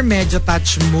 Here, medyo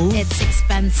touch move. It's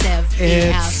expensive.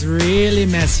 It's really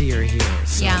messier here.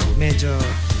 So, medyo,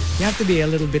 you have to be a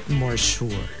little bit more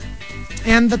sure.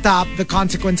 And the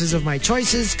consequences of my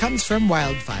choices comes from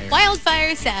Wildfire.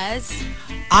 Wildfire says,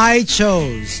 I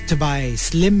chose to buy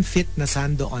slim fit na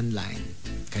sando online.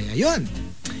 Kaya yun.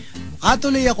 Mukha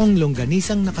tuloy akong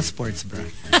longganisang naka-sports bra.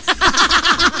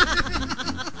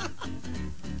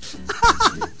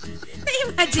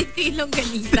 Na-imagine ko yung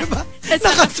longganisa. Diba?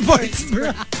 Naka-sports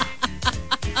bra.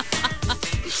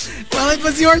 Well, it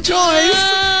was your choice.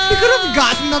 You could have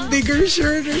gotten a bigger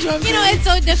shirt or something. You know, it's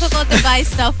so difficult to buy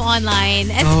stuff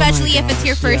online, especially if it's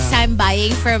your first time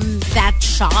buying from that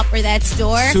shop or that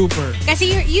store. Super.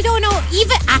 Kasi you don't know,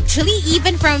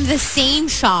 even from the same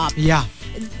shop. Yeah.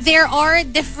 There are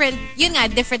different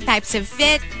types of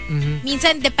fit.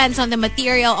 Minsan depends on the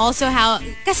material. Also how,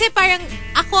 kasi parang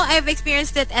ako, I've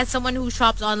experienced it as someone who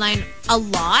shops online a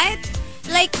lot.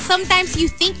 Like, sometimes you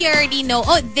think you already know,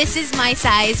 oh, this is my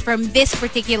size from this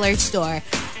particular store.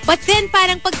 But then,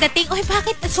 parang pagdating, oh,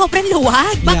 bakit sobrang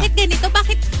luwag? Bakit ganito?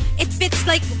 Bakit it fits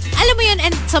like, alam mo yun,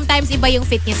 and sometimes iba yung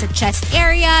fit niya sa chest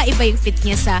area, iba yung fit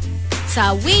niya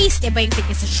sa waist, iba yung fit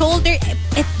niya sa shoulder.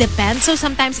 It depends. So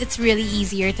sometimes it's really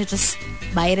easier to just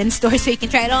buy it in store so you can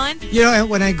try it on. You know,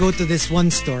 when I go to this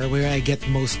one store where I get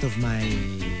most of my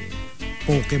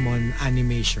Pokemon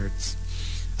anime shirts,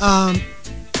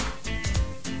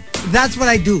 that's what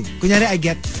I do. Kunyari, I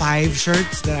get 5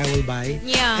 shirts that I will buy.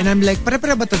 Yeah. And I'm like,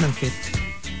 para-para ba to ng fit?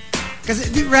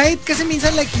 Kasi, right? Kasi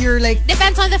minsan like, you're like...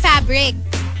 Depends on the fabric.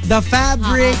 The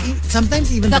fabric,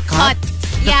 sometimes even the cut.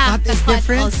 The cut is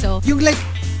different. Also. Yung like,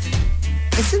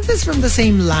 isn't this from the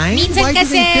same line? Minsan Why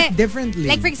kasi, do they fit differently?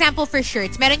 Like for example, for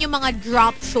shirts, meron yung mga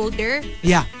drop shoulder.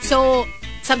 Yeah. So,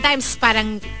 sometimes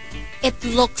parang it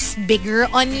looks bigger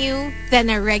on you than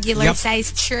a regular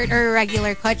sized shirt or a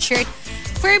regular cut shirt.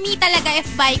 For me talaga,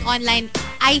 if buying online,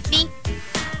 I think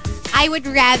I would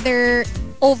rather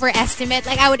overestimate.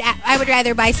 Like, I would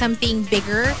rather buy something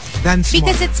bigger than small.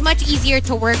 because it's much easier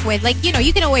to work with. Like, you know,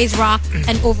 you can always rock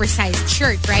an oversized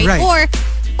shirt, right? Or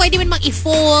pwede mo namang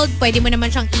i-fold, pwede mo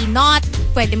naman siyang i-knot,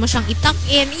 pwede mo siyang i-tuck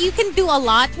in. You can do a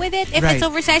lot with it if it's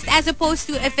oversized, as opposed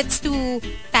to if it's too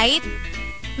tight,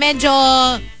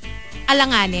 medyo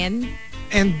alanganin.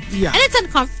 And it's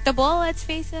uncomfortable, let's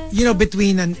face it. You know,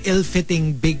 between an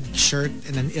ill-fitting big shirt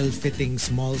and an ill-fitting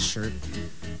small shirt,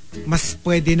 mas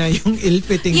pwede na yung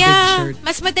ill-fitting big shirt.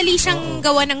 Mas madali siyang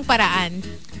gawa ng paraan.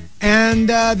 And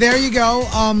there you go.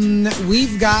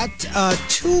 We've got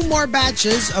 2 more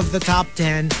batches of the top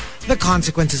 10, the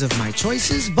consequences of my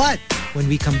choices. But when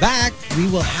we come back, we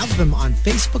will have them on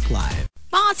Facebook Live.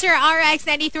 Monster RX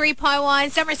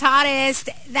 93.1, Summer's Hottest.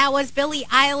 That was Billie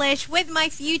Eilish with My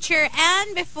Future.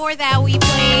 And before that, we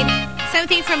played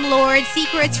something from Lorde,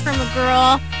 Secrets from a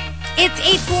Girl. It's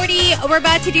 8:40. We're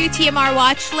about to do TMR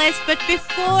Watch List. But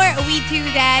before we do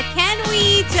that, can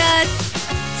we just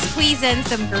squeeze in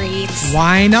some greets?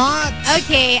 Why not?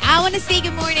 Okay, I want to say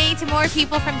good morning to more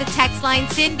people from the text line.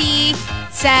 Cindy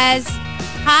says,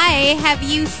 hi, have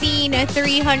you seen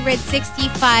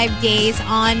 365 Days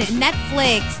on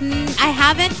Netflix? I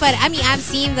haven't, but I mean, I've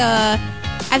seen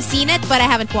it, but I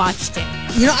haven't watched it.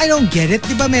 You know, I don't get it.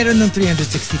 Diba meron ng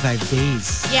 365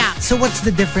 days? Yeah. So what's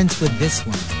the difference with this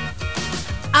one?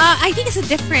 I think it's a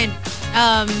different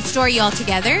story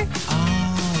altogether.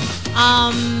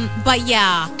 Oh. But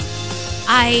yeah.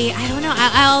 I don't know.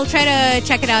 I'll try to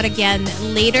check it out again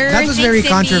later. That was very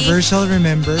controversial,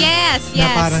 remember? Yes.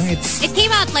 Na parang it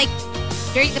came out like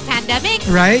during the pandemic.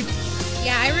 Right?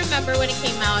 Yeah, I remember when it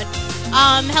came out.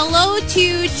 Hello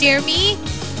to Jeremy.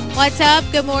 What's up?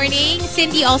 Good morning.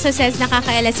 Cindy also says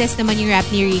nakaka-LSS naman yung rap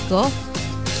ni Rico.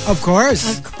 Of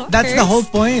course. That's the whole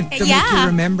point, to make you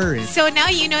remember it. So now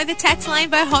you know the text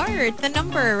line by heart, the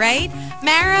number, right?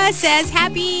 Mara says,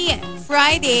 happy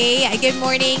Friday. Good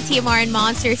morning, TMR and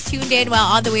Monsters tuned in while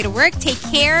on the way to work. Take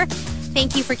care.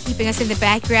 Thank you for keeping us in the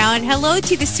background. Hello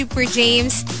to the Super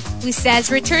James, who says,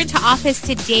 return to office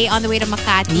today on the way to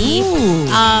Makati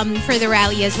for the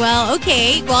rally as well.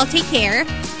 Okay, well, take care.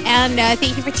 And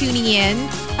thank you for tuning in.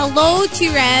 Hello to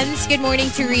Renz. Good morning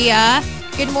to Rhea.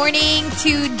 Good morning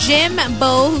to Jim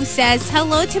Bo, who says,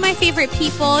 hello to my favorite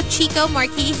people, Chico,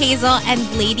 Markki, Hazel, and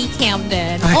Lady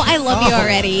Camden. Oh, I love you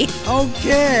already.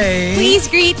 Okay. Please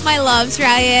greet my loves,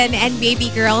 Ryan, and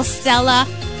baby girl, Stella.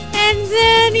 And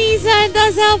then he sent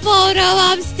us a photo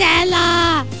of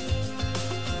Stella.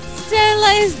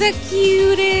 Stella is the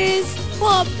cutest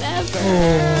pup ever.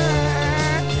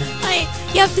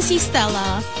 You have to see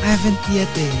Stella. I haven't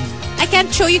yet. I can't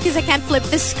show you because I can't flip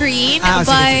the screen,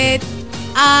 but... Sige.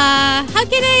 how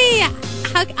can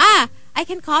I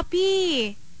can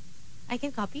copy. I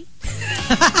can copy?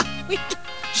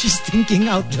 She's thinking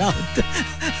out loud.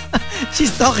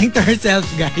 She's talking to herself,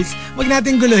 guys. Wag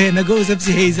natin guluhin. Nag-uusap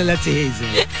si Hazel at si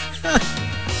Hazel.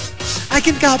 I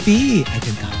can copy.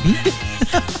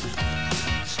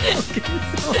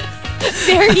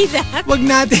 Very that. Wag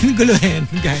natin guluhin,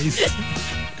 guys.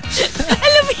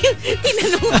 Alam mo yung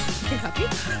tinanong mo. Can copy?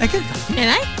 I can copy. Can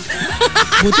I?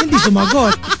 Buti hindi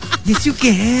sumagot. Yes, you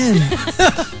can.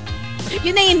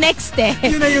 Yun na yung next eh.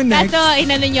 Yun na yung next. Ito,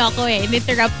 inano nyo ako eh.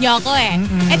 In-interrupt nyo ako eh.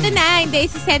 Ito na, hindi.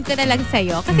 Isisend ko na lang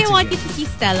sa'yo. Kasi I want you to see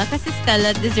Stella. Kasi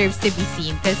Stella deserves to be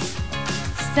seen. Because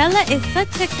Stella is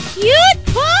such a cute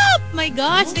pup! My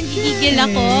gosh, nanggigigil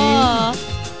ako.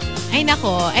 Ay,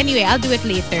 nako. Anyway, I'll do it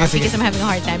later because I'm having a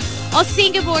hard time. Also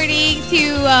saying good morning to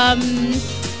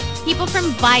people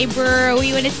from Viber.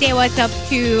 We want to say what's up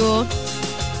to...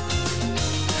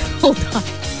 Hold on.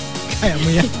 Kaya mo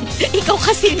yan. Ikaw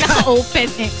kasi naka-open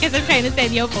eh. Kasi I'm trying to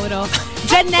send you a photo.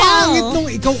 Janelle! Pangit nung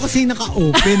ikaw kasi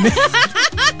naka-open eh.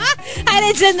 Hi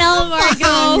to Janelle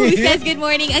Marco, who says good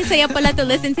morning. Ang saya pala to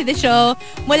listen to the show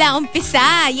mula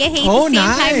umpisa. Yay, the same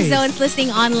time zones listening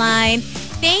online.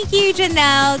 Thank you,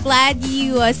 Janelle. Glad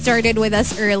you started with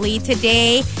us early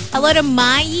today. Hello to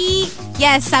Mai.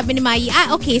 Yes, sabi ni Mai.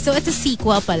 Okay, so it's a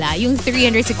sequel pala, yung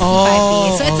 365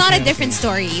 days. So it's not a different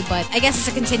story, but I guess it's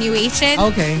a continuation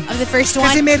of the first one.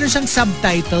 Kasi meron siyang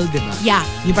subtitle, di ba? Yeah.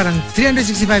 Yung parang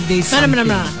 365 days something.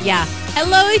 No. Yeah.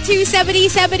 Hello to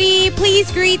 7070. Please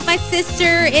greet my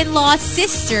sister-in-law's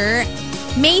sister,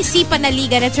 Macy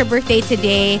Panaligan. It's her birthday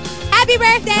today. Happy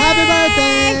birthday! Happy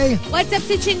birthday! What's up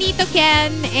to Chinito Ken?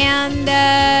 And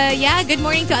good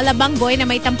morning to Alabang Boy na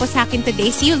may tampo sa akin today.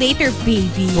 See you later,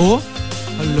 baby. Oh?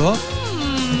 Hello?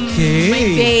 Okay. My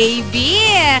baby.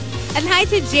 And hi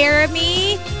to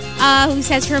Jeremy, who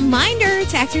says, reminder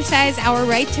to exercise our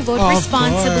right to vote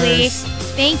responsibly. Course.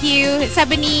 Thank you.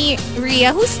 Sabi ni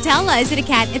Rhea, who's Stella? Is it a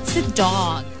cat? It's a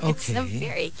dog. Okay. It's a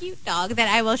very cute dog that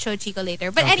I will show Chico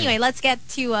later. But anyway, let's get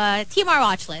to TMR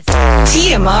Watch List.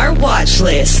 TMR Watch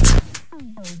List.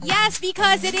 Yes,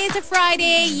 because it is a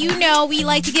Friday. You know we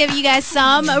like to give you guys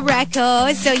some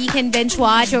recos so you can binge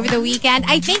watch over the weekend.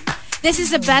 I think this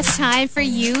is the best time for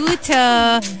you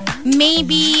to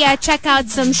maybe check out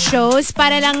some shows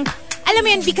para lang, alam mo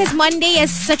yun, because Monday is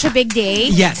such a big day.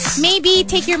 Yes. Maybe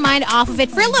take your mind off of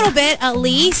it for a little bit at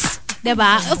least.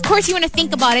 Diba? Of course, you want to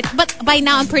think about it, but by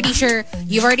now, I'm pretty sure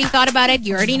you've already thought about it.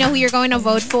 You already know who you're going to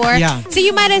vote for. Yeah. So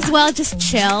you might as well just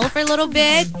chill for a little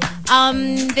bit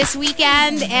this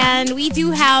weekend. And we do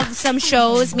have some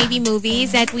shows, maybe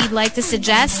movies, that we'd like to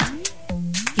suggest.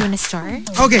 You want to start?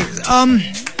 Okay.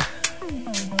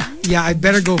 Yeah, I'd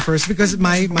better go first because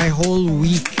my whole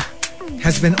week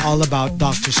has been all about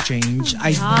Doctor Strange.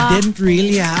 I didn't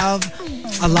really have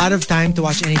a lot of time to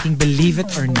watch anything, believe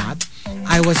it or not.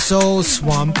 I was so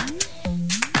swamped.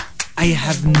 I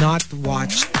have not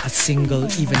watched a single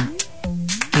even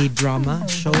K-drama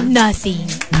show.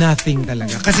 Nothing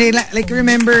talaga. Kasi like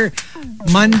remember,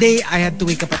 Monday I had to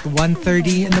wake up at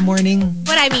 1:30 in the morning.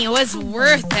 But I mean, it was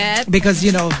worth it. Because,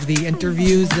 you know, of the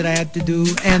interviews that I had to do.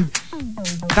 And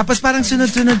tapos parang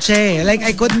sunod-sunod siya eh. Like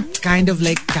I couldn't kind of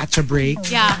like catch a break.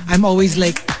 Yeah. I'm always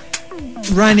like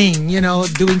running, you know,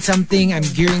 doing something. I'm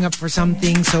gearing up for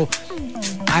something. So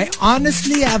I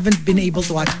honestly haven't been able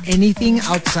to watch anything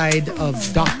outside of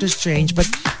Doctor Strange. But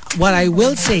what I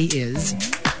will say is,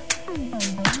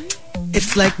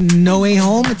 it's like No Way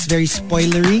Home. It's very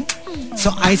spoilery.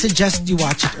 So I suggest you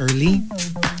watch it early.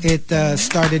 It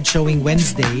started showing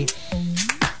Wednesday.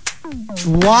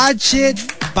 Watch it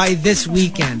by this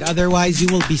weekend. Otherwise,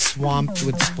 you will be swamped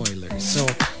with spoilers. So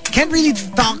can't really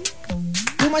talk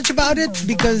too much about it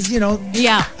because, you know,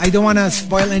 I don't want to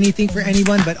spoil anything for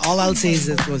anyone, but all I'll say is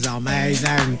it was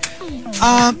amazing.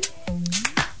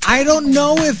 I don't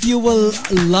know if you will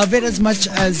love it as much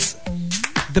as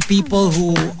the people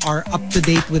who are up to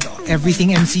date with everything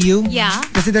MCU. Yeah.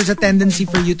 Kasi there's a tendency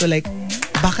for you to like,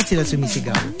 bakit sila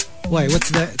sumisigaw? Why?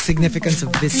 What's the significance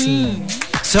of this scene?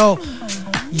 So,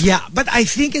 yeah. But I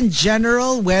think in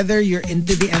general, whether you're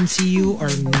into the MCU or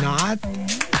not,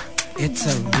 it's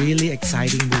a really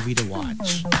exciting movie to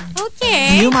watch.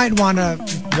 Okay. You might want to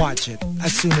watch it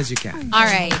as soon as you can. All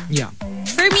right. Yeah.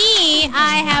 For me,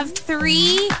 I have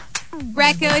 3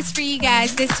 recos for you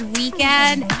guys this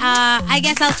weekend. I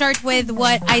guess I'll start with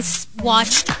what I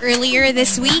watched earlier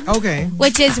this week. Okay.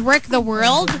 Which is Work the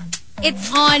World.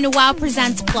 It's on Wow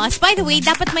Presents Plus. By the way,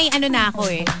 dapat may ano na ako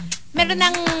eh. Meron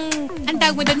ng, ang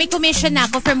tawag mo doon, may commission na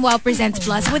ako from Wow Presents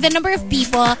Plus with a number of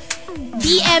people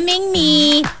DMing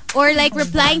me or like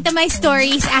replying to my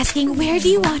stories asking, where do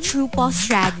you watch RuPaul's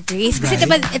Drag Race? Kasi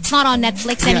diba, it's not on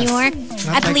Netflix anymore.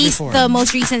 Not At like least before. the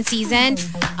most recent season.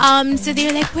 So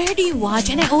they're like, where do you watch?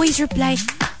 And I always reply,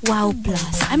 Wow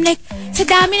Plus. I'm like,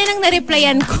 sa dami na nang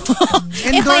na-replyan ko.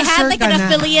 If I had like an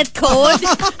affiliate code,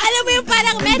 alam mo yung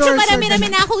parang medyo marami-rami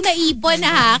na akong naipon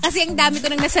kasi ang dami ko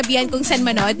nang nasabihan kung saan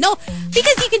manood. No,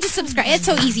 because you can just subscribe. It's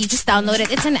so easy. Just download it.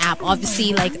 It's an app,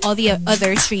 obviously, like all the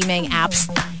other streaming apps.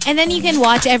 And then you can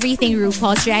watch everything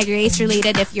RuPaul's Drag Race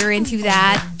related if you're into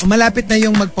that. Malapit na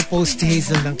yung magpo-post si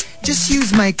Hazel ng, just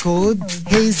use my code,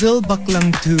 Hazel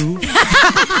Baklang 2.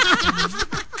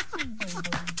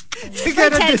 You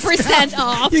get 10%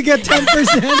 off. You get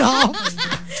 10% off.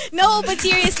 No, but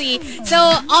seriously. So,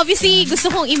 obviously, gusto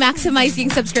kong i-maximize yung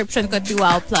subscription ko to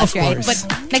WOW Plus, right? But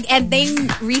nag-end na yung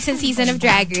recent season of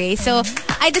Drag Race. So,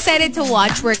 I decided to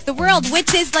watch Work the World,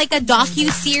 which is like a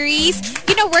docu-series.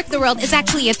 You know, Work the World is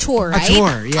actually a tour, right? A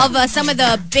tour, yeah. Of some of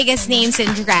the biggest names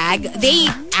in drag. They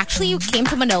actually came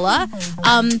to Manila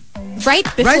right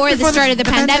before the start of the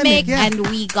pandemic. Yeah. And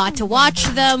we got to watch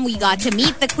them. We got to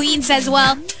meet the queens as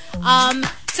well.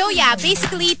 So yeah,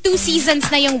 basically 2 seasons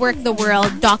na yung Work the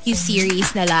World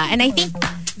docu-series nila. And I think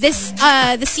the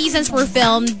seasons were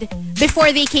filmed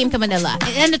before they came to Manila.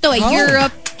 And ito,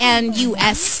 Europe and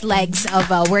US legs of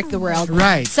Work the World.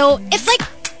 Right. So it's like,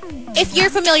 if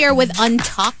you're familiar with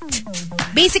Untucked,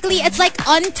 basically it's like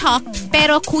Untucked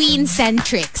pero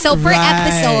queen-centric. So per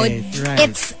episode,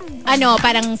 it's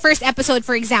parang first episode,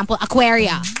 for example,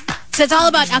 Aquaria. So it's all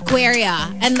about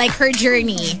Aquaria and like her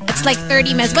journey. It's like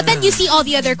 30 minutes. But then you see all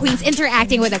the other queens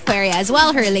interacting with Aquaria as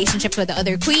well. Her relationships with the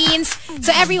other queens.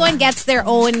 So everyone gets their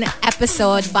own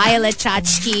episode. Violet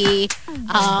Chachki,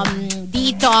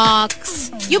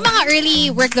 Detox. Yung mga early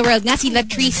Work the World nga, si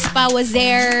Latrice pa was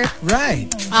there.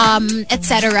 Right.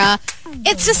 Etc.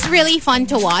 It's just really fun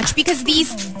to watch because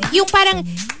yung parang,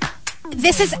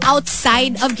 this is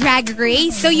outside of Drag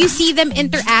Race. So you see them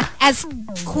interact as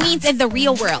queens in the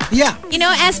real world. Yeah. You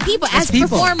know, as people, as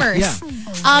performers. Yeah.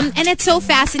 And it's so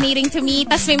fascinating to me.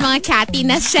 Tas may mga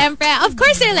cattiness, syempre. Of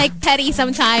course, they're like petty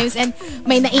sometimes. And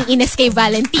may naiinis kay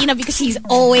Valentina because she's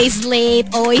always late,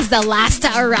 always the last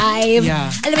to arrive.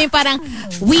 Yeah. Alam mo yung parang,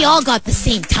 we all got the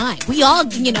same time. We all,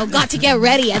 got to get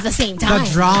ready at the same time.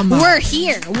 The drama. We're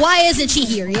here. Why isn't she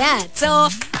here yet? So,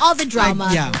 all the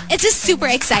drama. Yeah. It's just super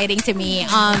exciting to me.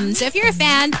 So if you're a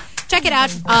fan, check it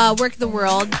out, Work the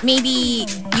World. Maybe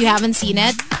you haven't seen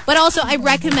it. But also, I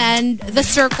recommend The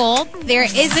Circle. There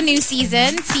is a new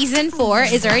season. Season 4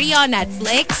 is already on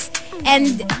Netflix.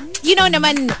 And you know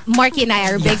naman, Markki and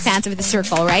I are big fans of The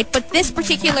Circle, right? But this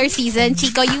particular season,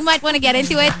 Chico, you might want to get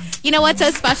into it. You know what's so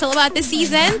special about this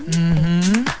season?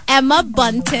 Mm-hmm. Emma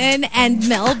Bunton and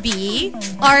Mel B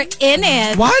are in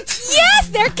it. What? Yes,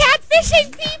 they're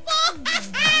catfishing people.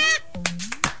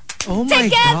 Oh my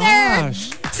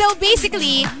gosh. So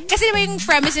basically, kasi diba yung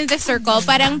premise in The Circle,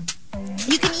 parang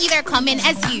you can either come in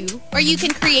as you or you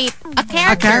can create a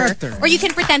character. Or you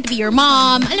can pretend to be your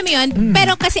mom. Alam mo yun?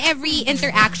 Pero kasi every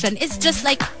interaction is just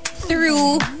like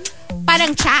through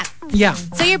parang chat. Yeah.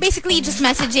 So you're basically just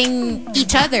messaging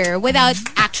each other without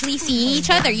actually seeing each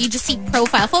other. You just see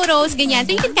profile photos, ganyan.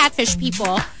 So you can catfish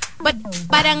people. But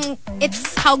parang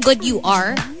it's how good you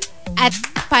are at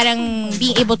parang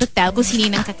being able to tell kung sino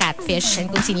yung kakatfish and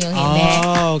kung sino yung hindi.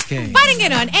 Oh, okay. Parang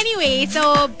ganon. Anyway,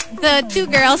 so the 2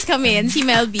 girls come in, si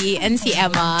Mel B and si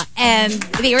Emma, and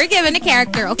they were given a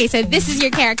character. Okay, so this is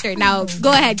your character. Now,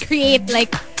 go ahead, create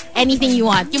like anything you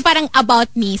want. Yung parang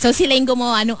about me. So sila yung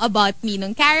gumawa nung about me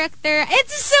nung character.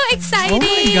 It's so exciting.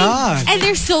 Oh my God. And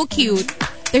they're so cute.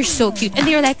 They're so cute. And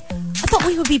they're like, I thought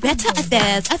we would be better at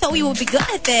this. I thought we would be good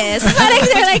at this. Parang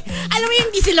they're like, alam mo yung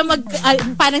hindi sila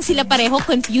parang sila pareho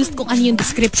confused kung ano yung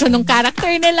description ng character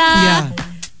nila. Yeah.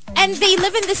 And they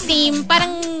live in the same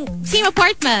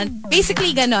apartment.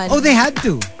 Basically, ganon. Oh, they had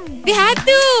to. They had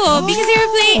to because they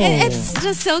were playing. It's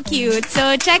just so cute.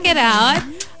 So check it out.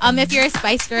 If you're a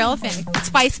Spice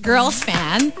Girls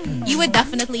fan, you would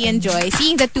definitely enjoy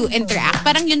seeing the 2 interact.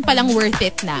 Parang yun palang worth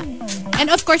it na. And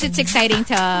of course, it's exciting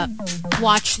to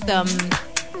watch them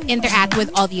interact with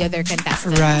all the other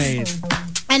contestants. Right.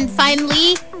 And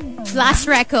finally, last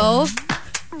reco.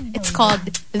 It's called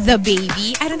The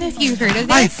Baby. I don't know if you've heard of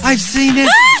this. I've seen it.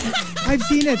 I've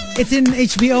seen it. It's in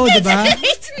HBO, diba?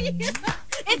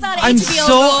 It's on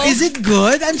HBO. Is it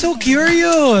good? I'm so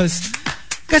curious.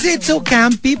 Kasi it's so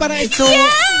campy. Parang it's so...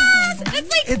 Yes! It's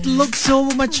like... It looks so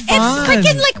much fun. It's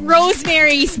freaking like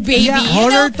Rosemary's Baby. Yeah,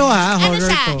 horror to ha. Horror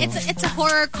to. It's a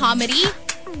horror comedy.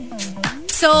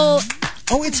 So...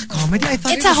 Oh, it's a comedy? I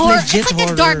thought it's it was horror. legit It's like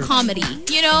horror. a dark comedy,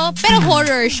 you know? Pero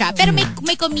horror siya. Pero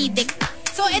may comedic.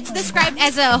 So it's described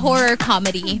as a horror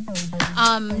comedy.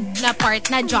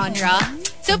 Na genre.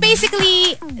 So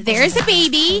basically, there's a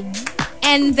baby,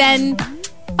 and then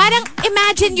parang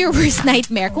imagine your worst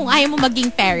nightmare kung ayaw mo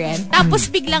maging parent. Tapos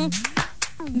biglang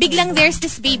biglang there's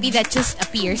this baby that just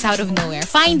appears out of nowhere,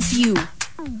 finds you.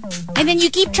 And then you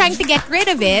keep trying to get rid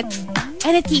of it,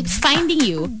 and it keeps finding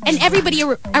you. And everybody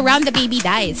around the baby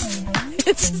dies.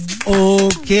 It's just,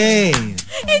 Okay.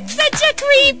 it's such a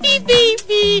creepy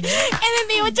baby. And then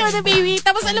they would show the baby.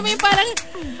 Tapos alam mo yung parang,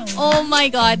 oh my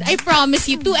God, I promise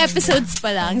you, 2 episodes pa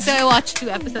lang. So I watched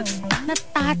 2 episodes.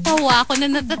 Natatawa ako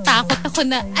na natatakot ako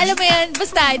na, alam mo yan,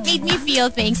 basta it made me feel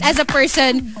things as a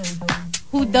person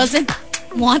who doesn't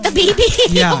want a baby.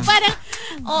 Yeah. Parang,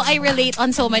 oh, I relate on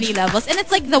so many levels. And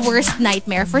it's like the worst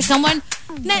nightmare for someone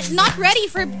not ready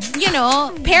for,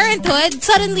 parenthood.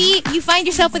 Suddenly, you find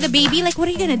yourself with a baby. Like, what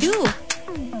are you gonna do?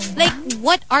 Like,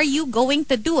 what are you going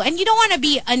to do? And you don't want to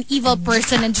be an evil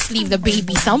person and just leave the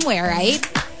baby somewhere, right?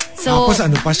 So, Tapos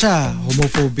ano pa siya?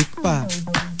 Homophobic pa.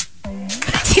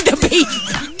 si the baby.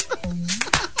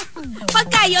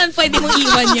 Pagka yun, pwede mong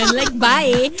iwan yun. Like,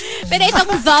 bye. Pero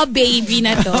itong the baby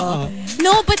na to.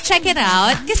 No, but check it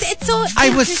out. Kasi it's so I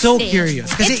was so interesting.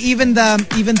 curious. Kasi even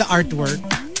the artwork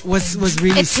was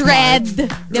really It's smart. red.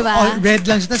 Diba? Oh, red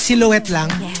lang siya. Tapos silhouette lang.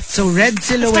 Yes. So red Tapos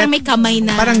silhouette. parang may kamay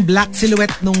na. Parang black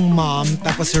silhouette nung mom.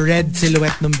 Tapos red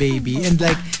silhouette nung baby. And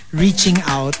like reaching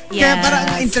out. Kaya Yes. parang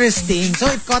interesting. So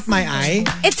it caught my eye.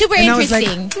 It's super And I was like,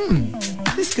 interesting.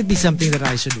 this could be something that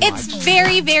I should watch. It's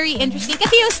very, very interesting.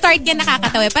 Kasi yung start niya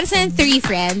nakakatawa. Para sa 3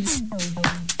 friends.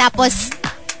 Tapos,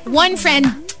 one friend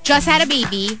just had a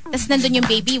baby. Tapos nandun yung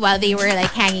baby while they were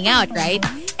like hanging out, right?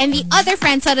 And the other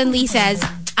friend suddenly says,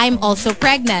 I'm also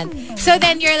pregnant. So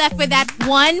then you're left with that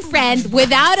one friend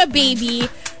without a baby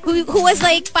who was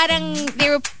like, parang they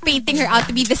were painting her out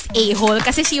to be this a-hole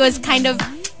kasi she was kind of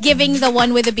giving the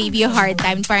one with the baby a hard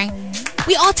time. Parang,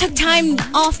 we all took time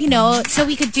off, so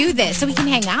we could do this, so we can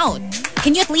hang out.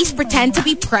 Can you at least pretend to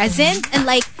be present and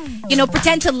like,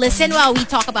 pretend to listen while we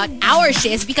talk about our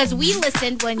shiz because we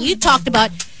listened when you talked about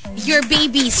your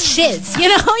baby's shiz.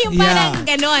 Yung parang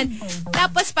ganon.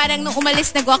 Tapos parang nung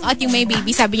umalis nag-walk out yung may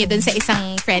baby, sabi niya dun sa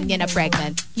isang friend niya na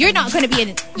pregnant, you're not gonna be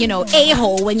an,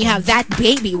 a-hole when you have that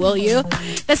baby, will you?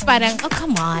 Tapos parang, oh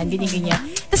come on, ganyan.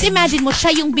 Tapos imagine mo,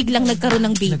 siya yung biglang nagkaroon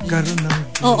ng baby.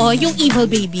 Oo, yung evil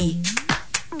baby.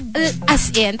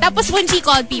 As in. Tapos when she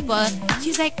called people,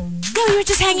 she's like, no, we were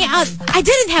just hanging out. I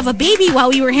didn't have a baby while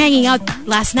we were hanging out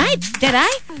last night, did I?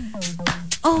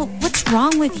 Oh, what's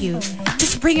wrong with you?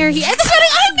 Just bring her here. And tapos parang,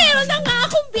 ay, meron na nga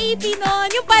akong baby nun.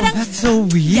 Yung parang, that's so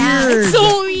weird. yeah, it's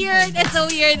so weird. It's so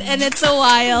weird and it's so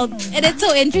wild. And it's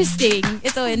so interesting.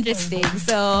 It's so interesting.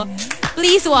 So,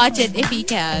 please watch it if you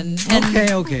can. And,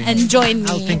 Okay. And join me.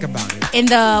 I'll think about it. In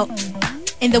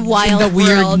the wild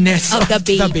weirdness world of the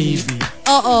baby.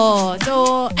 Oo.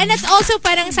 So, and it's also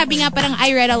parang, sabi nga, parang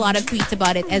I read a lot of tweets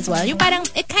about it as well. Yung parang,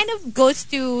 it kind of goes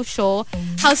to show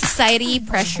how society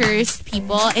pressures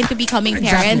people into becoming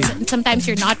parents. Exactly. And sometimes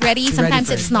you're not ready. Sometimes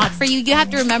ready for it's it. not for you. You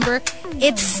have to remember,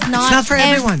 it's not for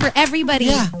everyone. For everybody.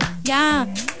 Yeah.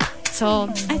 So,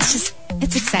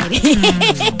 it's exciting.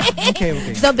 Okay.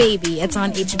 The Baby. It's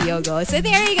on HBO Go. So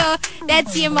there you go.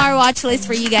 That's CMR watch list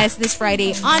for you guys this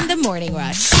Friday on The Morning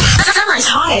Rush. Summer's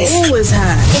hot. Always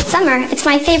hot. It's summer. It's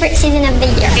my favorite season of the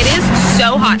year. It is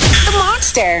so hot. The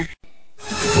Monster.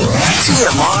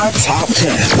 TMR Top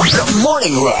 10. The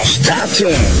Morning Rush Top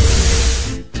 10.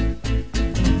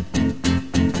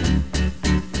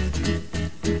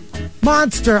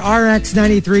 Monster RX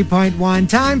 93.1.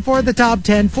 Time for the top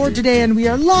 10 for today, and we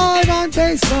are live on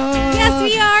Facebook. Yes,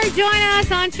 we are. Join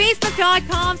us on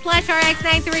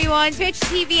Facebook.com/RX931, Twitch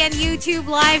TV, and YouTube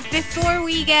Live. Before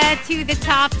we get to the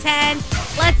top 10,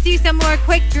 let's do some more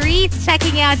quick greets.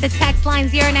 Checking out the text line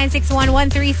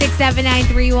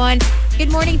 0961-136-7931.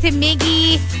 Good morning to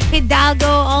Miggy Hidalgo.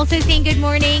 Also saying good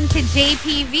morning to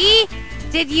JPV.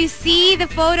 Did you see the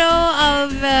photo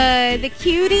of the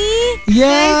cutie?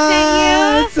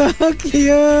 Yeah, so cute.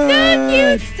 So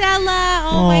cute, Stella.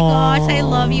 Oh my gosh, I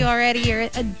love you already. You're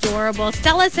adorable.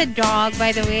 Stella's a dog,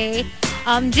 by the way.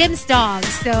 Jim's dog.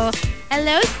 So,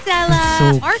 hello,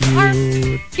 Stella. So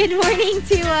cute. Good morning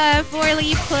to Four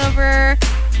Leaf Clover.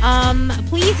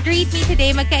 Please greet me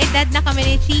today. Magkaedad na kami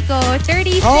ni Chico.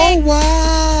 36. Oh,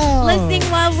 wow. Listening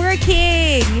while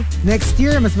working. Next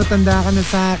year, mas matanda ka na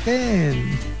sa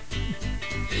akin.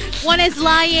 One is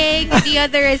lying, the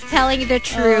other is telling the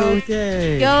truth.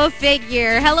 Okay. Go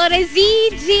figure. Hello to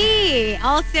ZG.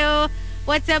 Also,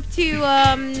 what's up to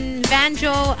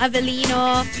Banjo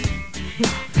Avellino?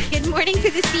 Good morning to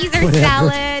the Caesar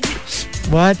salad.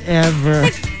 Whatever.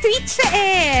 Tweet siya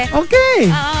eh. Okay.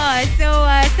 So,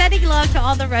 sending love to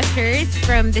all the rushers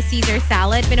from the Caesar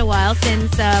salad. Been a while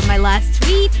since my last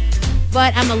tweet.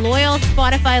 but I'm a loyal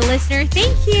Spotify listener.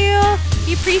 Thank you.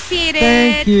 We appreciate it.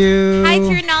 Thank you. Hi to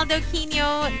Ronaldo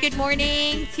Quino. Good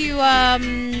morning to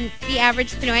the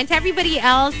average Pinoy and to everybody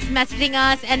else messaging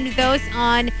us and those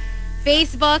on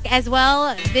Facebook as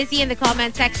well. Busy in the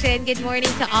comment section. Good morning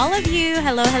to all of you.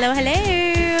 Hello, hello,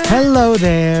 hello. Hello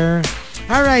there.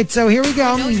 All right, so here we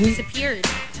go. No, you disappeared.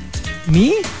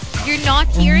 Me? You're not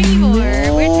here anymore.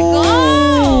 No. Where'd you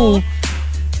go?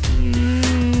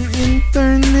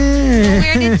 Internet.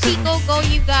 Where did Chico go,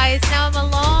 you guys? Now I'm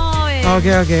alone.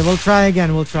 Okay. We'll try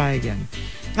again.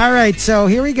 All right, so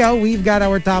here we go. We've got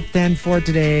our top 10 for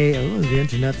today. Oh, the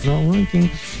internet's not working.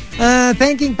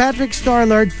 Thanking Patrick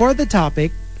Starlord for the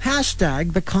topic,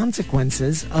 hashtag the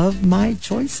consequences of my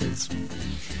choices.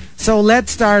 So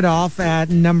let's start off at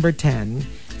number 10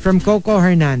 from Coco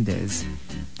Hernandez.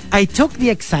 I took the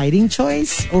exciting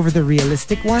choice over the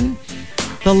realistic one.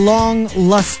 The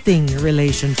long-lusting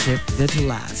relationship didn't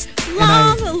last.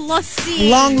 Long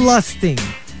lusting.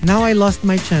 Now I lost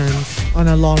my chance on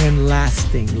a long and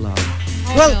lasting love.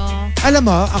 Alam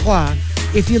mo, ako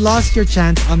if you lost your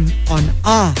chance on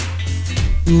a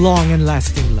long and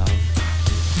lasting love,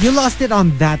 you lost it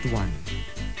on that one.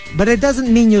 But it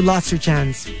doesn't mean you lost your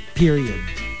chance, period.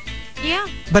 Yeah.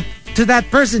 But to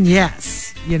that person,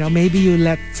 yes. Maybe you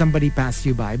let somebody pass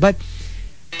you by. But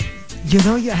you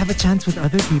have a chance with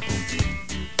other people.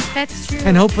 That's true.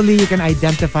 And hopefully you can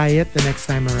identify it the next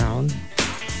time around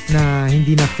na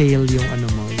hindi na fail yung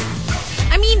mo.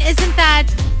 I mean, isn't that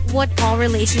what all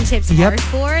relationships are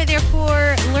for? They're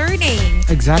for learning.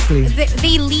 Exactly.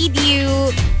 They lead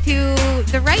you to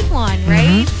the right one,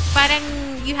 right? Parang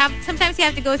sometimes you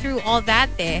have to go through all that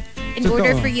in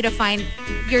order for you to find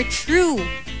your true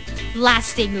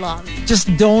lasting love. Just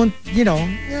don't,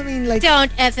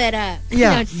 don't F it up.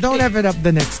 Yeah, don't F it up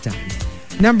the next time.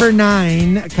 Number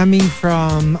 9, coming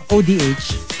from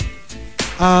ODH.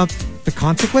 The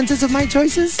consequences of my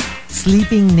choices?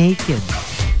 Sleeping naked.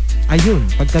 Ayun,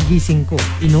 pagkagising ko,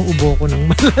 inuubo ko ng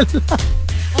malala.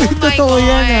 Oh my God.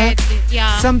 Yan,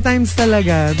 yeah. Sometimes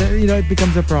talaga, it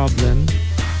becomes a problem.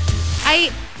 I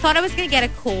thought I was going to get a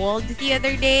cold the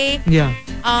other day. Yeah.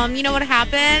 You know what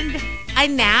happened? I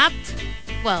napped.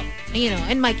 Well,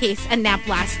 in my case, a nap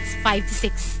lasts 5 to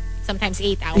 6, sometimes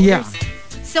 8 hours. Yeah.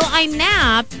 So I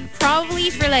napped probably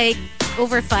for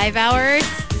over 5 hours.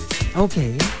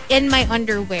 Okay. In my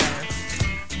underwear.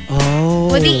 Oh.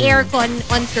 With the aircon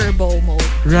on turbo mode.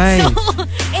 Right. So,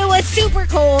 it was super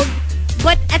cold.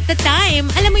 But at the time,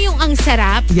 alam mo yung ang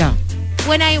sarap? Yeah.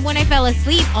 When I fell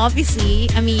asleep, obviously,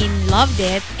 loved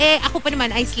it. Ako pa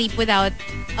naman, I sleep without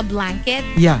a blanket.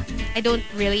 Yeah. I don't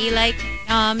really like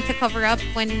to cover up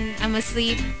when I'm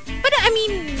asleep. But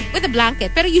with a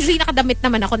blanket. Pero usually nakadamit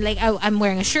naman ako. I'm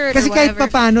wearing a shirt kasi or whatever.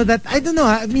 Kasi kahit paano that, I don't know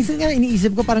minsan nga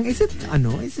iniisip ko parang, is it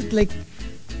like,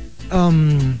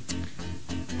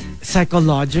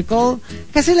 psychological?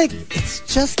 Kasi it's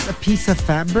just a piece of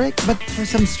fabric, but for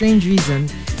some strange reason,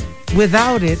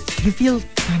 without it, you feel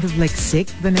kind of sick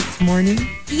the next morning.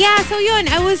 Yeah, so yun,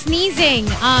 I was sneezing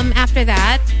after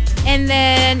that. And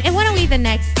then, it went away the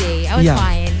next day. I was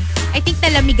fine. I think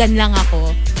nalamigan lang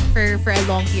ako for a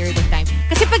long period of time.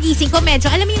 Kasi pagising ko,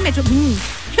 alam mo yung medyo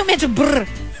brr.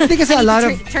 Kasi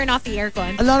turn off the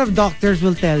aircon. A lot of doctors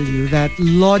will tell you that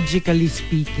logically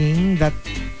speaking, that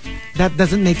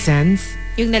doesn't make sense.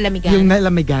 Yung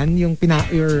nalamigan,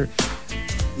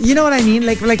 you know what I mean?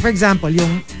 Like for example,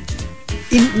 yung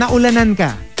naulanan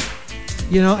ka,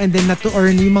 and then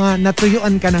yung mga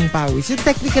natuyuan ka ng pawis. So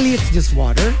technically, it's just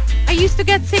water. I used to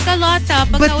get sick a lot pag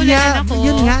naulanan ako.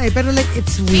 Yun nga pero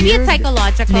it's weird. Maybe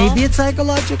it's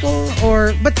psychological.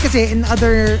 But kasi in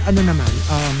other,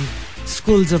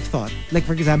 schools of thought, like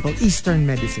for example, Eastern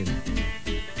medicine.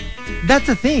 That's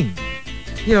a thing.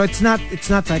 It's not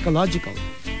psychological.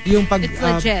 It's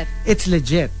legit. It's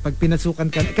legit. Pag pinasukan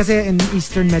ka, kasi in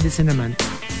Eastern medicine naman,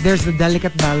 there's the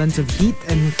delicate balance of heat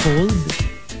and cold.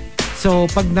 So,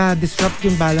 pag na-disrupt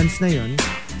yung balance na yun,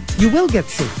 you will get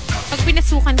sick. Pag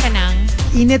pinasukan ka ng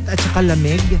init at saka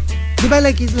lamig. Di ba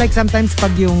like sometimes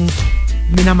pag yung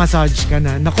minamassage ka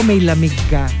na, naku may lamig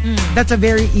ka. That's a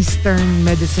very Eastern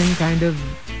medicine kind of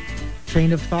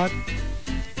train of thought.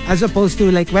 As opposed to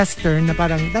Western na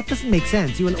parang, that doesn't make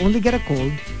sense. You will only get a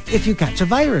cold if you catch a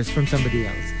virus from somebody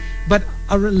else. But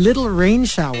a little rain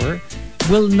shower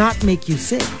will not make you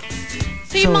sick.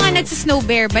 So yung mga nagsisnow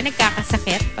bear ba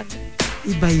nagkakasakit?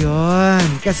 Iba yun.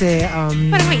 Kasi,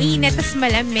 parang mainit, tas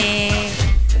malamig.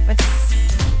 Tapos,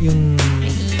 yung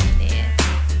mainit.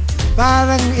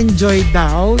 Parang enjoy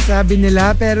daw, sabi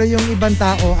nila. Pero yung ibang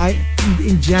tao,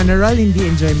 in general, hindi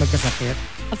enjoy magkasakit.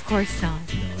 Of course not.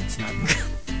 No, it's not good.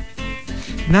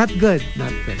 Not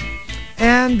good.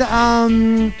 And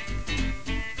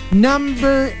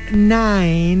number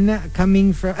 9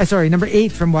 coming from number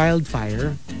 8 from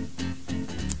Wildfire.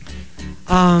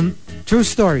 True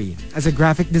story. As a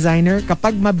graphic designer,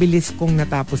 kapag mabilis kong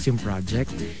natapos yung project,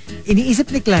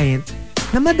 iniisip ni client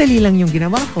na madali lang yung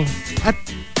ginawa ko. At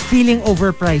feeling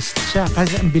overpriced siya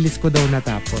kasi ang bilis ko daw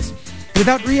natapos.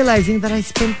 Without realizing that I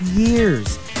spent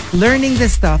years learning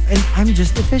this stuff and I'm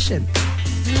just efficient.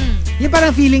 Yung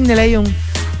parang feeling nila yung,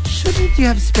 shouldn't you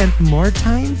have spent more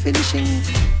time finishing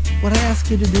what I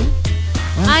asked you to do?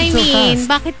 I mean,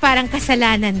 bakit parang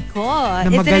kasalanan ko?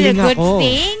 Is it a good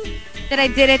thing that I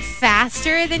did it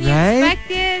faster than you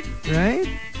expected? Right?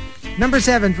 Number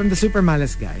 7 from the Super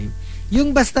Malas guy.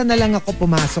 Yung basta na lang ako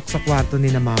pumasok sa kwarto ni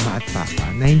na mama at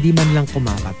papa na hindi man lang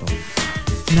kumakato.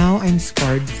 Now I'm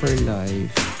scarred for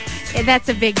life. That's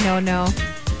a big no-no.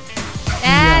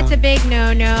 That's a big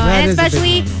no-no. And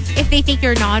especially if they think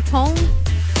you're not home.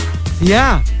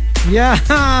 Yeah. Yeah.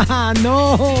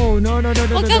 No.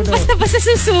 Huwag kang basta-basta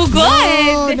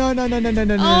susugod. No.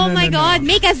 Oh my God.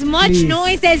 Make as much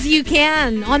noise as you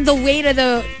can on the way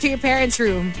to your parents'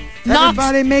 room.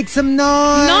 Everybody make some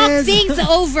noise. Knock things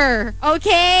over.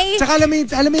 Okay? Tsaka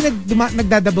alam mo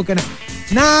nagdadabog ka na.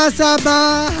 Nasa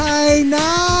bahay na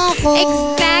ako.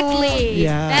 Exactly.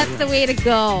 Yeah. That's the way to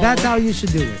go. That's how you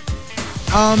should do it.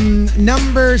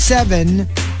 Number 7.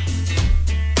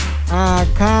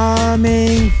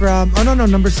 Coming from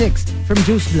number 6 from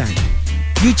Juice Blank.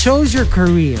 You chose your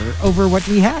career over what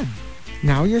we had.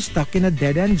 Now you're stuck in a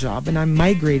dead-end job and I'm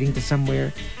migrating to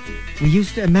somewhere we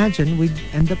used to imagine we'd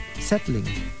end up settling.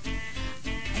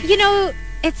 You know,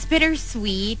 it's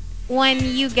bittersweet when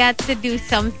you get to do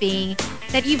something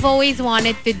that you've always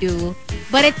wanted to do,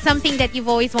 but it's something that you've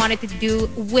always wanted to do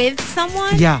with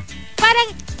someone. Yeah.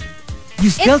 Parang you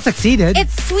still succeeded.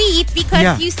 It's sweet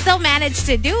because you still managed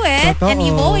to do it. Totoo. And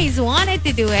you've always wanted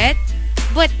to do it.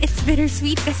 But it's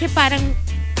bittersweet kasi parang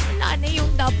wala na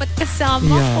yung dapat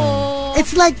kasama ko.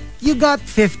 It's like you got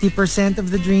 50%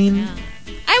 of the dream. Yeah.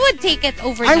 I would take it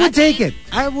over I nothing. would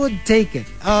take it.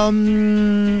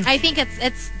 I think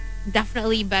it's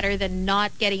definitely better than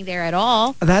not getting there at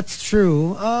all. That's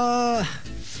true.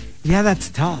 Yeah, that's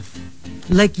tough.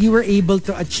 Like you were able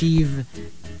to achieve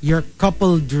your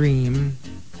couple dream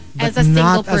but as a single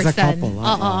not person. As a couple.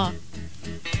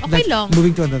 Okay like lang.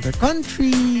 Moving to another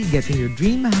country, getting your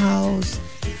dream house.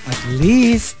 At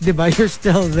least, diba, you're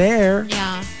still there.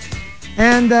 Yeah.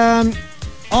 And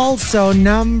also,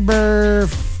 number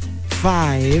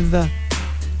 5,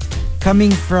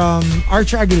 coming from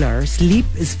Archer Aguilar, sleep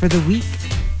is for the weak.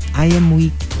 I am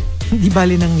weak. Hindi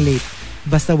bali ng late.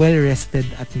 Basta well-rested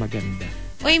at maganda.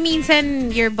 Uy,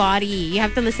 minsan your body, you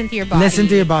have to listen to your body. Listen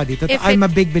to your body. I'm a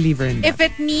big believer in that. If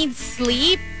it needs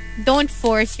sleep, don't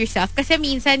force yourself. Kasi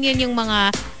minsan yun yung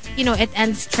mga, it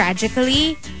ends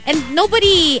tragically. And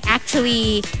nobody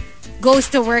actually goes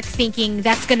to work thinking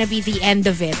that's gonna be the end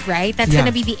of it, right? That's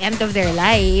gonna be the end of their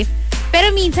life. Pero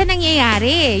minsan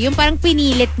nangyayari. Yung parang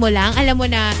pinilit mo lang. Alam mo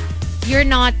na you're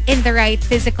not in the right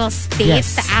physical state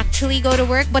to actually go to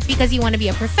work. But because you want to be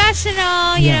a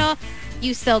professional, you know,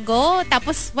 you still go.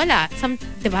 Tapos wala.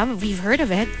 Diba? We've heard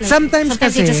of it. Like, sometimes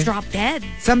kasi, they just drop dead.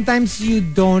 Sometimes you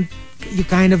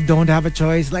kind of don't have a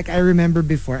choice. Like I remember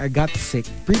before, I got sick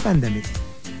pre-pandemic.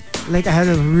 Like I had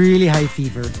a really high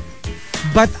fever.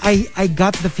 But I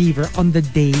got the fever on the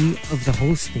day of the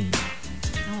hosting.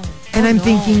 And I'm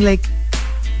thinking like,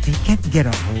 they can't get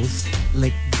a host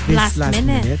like this last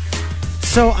minute.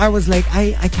 So I was like,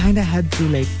 I kind of had to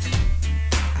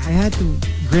I had to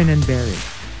grin and bear it.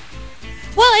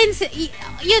 Well,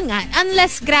 yun nga,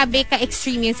 unless grabe ka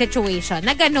extreme yung situation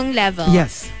na ganong level.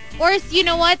 Yes. Or you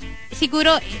know what,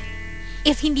 siguro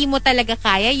if hindi mo talaga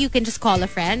kaya, you can just call a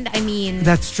friend. I mean,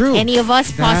 that's true. Any of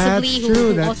us possibly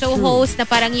who also true. host na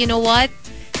parang, you know what,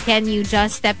 can you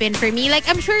just step in for me? Like,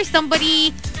 I'm sure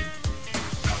somebody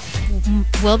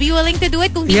will be willing to do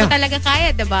it kung di mo talaga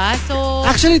kaya, diba? So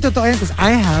actually, totoo yan because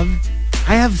I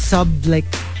have subbed like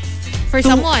for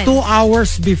someone 2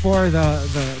 hours before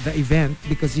the event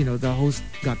because the host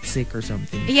got sick or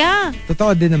something. Yeah.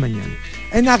 Totoo din naman yan.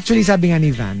 And actually, sabi nga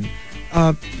ni Van,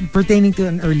 pertaining to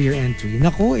an earlier entry,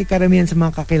 naku, karamihan sa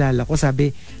mga kakilala ko,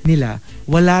 sabi nila,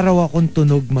 wala raw akong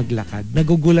tunog maglakad.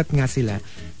 Nagugulat nga sila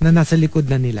na nasa likod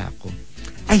na nila ako.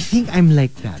 I think I'm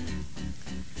like that.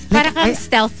 Para kang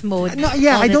stealth mode. No,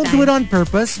 yeah, I don't do it on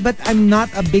purpose, but I'm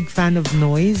not a big fan of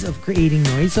noise, of creating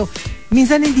noise. So,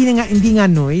 minsan hindi nga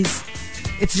noise.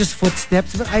 It's just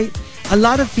footsteps. But a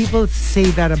lot of people say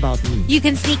that about me. You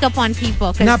can sneak up on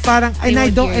people. Na parang,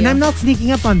 and I'm not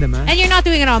sneaking up on them. And you're not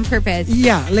doing it on purpose.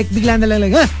 Yeah, like bigla na lang,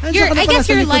 I guess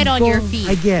you're light on your feet.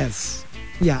 I guess.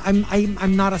 Yeah,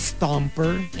 I'm not a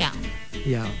stomper. Yeah.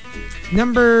 Yeah.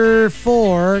 Number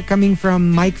 4, coming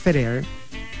from Mike Ferrer.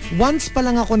 Once pa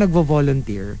lang ako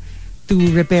nagvo-volunteer to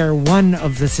repair one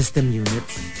of the system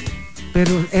units.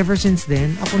 Pero ever since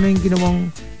then, ako na yung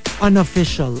ginawang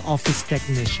unofficial office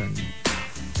technician.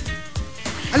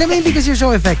 Alam mo yun, because you're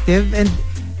so effective and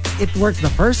it worked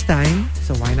the first time,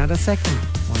 so why not a second?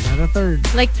 Why not a third?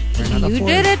 Like, you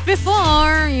did it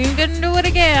before, you can do it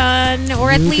again.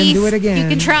 Or at least you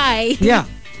can try. Yeah.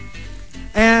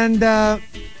 And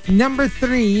number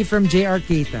 3 from JR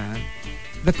Keita,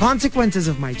 the consequences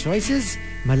of my choices,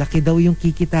 malaki daw yung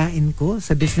kikitain ko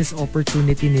sa business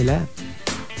opportunity nila.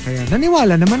 Kaya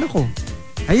naniwala naman ako.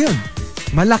 Ayun,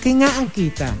 malaki nga ang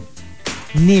kita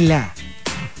nila.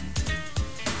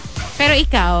 Pero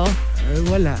ikaw?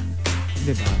 Wala.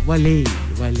 Diba? Wali.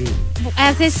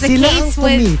 As is the Sila case ang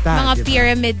with kumita, mga diba?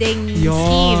 pyramiding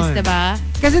schemes, diba?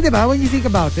 Kasi diba, when you think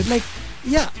about it, like,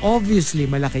 yeah, obviously,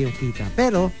 malaki yung kita.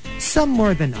 Pero, some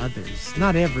more than others.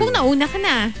 Not everyone. Kung nauna ka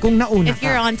na. Kung nauna If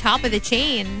you're on top of the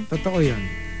chain. Totoo yun.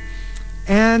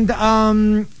 And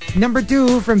number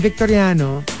 2 from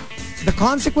Victoriano, the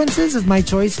consequences of my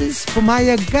choices,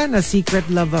 pumayag ka na secret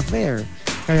love affair.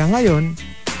 Kaya ngayon,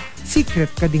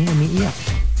 secret ka ding umiiyak.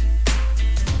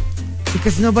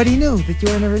 Because nobody knew that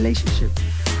you were in a relationship.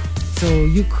 So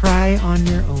you cry on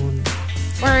your own.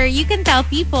 Or you can tell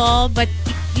people, but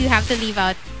you have to leave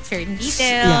out certain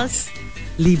details. Yeah.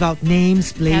 Leave out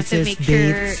names, places, you have to make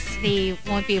dates. sure they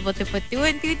won't be able to put 2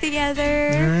 and 2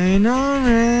 together. I know,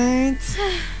 right?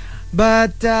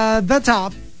 But the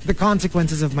top, the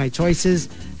consequences of my choices,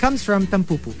 comes from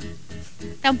Tampupu.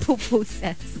 Tampupu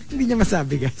says. Hindi niya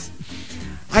masabi, guys.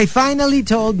 I finally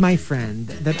told my friend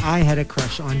that I had a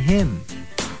crush on him.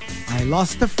 I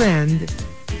lost a friend,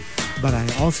 but I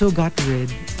also got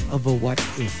rid of a what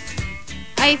if.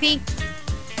 I think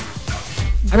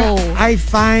I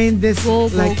find this go.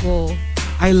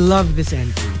 I love this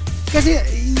entry. Kasi,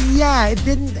 yeah, it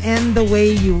didn't end the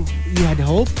way you had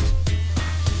hoped.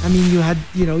 I mean,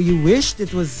 you wished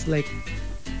it was like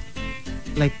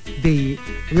they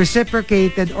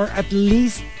reciprocated or at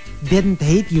least didn't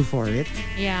hate you for it.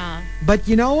 Yeah. But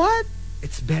you know what?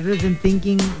 It's better than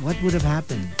thinking what would have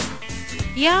happened.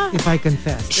 Yeah. If I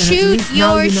confessed. Shoot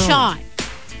your shot.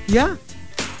 Yeah.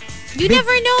 You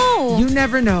never know. You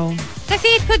never know. Kasi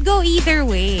it could go either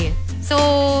way.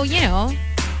 So,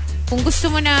 kung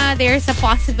gusto mo na there's a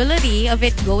possibility of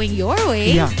it going your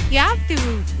way, you have to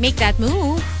make that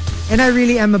move. And I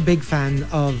really am a big fan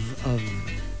of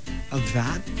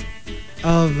that.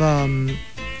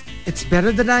 It's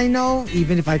better that I know,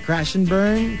 even if I crash and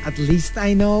burn, at least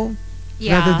I know.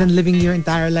 Yeah. Rather than living your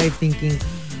entire life thinking,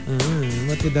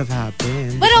 what would have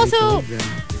happened? But also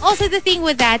the thing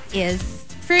with that is,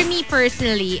 for me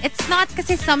personally, it's not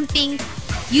kasi something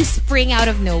you spring out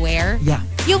of nowhere. Yeah.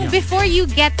 Before you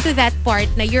get to that part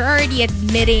na you're already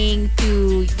admitting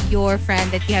to your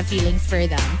friend that you have feelings for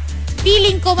them.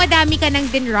 Feeling ko madami ka nang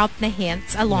dinrop na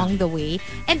hints along the way.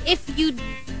 And if you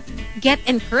get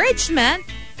encouragement,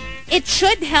 it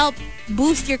should help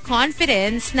boost your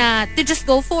confidence na to just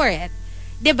go for it.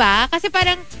 'Di ba? Kasi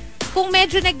parang kung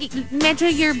medyo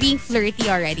you're being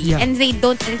flirty already and they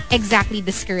don't exactly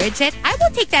discourage it, I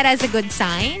will take that as a good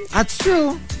sign. That's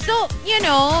true. So,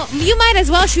 you might as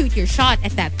well shoot your shot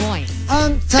at that point.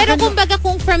 Pero kumbaga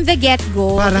kung from the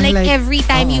get-go, like every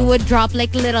time you would drop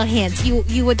like little hints, you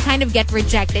would kind of get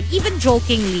rejected, even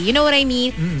jokingly. You know what I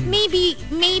mean?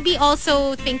 Maybe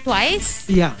also think twice.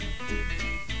 Yeah.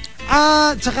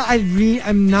 Tsaka I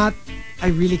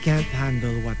really can't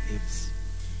handle what ifs.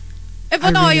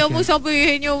 Ba't ayaw mo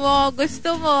sabihin yung mga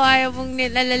gusto mo? Ayaw mong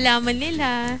nilalaman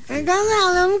nila. Kasi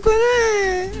alam ko na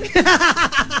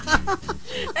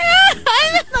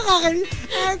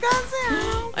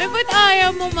Ay, ba't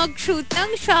ayaw mo mag-shoot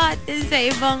ng shot sa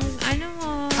ibang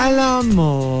mo? Alam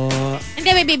mo.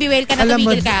 Hindi, may baby whale ka na,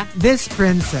 tumigil ka. This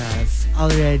princess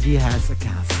already has a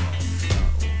castle.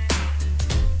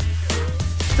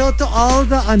 So to all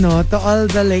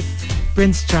the like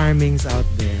Prince Charmings out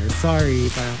there, sorry,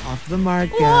 parang off the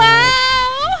market.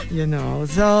 Wow!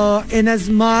 So in as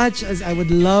much as I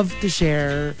would love to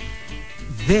share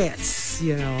this,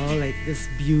 like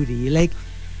this beauty, like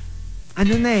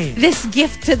this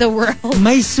gift to the world.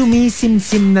 May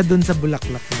sumisimsim na dun sa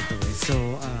bulaklak na to. So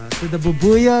to the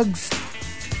bubuyogs,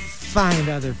 find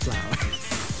other flowers.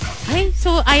 Ay,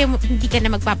 so hindi ka na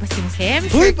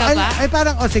magpapasimsim? Sure ka ba? Ay,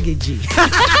 parang, sige, G.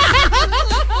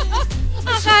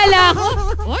 Akala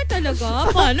ko,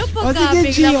 talaga? Paano pagka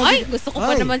biglang, gusto ko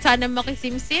pa naman sana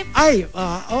makisimsim? Ay,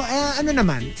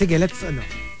 naman? Sige, let's,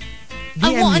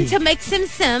 I want to make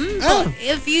simsim, but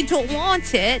if you don't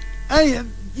want it,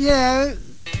 Yeah,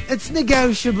 it's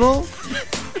negotiable.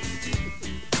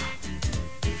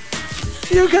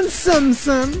 You can some.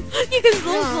 You can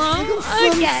some.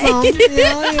 Okay.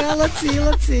 Yeah, let's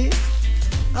see.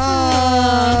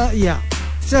 Yeah.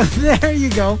 So there you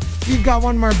go. We've got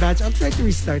one more batch. I'll try to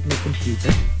restart my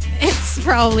computer. It's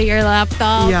probably your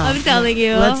laptop. Yeah. I'm telling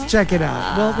you. Let's check it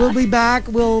out. Well, we'll be back.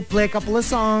 We'll play a couple of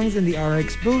songs in the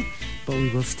RX booth, but we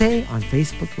will stay on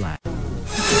Facebook Live.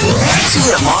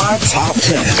 TMR Top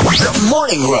 10. The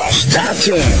Morning Rush Top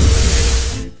 10.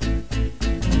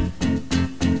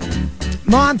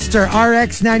 Monster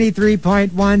RX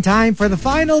 93.1. Time for the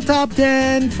final top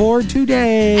 10 for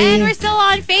today. And we're still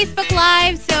on Facebook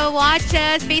Live, so watch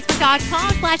us,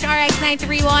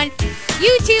 facebook.com/RX931.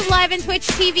 YouTube Live and Twitch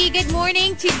TV. Good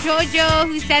morning to Jojo,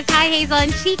 who says, hi, Hazel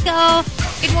and Chico.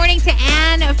 Good morning to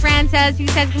Anne Frances, who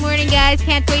says, good morning, guys.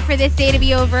 Can't wait for this day to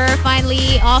be over.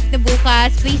 Finally, off the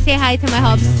bukas. Please say hi to my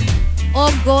hubs.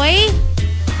 Ogoy.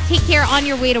 Take care on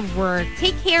your way to work.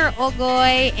 Take care,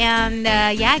 Ogoy. And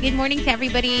good morning to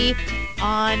everybody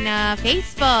on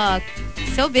Facebook.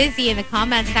 So busy in the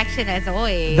comment section as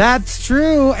always. That's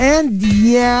true. And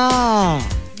yeah.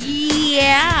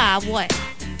 Yeah. What?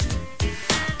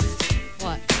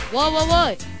 What?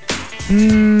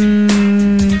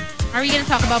 Are we going to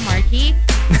talk about Markki?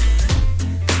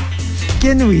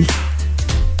 Can we?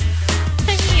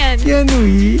 Can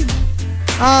we?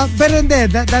 But hindi,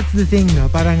 that's the thing, no?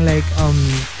 Parang like,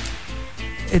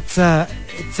 it's a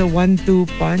 1-2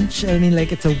 punch. I mean,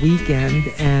 like, it's a weekend,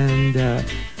 and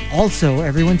also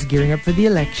everyone's gearing up for the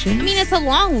election. I mean, it's a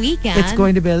long weekend. It's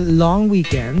going to be a long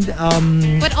weekend.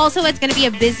 But also, it's going to be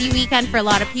a busy weekend for a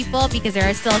lot of people because there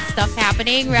are still stuff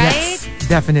happening, right? Yes,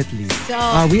 definitely.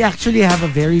 So we actually have a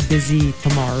very busy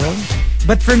tomorrow.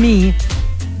 But for me,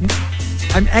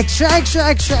 I'm extra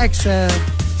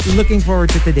looking forward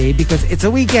to today because it's a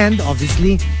weekend,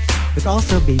 obviously, but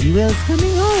also Baby Will's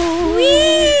coming home.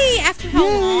 Wee! After how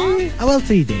long? Well,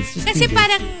 3 days. Kasi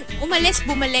parang umalis,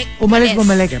 bumalik.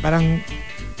 Bumalik eh. Parang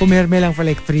pumirme lang for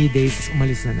like 3 days, tapos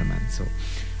umalis na naman. So,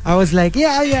 I was like,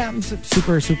 yeah, I'm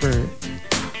super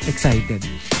excited.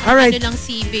 All right. Ano lang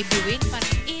si Baby Will?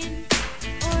 Parang in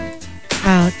or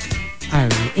out. Are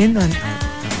we in on out?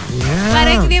 Yeah.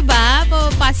 Parang diba,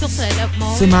 pasok sa loob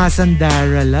mo.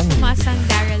 Sumasandara lang.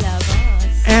 Sumasandara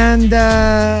labas. And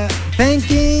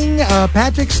thanking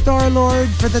Patrick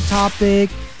Starlord for the topic,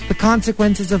 the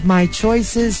consequences of my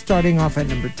choices, starting off at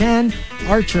number 10,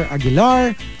 Archer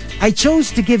Aguilar. I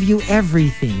chose to give you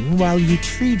everything while you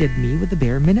treated me with the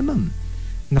bare minimum.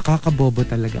 Nakakabobo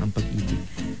talaga ang pag-ibig.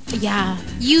 Yeah.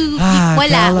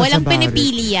 Walang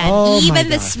pinipili yan. Even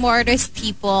the smartest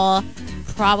people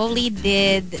probably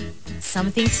did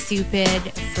something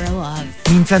stupid for love.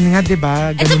 Minsan nga,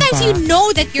 diba? And sometimes you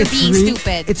know that you're being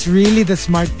stupid. It's really the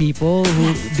smart people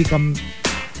who become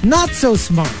not so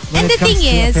smart when it comes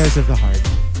to affairs of the heart.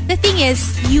 The thing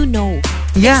is, you know.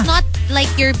 Yeah. It's not like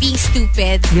you're being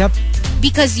stupid. Yep.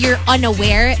 Because you're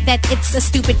unaware that it's a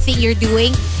stupid thing you're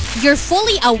doing. You're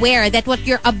fully aware that what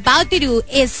you're about to do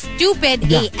is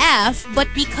stupid AF, but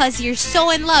because you're so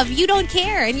in love, you don't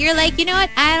care. And you're like, you know what?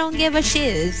 I don't give a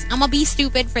shiz. I'm gonna be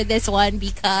stupid for this one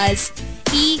because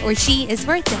he or she is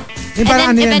worth it. And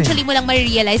then eventually mo lang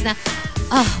ma-realize na,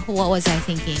 what was I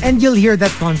thinking? And you'll hear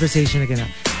that conversation again.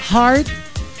 Heart,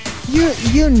 you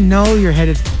know you're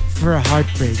headed for a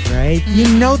heartbreak, right? You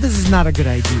know this is not a good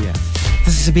idea.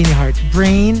 This is sabihin ni heart.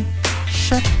 Brain,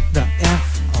 shut the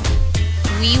F up.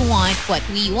 We want what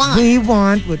we want. We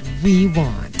want what we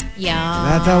want. Yeah.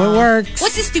 That's how it works.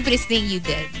 What's the stupidest thing you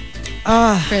did?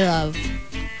 For love.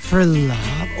 For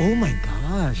love? Oh my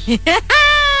gosh.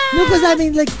 No, because I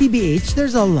mean, like, PBH,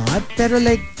 there's a lot. Pero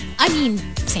like... I mean,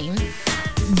 same.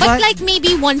 But like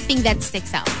maybe one thing that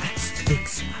sticks out. That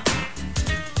sticks out.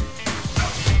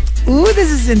 Ooh, this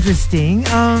is interesting.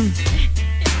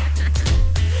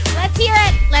 Let's hear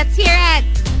it. Let's hear it.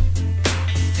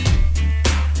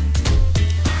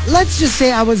 Let's just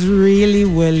say I was really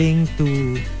willing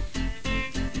to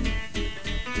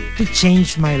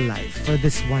change my life for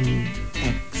this one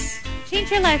ex.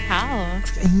 Change your life how?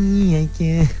 I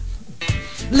can't.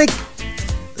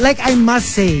 Like I must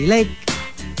say, like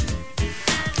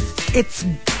it's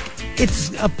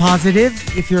a positive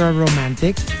if you're a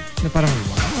romantic. Na parang,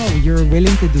 wow, you're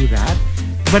willing to do that.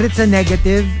 But it's a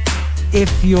negative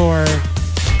if you're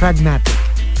pragmatic.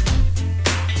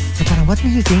 So parang, what were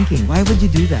you thinking? Why would you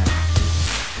do that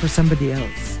for somebody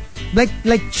else? Like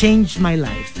change my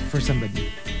life for somebody.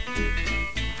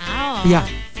 Oh. Yeah.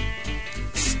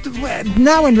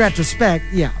 Now in retrospect,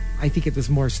 I think it was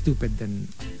more stupid than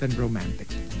romantic.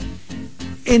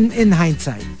 In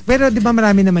hindsight. Pero di ba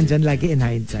marami naman dyan lagi in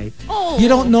hindsight? Oh. You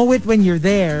don't know it when you're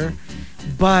there,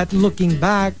 but looking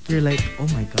back, you're like, oh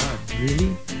my God,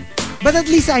 really? But at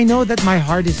least I know that my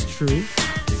heart is true.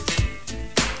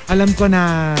 Alam ko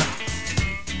na,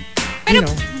 Pero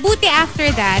buti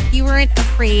after that, you weren't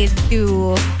afraid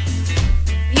to,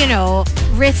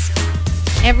 risk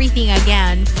everything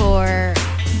again for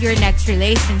your next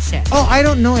relationship. oh, I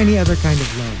don't know any other kind of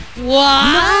love. Wow!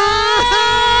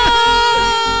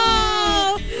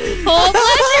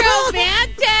 Hopeless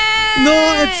romantic! No,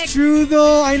 it's true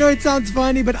though. I know it sounds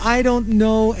funny, but I don't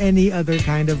know any other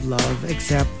kind of love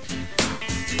except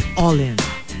all in.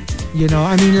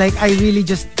 I mean, like, I really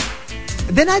just...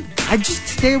 Then I just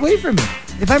stay away from it.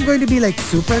 If I'm going to be like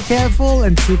super careful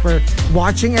and super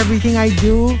watching everything I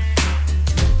do,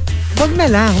 wag na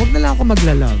lang ako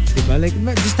magla-love, diba? Like,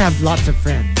 just have lots of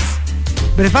friends.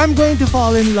 But if I'm going to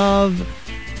fall in love,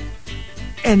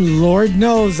 and Lord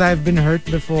knows I've been hurt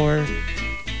before,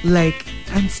 like,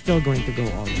 I'm still going to go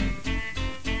all in.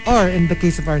 Or in the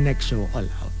case of our next show, all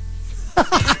out.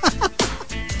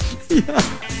 Yeah.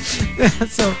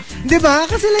 So, diba?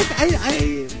 Kasi like,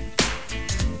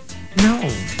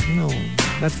 No,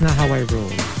 that's not how I roll.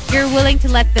 You're willing to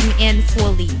let them in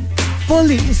fully.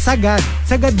 Fully, sagad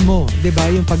mo, diba,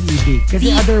 yung pag-ibig.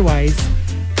 Kasi otherwise,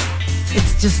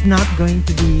 it's just not going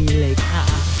to be like,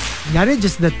 yari,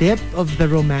 just the tip of the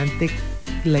romantic,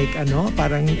 like,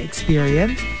 parang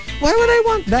experience. Why would I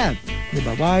want that?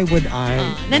 Diba? Why would I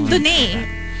nandun eh.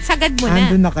 Sagad mo na.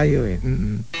 Nandun na kayo eh.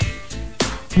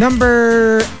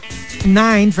 Number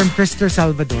 9 from Christopher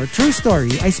Salvador. True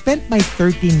story, I spent my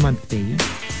 13-month pay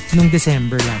nung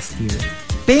December last year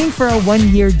paying for a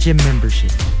 1-year gym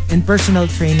membership and personal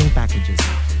training packages.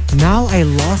 Now I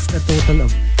lost a total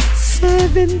of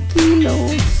 7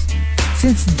 kilos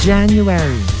since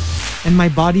January. And my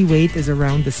body weight is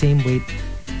around the same weight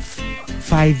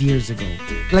 5 years ago.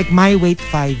 Like my weight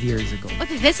 5 years ago.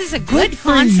 Okay, this is a good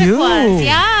for consequence. you.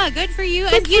 Yeah, good for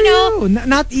you. Good and for you.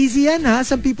 Not easy yan, ha?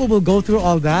 Some people will go through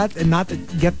all that and not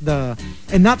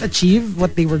not achieve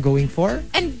what they were going for.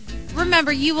 And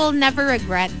remember, you will never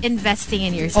regret investing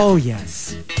in yourself. Oh,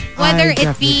 yes. Whether I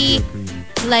it be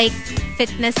agree. like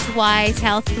fitness-wise,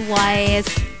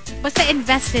 health-wise, basta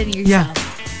invest in yourself.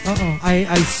 Yeah.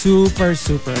 I super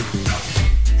agree.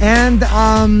 And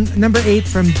number 8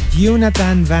 from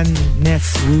Jonathan Van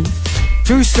Ness Wu.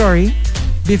 True story.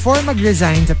 Before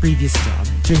mag-resign sa previous job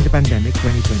during the pandemic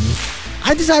 2020,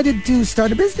 I decided to start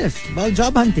a business while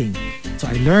job hunting. So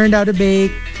I learned how to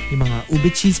bake, yung mga ube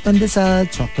cheese pandesal,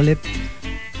 chocolate,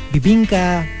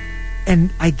 bibingka, and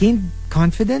I gained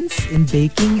confidence in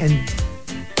baking and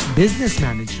business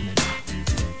management.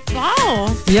 Wow.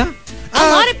 Yeah. A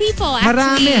lot of people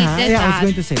actually marami, ha? did Yeah, that. I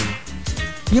was going to say.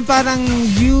 Yung parang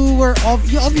you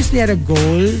obviously had a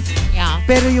goal, Yeah.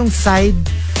 pero yung side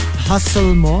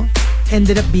hustle mo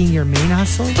ended up being your main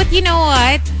hustle. But you know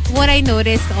what? What I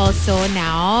noticed also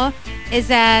now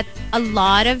is that a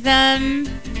lot of them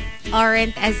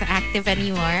aren't as active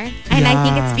anymore. And I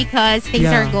think it's because things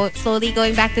are slowly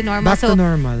going back to normal. Back to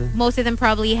normal. Most of them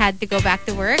probably had to go back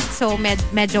to work. So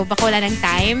medyo baka wala ng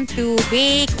time to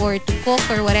bake or to cook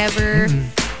or whatever.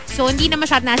 So hindi na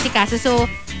masyad nasikaso. So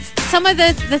some of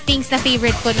the things na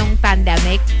favorite ko nung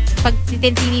pandemic, pag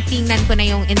tinitingnan ko na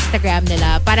yung Instagram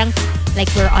nila, parang like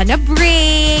we're on a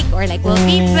break or like we'll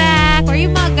be back or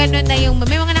yung mga ganun na yung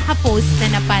may mga nakapost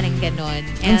na parang ganun.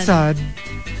 And sad.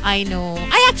 I know.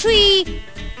 I actually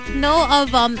know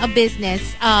of a business,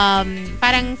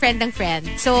 parang friend ng friend.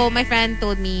 So my friend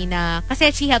told me na, kasi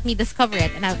she helped me discover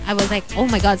it and I was like, oh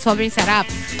my God, sobrang sarap.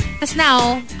 Tapos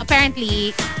now,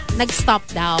 apparently, nag-stop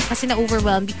daw kasi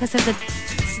na-overwhelmed because of the,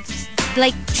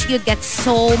 like, she would get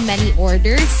so many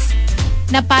orders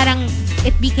na parang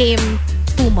it became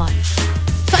too much.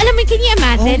 So alam mo, can you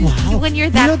imagine when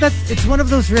you're that... You know that it's one of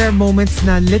those rare moments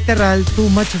na literal too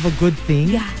much of a good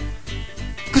thing. Yeah.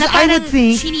 Because I would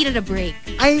think... She needed a break.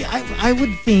 I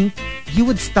would think you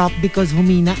would stop because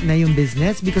humina na yung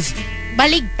business. Because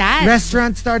baligtad.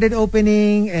 Restaurants started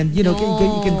opening and you know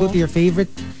you can go to your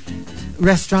favorite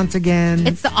restaurants again.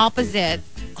 It's the opposite.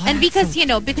 And because, you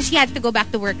know, because she had to go back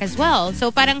to work as well.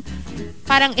 So parang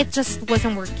it just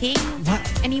wasn't working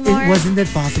anymore. Wasn't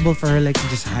it possible for her like to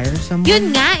just hire someone?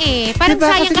 Yun nga eh. Parang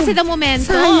diba? sayang kasi the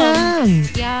momentum. Sayang.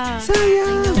 Yeah.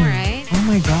 Sayang. I know, right? Oh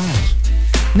my gosh.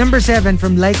 Number 7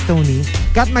 from Like Tony.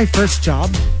 Got my first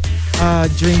job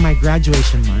during my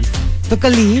graduation month. Took a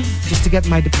leave just to get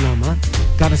my diploma.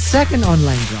 Got a second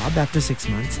online job after 6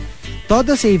 months.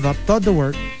 Todo save up, todo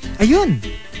work. Ayun.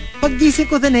 Paggising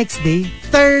ko the next day,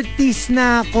 30s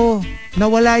na ako.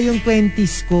 Nawala yung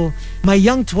 20s ko. My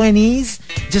young 20s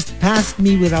just passed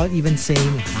me without even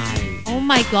saying hi.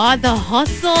 my God, the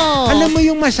hustle. Alam mo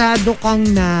yung masyado kang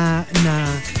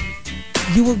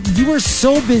you were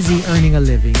so busy earning a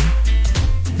living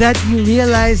that you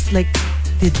realized like,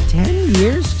 did 10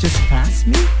 years just pass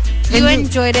me? You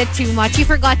enjoyed it too much. You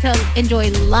forgot to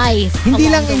enjoy life.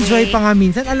 Hindi lang the enjoy way. pa nga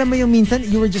minsan. Alam mo yung minsan,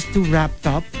 you were just too wrapped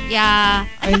up. Yeah.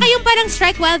 At saka yung parang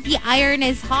strike while the iron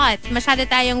is hot. Masyado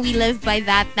tayong we live by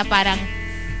that na parang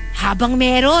habang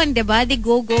meron, diba? They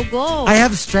go, go, go. I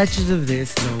have stretches of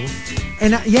this though.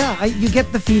 And you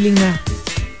get the feeling na,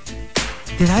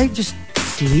 did I just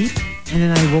sleep? And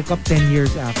then I woke up 10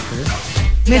 years after.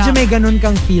 Medyo may ganun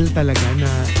kang feel talaga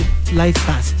na life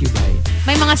passed you by.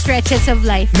 May mga stretches of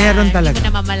life Meron na talaga. hindi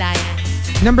mo namamalayan.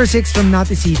 Number 6 from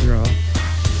Not Isidro.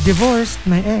 Divorced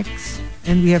my ex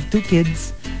and we have 2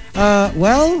 kids.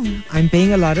 Well, I'm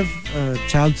paying a lot of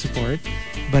child support,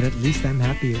 but at least I'm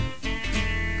happier.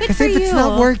 Good Kasi for if it's you.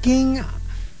 not working,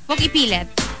 Huwag ipilit.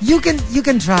 you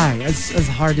can try as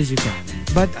hard as you can.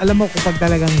 But alam mo kapag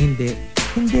talagang hindi.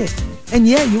 And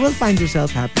yeah, you will find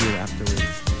yourself happier afterwards.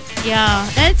 Yeah.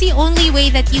 That's the only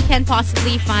way that you can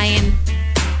possibly find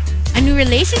a new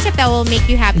relationship that will make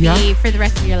you happy for the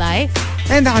rest of your life.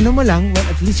 And ano mo lang, well,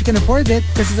 at least you can afford it.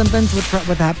 Kasi sometimes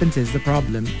what happens is, the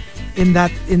problem, in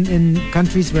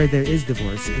countries where there is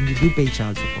divorce and you do pay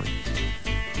child support,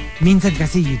 minsan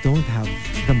kasi you don't have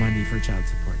the money for child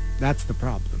support. That's the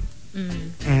problem.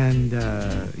 And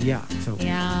so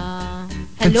Yeah.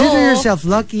 consider yourself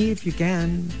lucky if you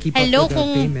can keep up with the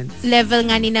kung payments. level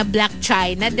nga ni na Black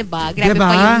China, diba? Grabe Diba?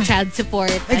 pa yung child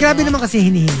support. Grabe naman kasi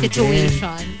hinihingi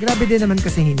situation. din. Grabe din naman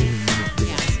kasi hinihingi.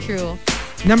 Yeah, true.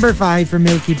 Number 5 from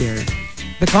Milky Bear.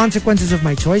 The consequences of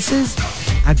my choices.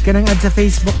 Add ka ng add sa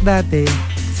Facebook dati.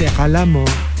 Kasi akala mo,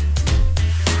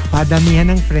 padamihan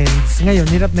ng friends. Ngayon,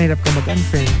 hirap na hirap ka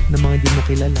mag-unfriend ng mga di mo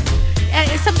kilala.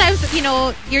 Sometimes,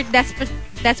 you're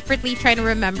desperately trying to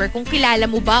remember kung kilala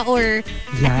mo ba or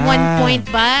at one point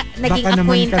ba naging Baka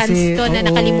acquaintance kasi, to na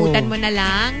nakalimutan mo na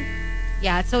lang.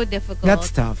 Yeah, so difficult. That's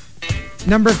tough.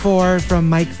 Number 4 from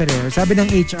Mike Ferrer. Sabi ng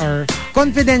HR,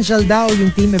 confidential daw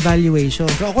yung team evaluation.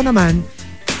 So ako naman,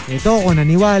 ito ako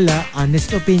naniwala,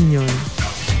 honest opinion.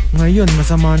 Ngayon,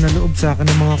 masama na loob sa akin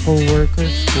ng mga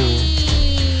coworkers ko.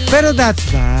 Pero that's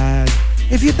bad.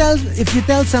 If you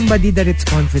tell somebody that it's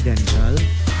confidential,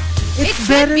 it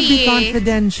better be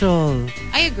confidential.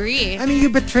 I agree. I mean, you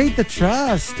betrayed the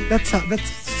trust. That's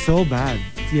so bad.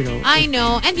 I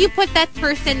know. And you put that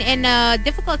person in a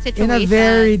difficult situation. In a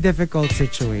very difficult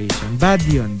situation. Bad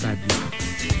yun.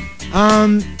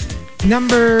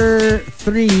 Number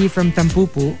 3 from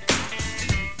Tampupu.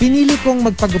 Pinili kong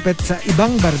magpagupit sa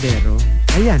ibang barbero.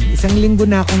 Ayan, 1 linggo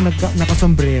na akong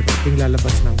nakasombrero ting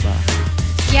lalabas ng bahay.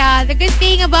 Yeah, the good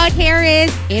thing about hair is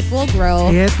it will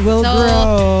grow. It will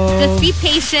grow. Just be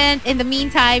patient. In the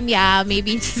meantime,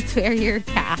 maybe just wear your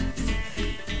caps.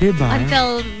 Diba?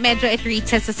 Until medyo it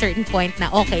reaches a certain point na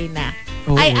okay na.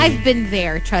 Oh, I've been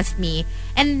there, trust me.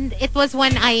 And it was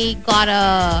when I got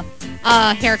a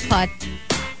haircut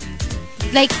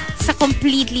like sa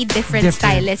completely different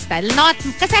stylist style. Not,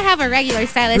 because I have a regular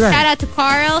stylist. Right. Shout out to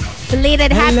Carl.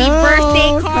 Belated happy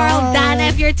birthday, Carl. Dana,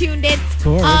 if you're tuned in. Of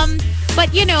course.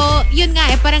 But yun nga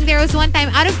parang there was one time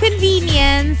out of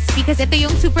convenience because ito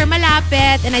yung super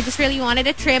malapit and I just really wanted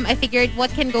a trim. I figured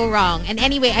what can go wrong? And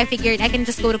anyway, I figured I can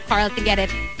just go to Carl to get it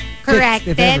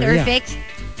corrected fixed.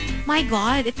 My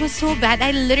God, it was so bad.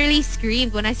 I literally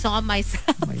screamed when I saw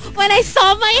myself. When I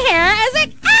saw my hair, I was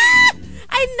like,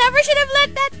 I never should have let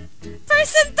that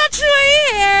person touch my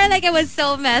hair. Like, it was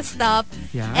so messed up.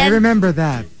 Yeah, and I remember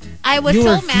that. I was you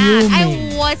so were mad. fuming.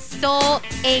 I was so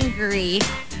angry.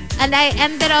 And I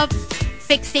ended up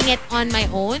fixing it on my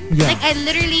own. Yeah. Like, I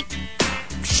literally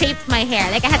shaped my hair.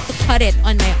 Like, I had to cut it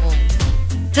on my own.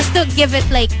 Just to give it,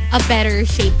 like, a better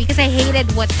shape. Because I hated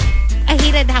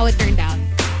how it turned out.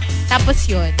 Tapos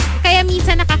yun. Kaya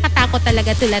minsan nakakatakot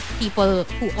talaga to let people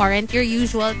who aren't your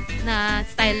usual na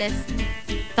stylist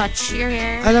touch your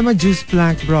hair. Alam mo, Juice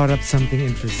Plank brought up something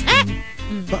interesting.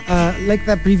 Like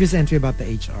that previous entry about the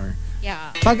HR.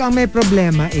 Yeah. Pag ang may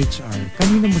problema, HR,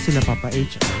 kanino mo sila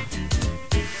papa-HR?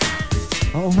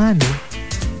 Oo nga, no?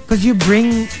 Because you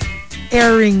bring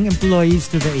erring employees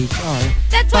to the HR.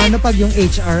 That's why Paano pag yung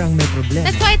HR ang may problema?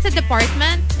 That's why it's a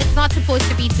department. It's not supposed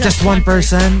to be just one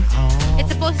person? Oh.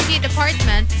 It's supposed to be a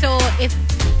department. So if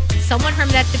someone from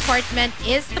that department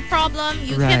is the problem,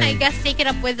 you can, I guess, take it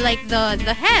up with like the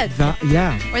head.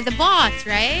 Or the boss,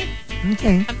 right?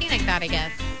 Okay. Something like that, I guess.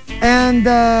 And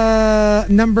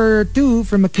number 2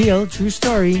 from Akil, true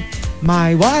story.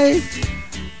 My wife,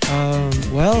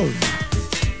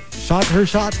 shot her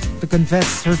shot to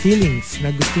confess her feelings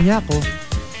na gusto niya ako.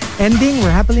 Ending, we're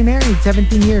happily married,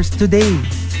 17 years today.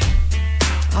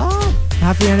 Oh,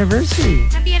 happy anniversary.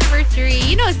 Happy anniversary.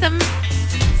 You know, some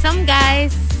guys,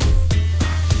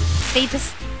 they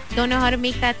just don't know how to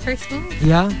make that first move.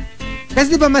 Yeah.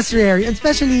 Kasi di ba mas rare,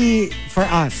 especially for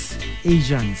us,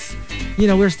 Asians. You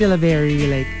know, we're still a very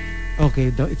like,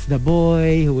 okay, it's the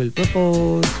boy who will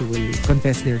propose, who will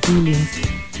confess their feelings.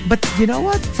 But you know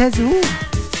what? Says who?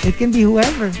 It can be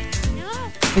whoever.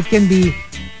 Yeah. It can be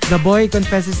the boy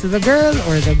confesses to the girl,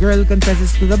 or the girl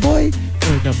confesses to the boy,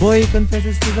 or the boy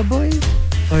confesses to the boy,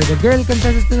 or the girl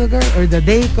confesses to the girl, or the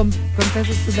day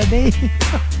confesses to the day.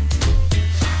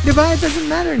 Diba? It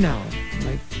doesn't matter now.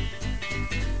 Like,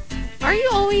 are you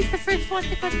always the first one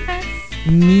to confess?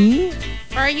 me?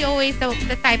 Or are you always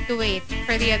the type to wait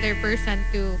for the other person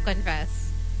to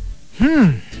confess?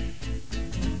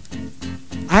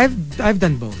 I've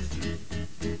done both.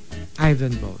 I've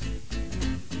done both.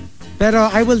 Pero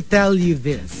I will tell you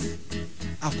this.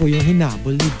 Ako yung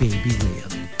hinabol ni Baby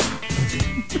Whale.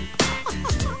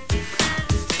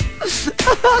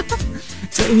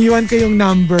 So, iniwan ko yung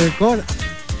number ko.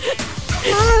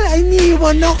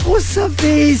 Iniwan ako sa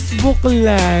Facebook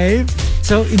Live.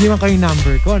 So, iniwan ko yung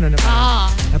number ko. Na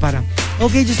parang,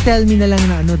 okay, just tell me na lang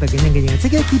na ganyan.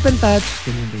 Sige, keep in touch.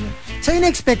 Ganyan. So,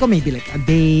 in-expect ko maybe like a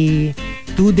day,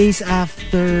 2 days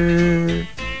after.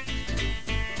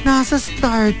 Nasa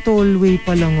Star Tollway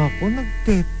pa lang ako.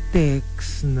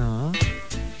 Nagte-text na.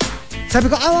 Sabi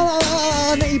ko,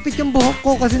 naipit yung buhok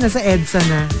ko kasi nasa EDSA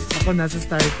na. Ako nasa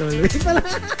Star Tollway pa lang.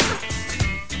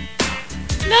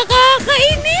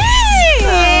 Nakakainis!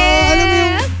 Alam mo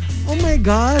yung, oh my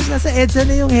gosh, nasa EDSA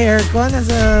na yung hair ko.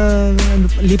 Nasa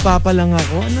lipa pa lang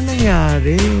ako. Ano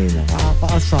nangyari?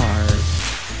 Nakakaasar.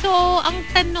 So, ang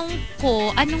tanong ko,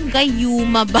 anong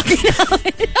gayuma ba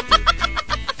ginamit?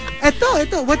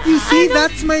 Ito. What you see,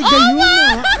 that's my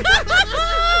gayuma.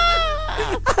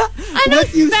 Anong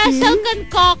special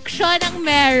concoction ang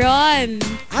meron?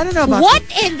 I don't know about what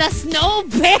in the snow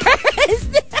bear is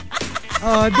this?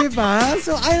 Oh, diba?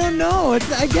 So, I don't know.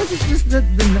 I guess it's just the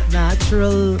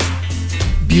natural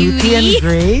beauty and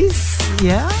grace.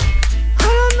 Yeah? I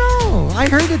don't know. I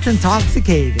heard it's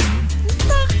intoxicating.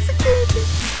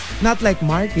 Not like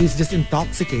Markki, he's just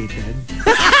intoxicated.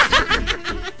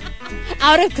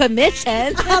 Out of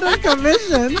commission. Out of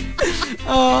commission.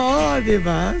 Oh,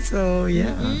 diba? So,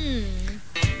 yeah.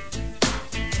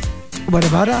 What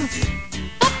about us?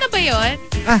 Top na ba yun?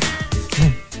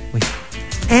 Wait.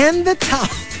 And the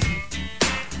top.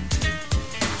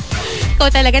 Ikaw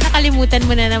talaga nakalimutan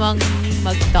mo na namang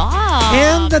mag-top.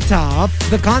 And the top,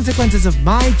 the consequences of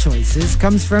my choices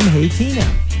comes from Hey Tina.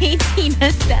 Hey Tina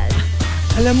says.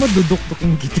 Alam mo,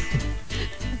 duduk-dukin kita.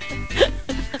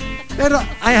 Pero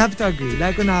I have to agree.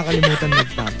 Like ko nakakalimutan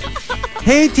mag-top.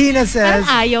 Hey Tina says.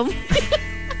 Parang ayaw mo.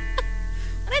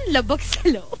 Parang labag sa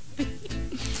loob.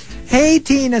 Hey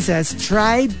Tina says,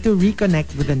 tried to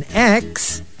reconnect with an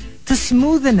ex to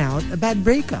smoothen out a bad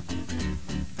breakup.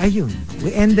 Ayun.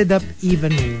 We ended up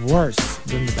even worse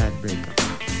than the bad breakup.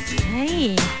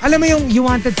 Ay. Alam mo yung you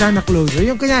wanted sana closure.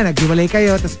 Yung kanya, naghiwalay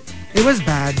kayo, tas it was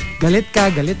bad. Galit ka,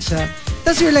 galit siya.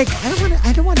 Tas you're like, I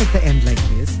don't want it to end like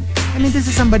this. I mean, this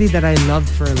is somebody that I loved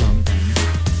for a long time.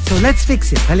 So let's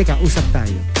fix it. Halika, usap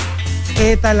tayo.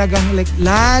 Talagang like,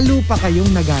 lalo pa kayong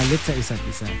nagalit sa isa't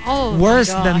isa. Oh, worse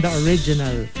than the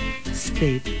original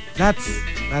state. That's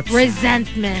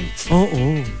resentment.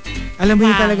 Oo. Alam mo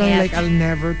yun talagang yes. like, I'll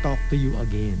never talk to you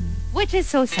again. Which is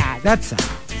so sad. That's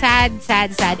sad.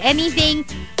 Sad. Anything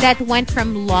that went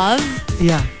from love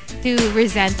to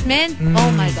resentment, oh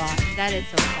my gosh, that is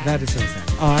so sad. That is so sad.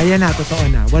 Oh, ayan na, totoo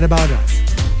na. What about us?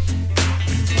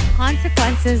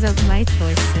 Consequences of my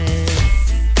choices.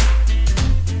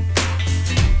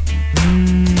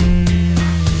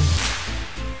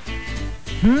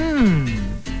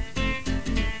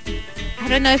 I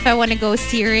don't know if I want to go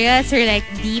serious or like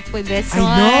deep with this one.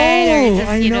 Or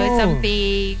just, know.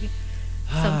 Something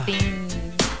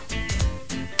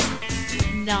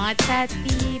not that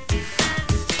deep.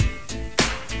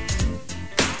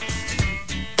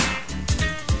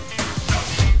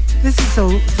 This is so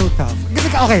tough.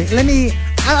 Okay,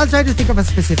 I'll try to think of a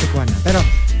specific one. Pero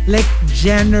like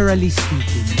generally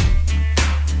speaking,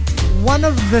 one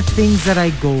of the things that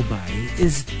I go by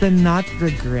is to not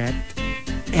regret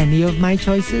any of my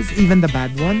choices, even the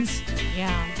bad ones.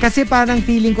 Yeah. Kasi parang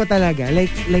feeling ko talaga,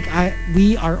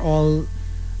 we are all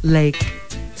like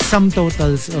sum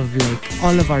totals of like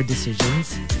all of our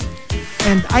decisions.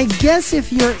 And I guess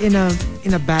if you're in a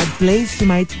bad place, you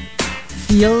might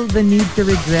feel the need to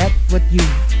regret what you've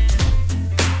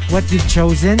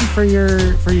chosen for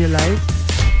your life.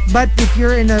 But if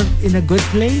you're in a good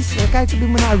place, or kahit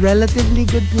sabihin mo na a relatively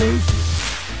good place,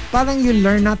 parang you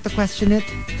learn not to question it.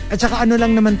 At saka ano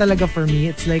lang naman talaga for me,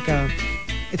 it's like a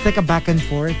back and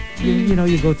forth. You know,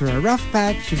 you go through a rough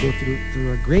patch, you go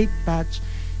through a great patch.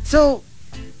 So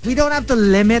we don't have to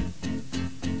limit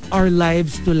our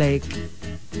lives to like,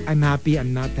 I'm happy,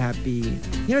 I'm not happy.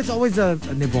 You know, it's always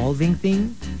an evolving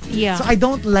thing. Yeah. So I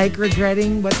don't like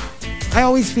regretting, but I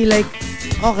always feel like,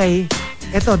 okay,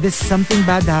 this something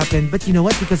bad happened, but you know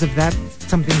what? Because of that,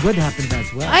 something good happened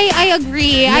as well. I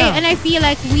agree. Yeah. I feel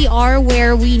like we are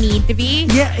where we need to be.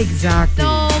 Yeah, exactly.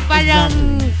 So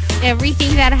parang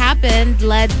everything that happened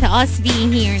led to us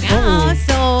being here now.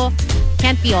 So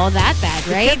can't be all that bad,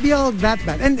 right? It can't be all that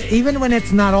bad. And even when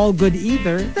it's not all good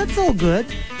either, that's all good.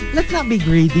 Let's not be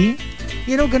greedy.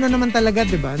 You know, ganun naman talaga,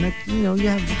 diba? Like, you know, you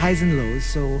have highs and lows.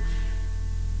 So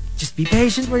just be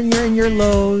patient when you're in your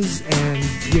lows and,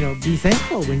 you know, be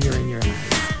thankful when you're in your highs.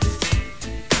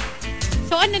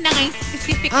 So ano na nga yung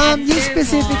specific answer yung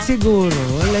specific mo? siguro,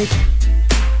 like,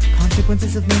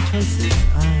 consequences of my choices.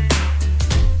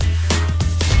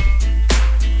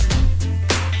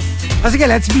 Sige,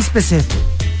 let's be specific.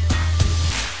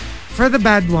 For the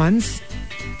bad ones,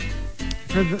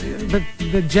 for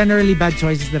the generally bad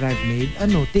choices that I've made,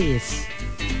 tiis.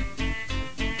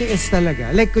 Tiis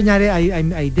talaga. Like, kunyari,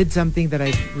 I did something that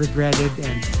I regretted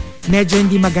and medyo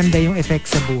hindi maganda yung effect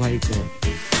sa buhay ko.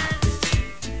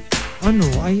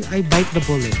 I bite the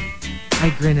bullet. I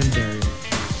grin and bear it.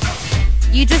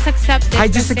 You just accept it. I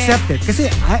just accept it.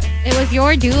 Kasi, it was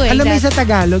your doing. Alam mo sa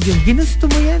Tagalog, yung ginusto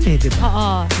mo yan di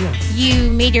ba? Yeah. You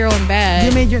made your own bed.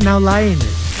 You made now lie in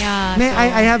it. Yeah.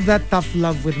 I have that tough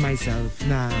love with myself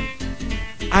na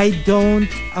I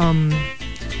don't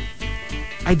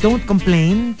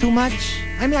complain too much.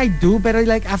 I mean, I do, pero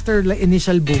like after like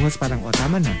initial buhos, parang,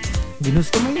 tama na.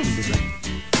 Ginusto mo yan, di ba?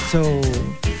 So,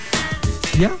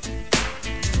 yeah.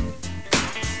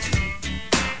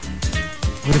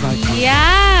 What about you?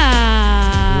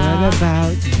 Yeah. What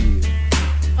about you?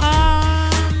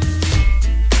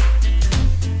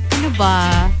 Ano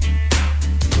ba?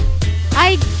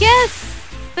 I guess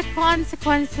the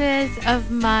consequences of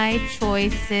my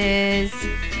choices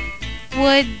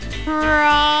would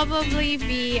probably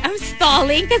be... I'm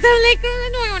stalling because I'm like, I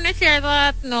don't want to share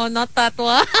that. No, not that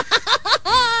one.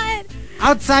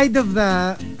 Outside of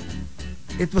the...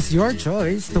 It was your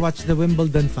choice to watch the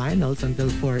Wimbledon finals until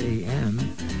 4 a.m.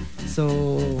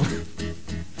 So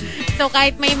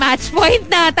kahit may match point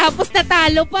na, tapos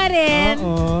natalo pa rin.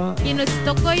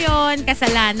 Ginusto ko yon,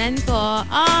 kasalanan ko.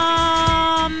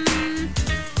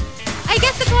 I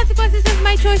guess the consequences of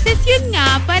my choices, yun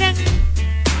nga, parang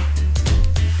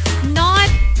not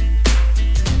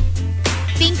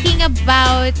thinking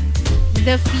about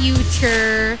the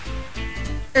future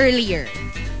earlier.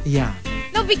 Yeah.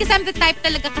 No, because I'm the type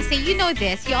talaga kasi, you know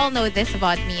this, you all know this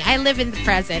about me. I live in the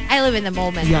present. I live in the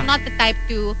moment. Yeah. I'm not the type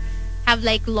to have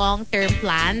like long-term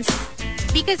plans.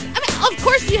 Because, I mean, of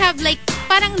course you have like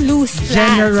parang loose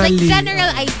plans. Like general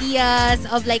ideas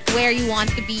of like where you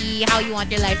want to be, how you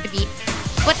want your life to be.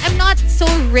 But I'm not so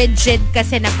rigid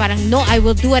kasi na parang, no, I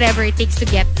will do whatever it takes to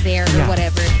get there or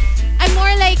whatever. I'm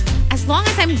more like, as long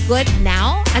as I'm good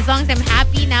now, as long as I'm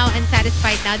happy now and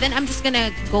satisfied now, then I'm just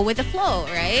gonna go with the flow,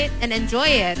 right? And enjoy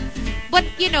it. But,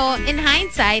 you know, in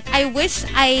hindsight, I wish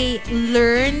I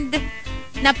learned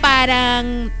na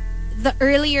parang the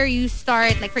earlier you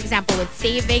start, like for example, with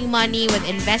saving money, with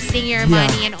investing your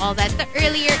money and all that, the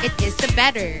earlier it is, the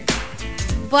better.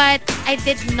 But I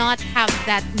did not have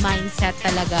that mindset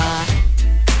talaga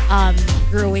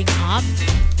growing up.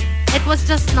 It was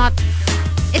just not...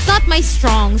 It's not my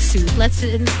strong suit.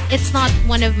 It's not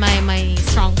one of my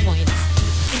strong points.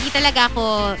 Hindi talaga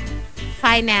ako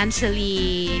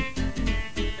financially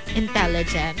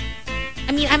intelligent.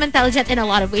 I mean, I'm intelligent in a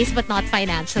lot of ways, but not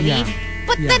financially. Yeah.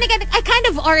 But then again, I kind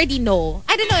of already know.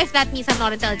 I don't know if that means I'm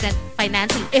not intelligent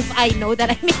financially. If I know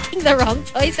that I'm making the wrong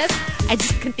choices, I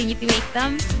just continue to make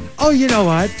them. Oh, you know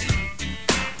what?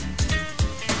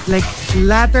 Like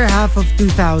latter half of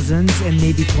 2000s and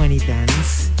maybe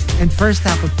 2010s. And first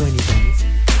half of 2010s,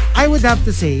 I would have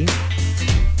to say,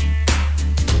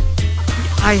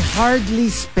 I hardly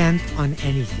spent on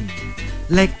anything.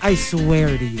 Like, I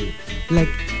swear to you. Like,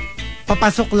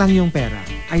 papasok lang yung pera.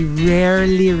 I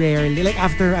rarely, like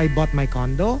after I bought my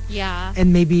condo,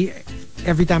 and maybe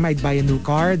every time I'd buy a new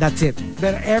car, that's it.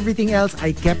 But everything else,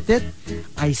 I kept it,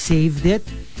 I saved it,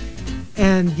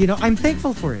 and you know, I'm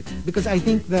thankful for it because I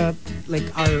think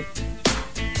our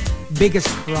biggest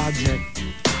project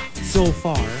so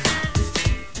far,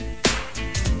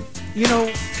 you know,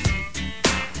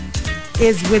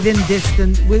 is within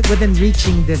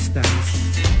reaching distance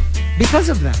because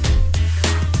of that.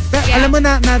 Pero alam mo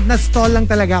na-stall lang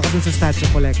talaga ako dun sa statue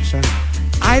collection.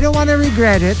 I don't want to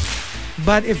regret it,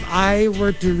 but if I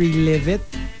were to relive it,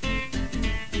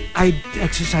 I'd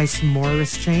exercise more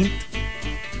restraint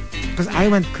because I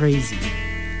went crazy.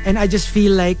 And I just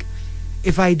feel like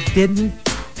if I didn't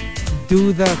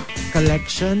do the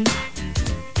collection,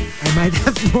 I might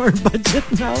have more budget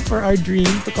now for our dream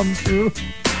to come true.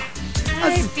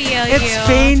 I feel It's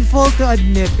painful to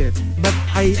admit it, but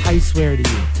I swear to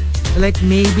you, like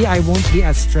maybe I won't be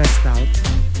as stressed out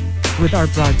with our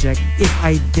project if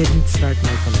I didn't start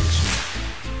my collection.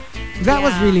 That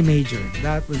was really major.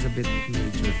 That was a bit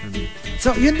major for me.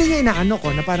 So, yun din yung inaano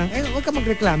ko na parang, huwag ka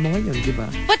magreklamo ngayon, di ba?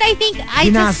 But I think,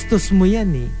 ginastos mo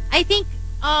yan eh. I think,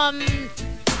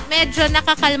 medyo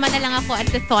nakakalma na lang ako at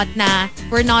the thought na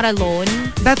we're not alone.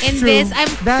 That's in true. This. I'm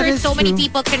sure so many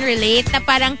people can relate na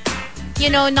parang,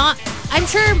 I'm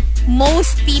sure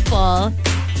most people,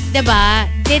 diba,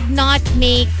 did not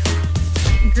make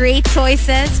great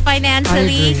choices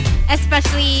financially,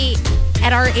 especially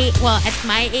at our age, at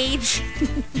my age.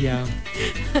 Yeah.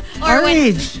 Or our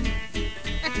age.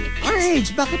 Our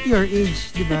age. Bakit your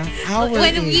age, diba?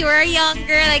 When we were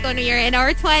younger, like when we were in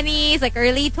our 20s, like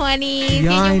early 20s.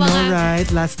 Yeah, I know, right?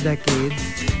 Last decade.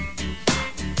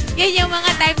 Yan yung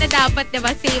mga time na dapat,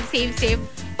 diba? Save.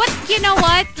 But you know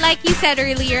what? Like you said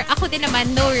earlier, ako din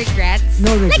naman, no regrets. No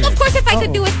regrets. Like, of course, if I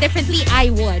could do it differently, I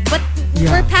would. But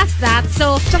we're past that.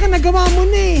 So, tsaka nagawa mo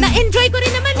na eh. Na-enjoy ko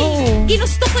rin naman eh.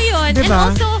 Ginusto ko yun. Diba?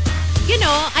 And also,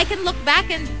 I can look back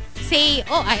and say,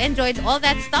 I enjoyed all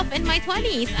that stuff in my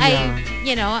 20s.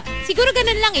 Siguro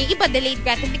ganun lang eh. Iba, delayed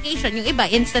gratification. Yung iba,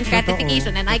 instant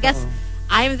gratification. And I guess,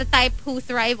 I'm the type who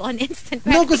thrive on instant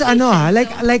gratification. No,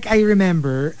 because like I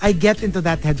remember, I get into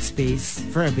that headspace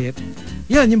for a bit.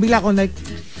 Yun, yung bigla ko like,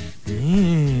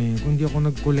 kung di ako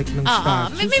nag-collect ng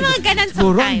stocks. May mga ganun sometimes.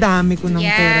 Siguro ang dami ko ng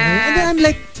pera ngayon. And then I'm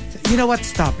like, you know what?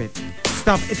 Stop it.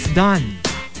 It's done.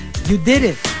 You did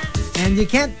it. And you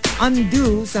can't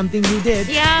undo something you did.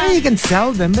 Yeah. Well, you can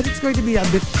sell them, but it's going to be a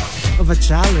bit of a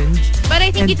challenge. But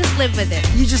I think you just live with it.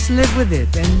 You just live with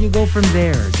it and you go from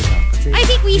there. Diba? I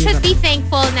think we should be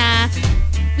thankful na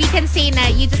we can say na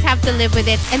you just have to live with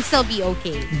it and still be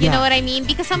okay. You know what I mean?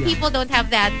 Because some people don't have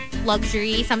that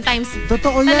luxury. Sometimes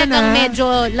totoo yan, talagang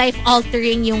medyo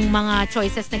life-altering yung mga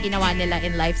choices na ginawa nila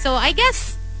in life. So I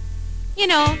guess,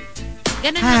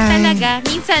 ganun lang talaga.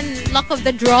 Minsan, luck of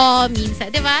the draw. Minsan,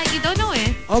 di ba? You don't know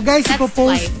eh. Oh guys,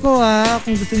 ipopost ko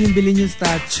kung gusto nyo bilhin yung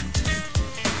statue.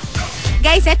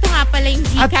 Guys, eto nga pala yung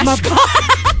Gcash ko.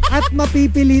 At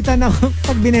mapipilitan ako,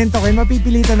 pag binenta ko yun,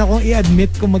 mapipilitan akong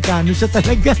i-admit kung magkano siya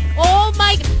talaga. Oh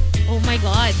my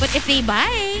God. But if they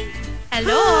buy,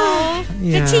 hello.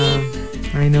 Yeah. Ka-ching.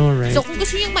 I know, right? So, kung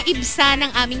gusto nyo maibsa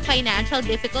ng aming financial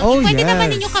difficulty, pwede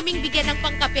naman ninyo kaming bigyan ng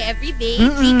pangkape everyday.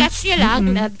 Gcash nyo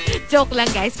lang. Joke lang,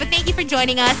 guys. But thank you for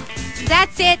joining us.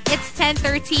 That's it. It's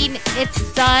 10:13. It's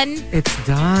done. It's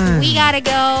done. We gotta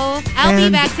go. I'll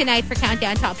be back tonight for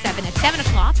Countdown Top 7 at 7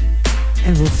 o'clock.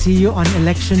 And we'll see you on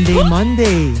Election Day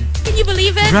Monday. Can you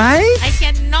believe it? Right? I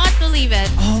cannot believe it.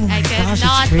 Oh my gosh,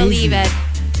 it's crazy. Believe it.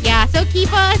 Yeah, so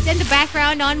keep us in the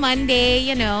background on Monday,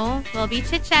 We'll be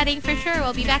chit-chatting for sure.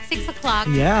 We'll be back 6 o'clock.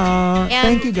 Yeah. And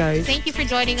thank you, guys. Thank you for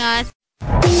joining us.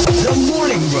 The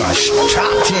Morning Rush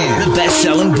Top 10. The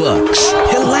best-selling books.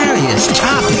 Hilarious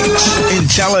topics.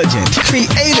 Intelligent,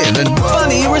 creative, and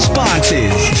funny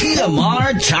responses.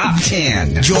 TMR Top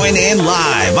 10. Join in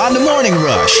live on The Morning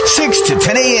Rush, 6 to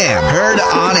 10 a.m. Heard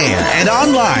on air and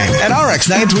online at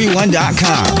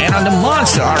rx931.com. And on the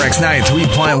Monster RX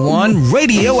 93.1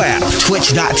 radio app.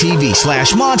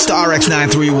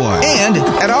 Twitch.tv/MonsterRX931. And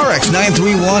at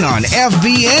RX931 on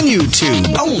FB and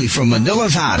YouTube. Only from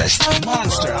Manila's hottest.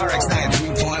 Monster RX931.